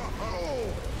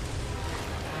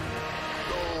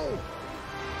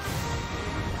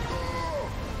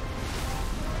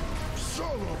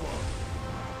 Son of a...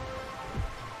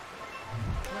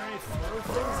 Can I throw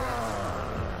things at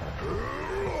him?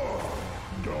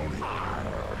 Don't hit.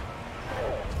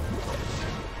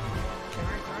 Can I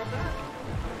grab that?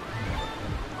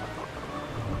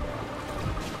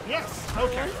 Yes!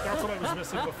 Okay, that's what I was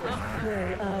missing before.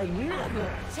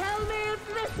 Tell me if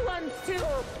this one's too.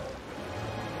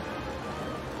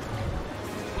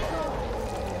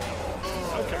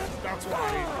 Okay, that's why I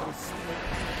was so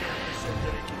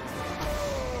finicky.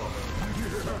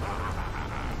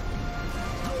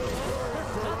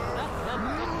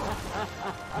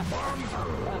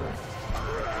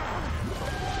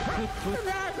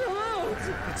 That hurt!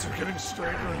 It's getting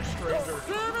stranger and stranger.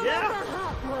 Yeah!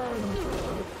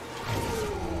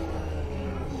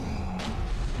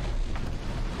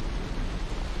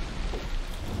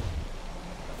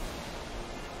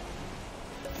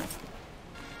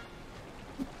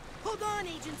 Hold on,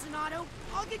 Agent Sonato.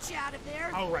 I'll get you out of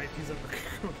there. Oh, right, he's in the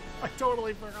cocoon. I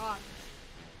totally forgot.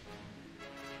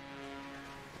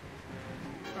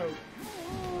 Oh.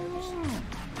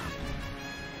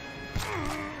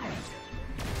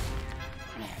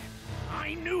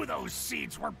 I knew those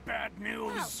seeds were bad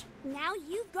news. Oh, now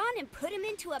you've gone and put him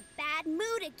into a bad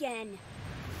mood again.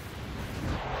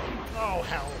 Oh,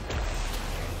 hell.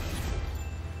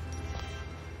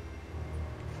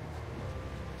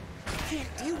 I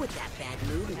can't deal with that bad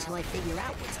mood until I figure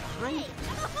out what's behind it.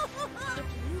 If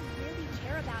you really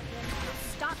care about him, you'll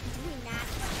stop doing that.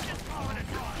 I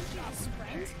think you're his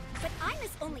friend, but I'm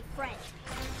his only friend.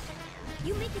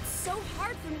 You make it so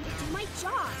hard for me to do my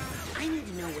job. I need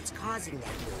to know what's causing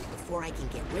that mood before I can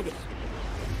get rid of it.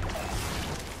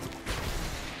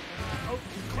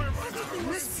 There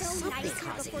must be something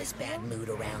causing this bad mood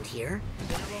around here.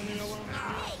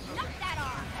 Hey, knock that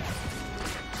off!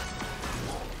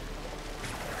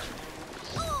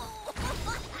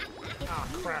 Ah,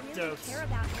 crap, If you really Dose. care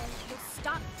about him, you'll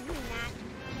stop doing that.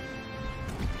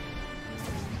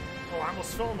 Oh, I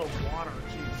almost fell in the water.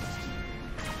 Jesus.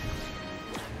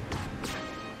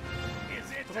 Is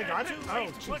it I got it? too Oh,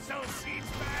 late to put those seeds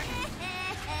back?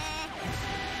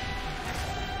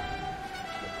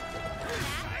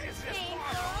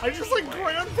 I just like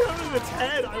rammed down in its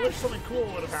head. I wish something cool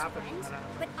would have happened.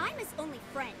 But I'm his only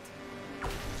friend.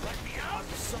 Let me out.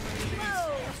 So many of these.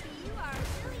 Whoa, you are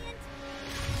brilliant.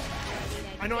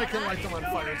 I know I can light them on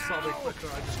fire. It's probably quicker.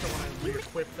 I just don't want to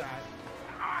re-equip that.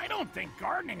 I don't think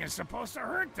gardening is supposed to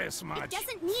hurt this much. It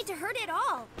doesn't need to hurt at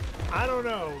all. I don't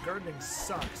know. Gardening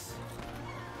sucks.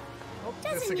 Oh,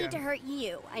 this Doesn't again. need to hurt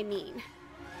you, I mean.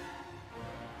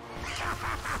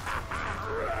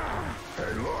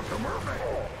 Hey, look, a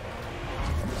mermaid.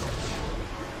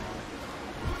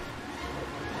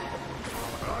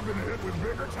 I've been hit with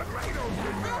bigger tornadoes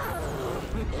than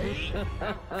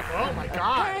that. Oh my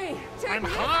God! Hey, take I'm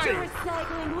this high. to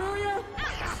recycling, will ya?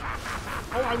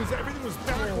 Oh, everything was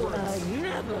backwards.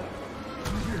 Never.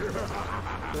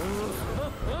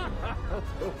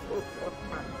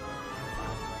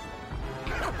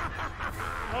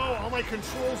 Oh, all my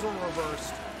controls are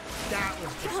reversed. That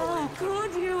was Oh, disorienting.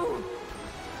 could you?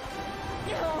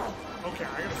 Okay, I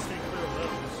gotta stay clear of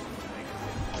those.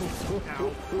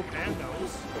 Ow. And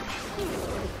those.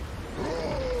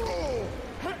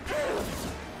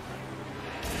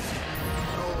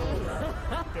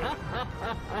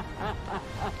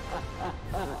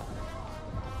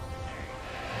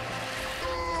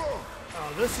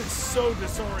 Oh, this is so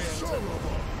disorienting.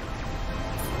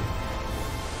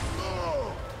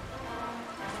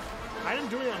 I am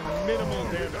doing a minimal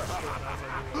damage to it as I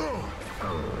do it.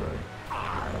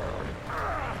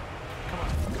 Come on.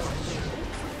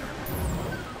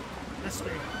 This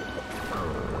way.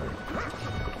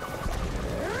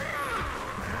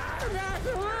 That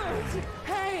hurt!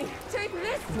 Hey, take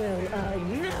this! Will I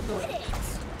never? Okay.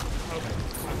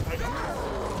 I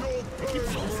keep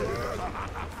missing.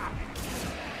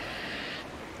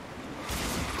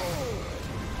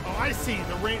 Oh, I see.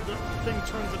 The thing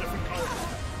turns a different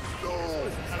color.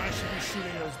 And I should be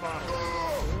shooting those bombs.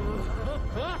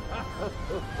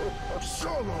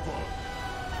 Son of a...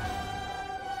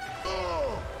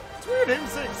 It's weird him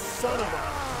saying son of a.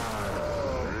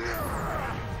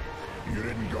 You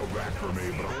didn't go back for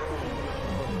me, bro.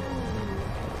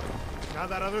 Now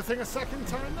that other thing a second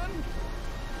time, then?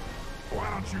 Why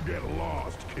don't you get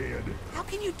lost, kid? How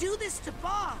can you do this to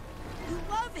Bob? You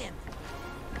love him.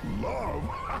 Love?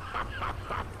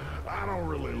 I don't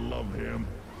really love him.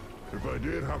 If I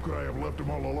did, how could I have left him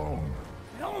all alone?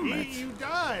 Helmet! You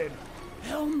died!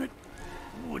 Helmet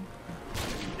would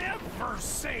never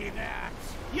say that!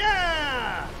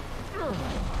 Yeah!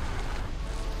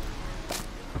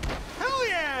 Hell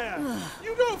yeah!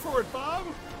 You go for it, Bob!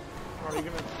 Are you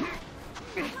gonna...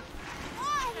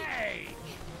 Hey!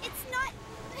 It's not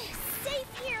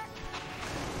safe here.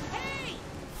 Hey!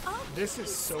 Oh, This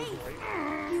is so great.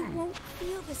 You won't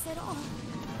feel this at all.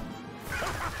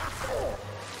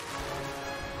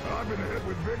 I've been hit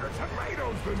with bigger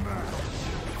tomatoes than that.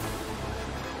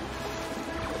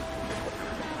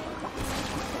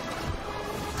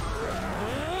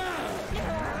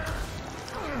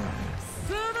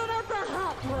 Serve it up the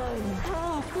hot one.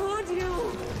 How could you?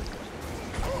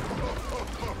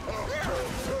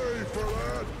 Pay for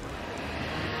that.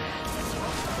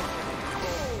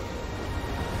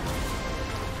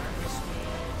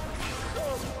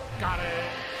 Got it.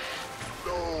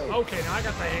 Okay, now I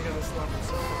got the hang of this level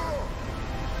so far.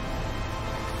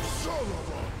 Son of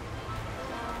a...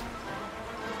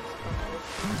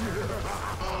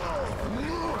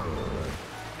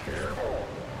 Careful.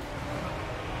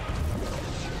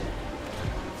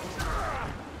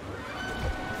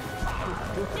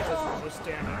 This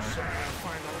damage, so I gotta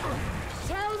find out.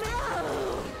 Tell me.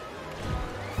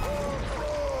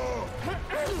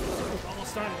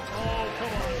 Almost done. Oh,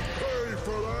 come on. Pay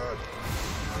for that.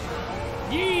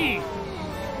 Yee!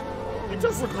 It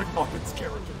does look like Muppets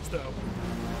characters, though.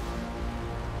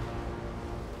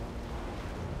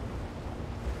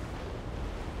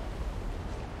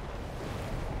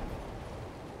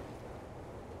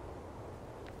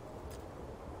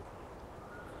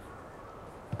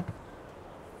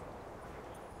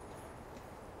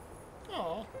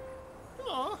 Aw.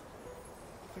 Aw.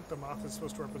 I think the moth is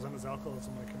supposed to represent his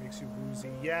alcoholism, like it makes you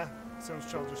woozy. Yeah, sounds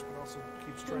childish, but also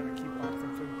keeps trying to keep on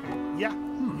from feeling pain. Yeah,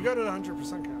 you got it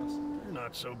 100%, Cass. You're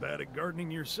not so bad at gardening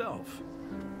yourself.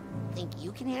 Think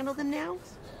you can handle them now?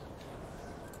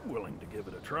 Willing to give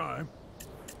it a try.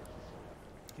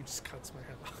 He just cuts my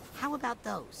head off. How about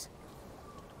those?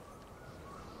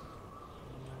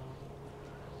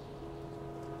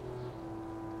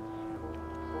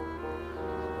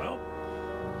 Well,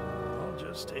 I'll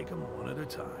just take them one at a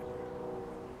time.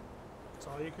 That's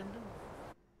all you can do.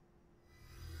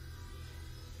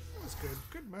 That was good.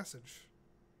 Good message.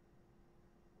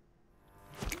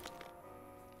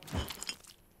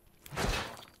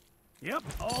 Yep,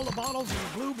 all the bottles in the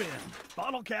blue bin.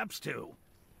 Bottle caps, too.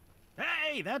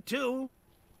 Hey, that too.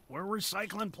 We're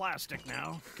recycling plastic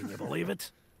now. Can you believe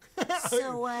it?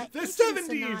 So, The Agent 70s!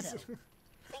 Sonato,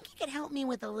 think you could help me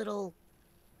with a little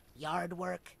yard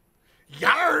work?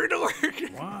 Yard work?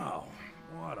 Wow,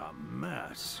 what a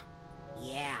mess.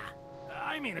 Yeah.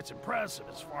 I mean, it's impressive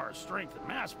as far as strength and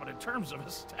mass, but in terms of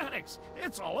aesthetics,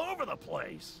 it's all over the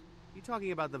place. You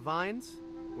talking about the vines?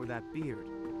 Or that beard?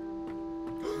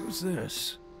 Who's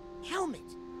this?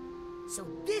 Helmet. So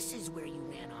this is where you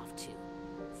ran off to.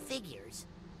 Figures.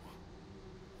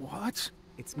 What?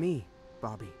 It's me,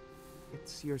 Bobby.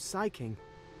 It's your Psy-King.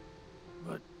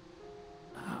 But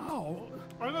how?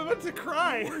 I'm about to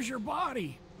cry. Where's your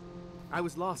body? I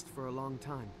was lost for a long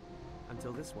time,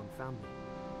 until this one found me.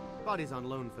 Body's on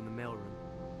loan from the mailroom.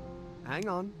 Hang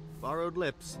on, borrowed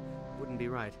lips. Wouldn't be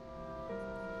right.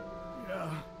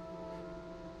 Yeah.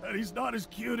 And he's not as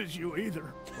cute as you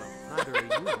either. Well, neither are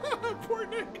you. Poor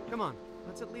Nick. Come on,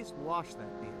 let's at least wash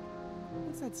that beard.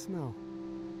 What's that smell?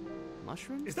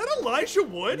 Mushrooms? Is that Elijah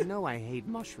Wood? You know I hate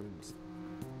mushrooms.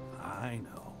 I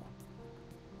know.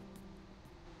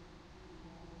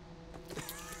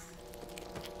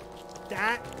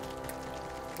 That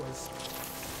was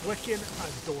flickin'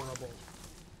 adorable.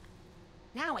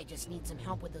 Now I just need some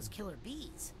help with those killer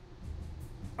bees.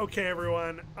 Okay,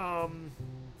 everyone.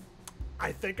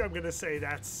 I think I'm gonna say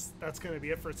that's gonna be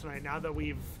it for tonight. Now that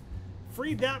we've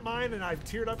freed that mind and I've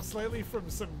teared up slightly from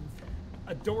some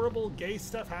adorable gay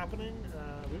stuff happening.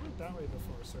 We went that way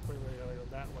before, so clearly I gotta go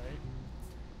that way.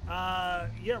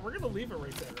 Yeah, we're gonna leave it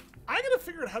right there. I gotta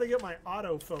figure out how to get my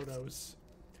auto photos.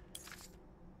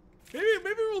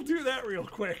 Maybe we'll do that real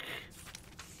quick.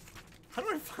 How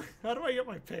do I get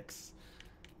my pics?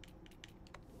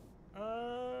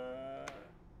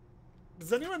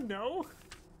 Does anyone know?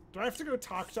 Do I have to go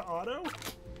talk to Otto?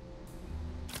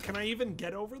 Can I even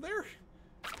get over there?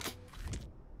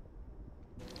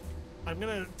 I'm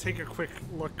gonna take a quick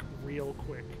look real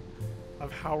quick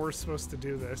of how we're supposed to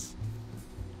do this.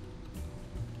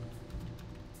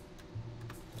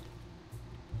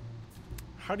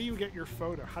 How do you get your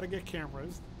photo? How to get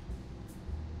cameras?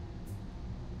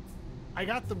 I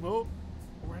got the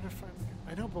where to find?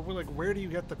 I know, but we're like, where do you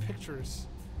get the pictures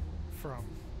from?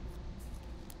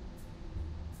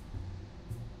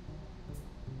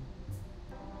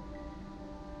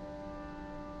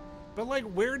 But, like,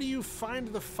 where do you find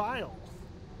the file?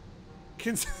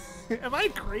 Am I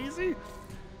crazy?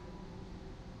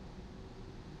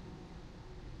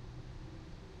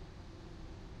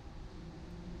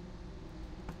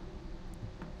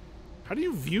 How do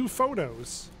you view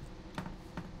photos?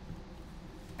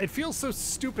 It feels so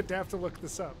stupid to have to look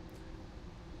this up.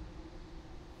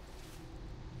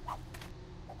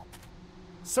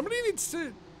 Somebody needs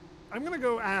to... I'm gonna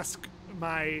go ask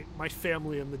my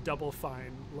family in the Double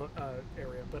Fine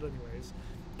area, but anyways,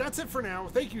 that's it for now.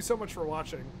 Thank you so much for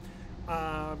watching.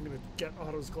 I'm gonna get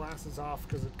Otto's glasses off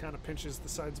because it kind of pinches the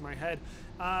sides of my head.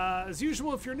 As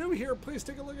usual, if you're new here, please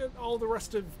take a look at all the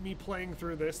rest of me playing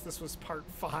through this. This was part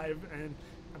 5, and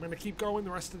I'm gonna keep going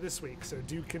the rest of this week, so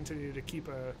do continue to keep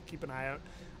an eye out.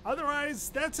 Otherwise,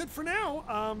 that's it for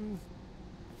now.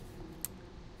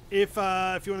 If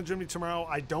you want to join me tomorrow,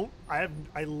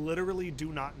 I literally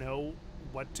do not know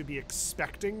what to be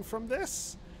expecting from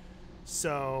this,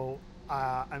 so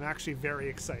I'm actually very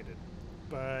excited.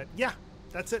 But yeah,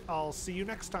 that's it. I'll see you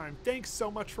next time. Thanks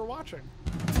so much for watching.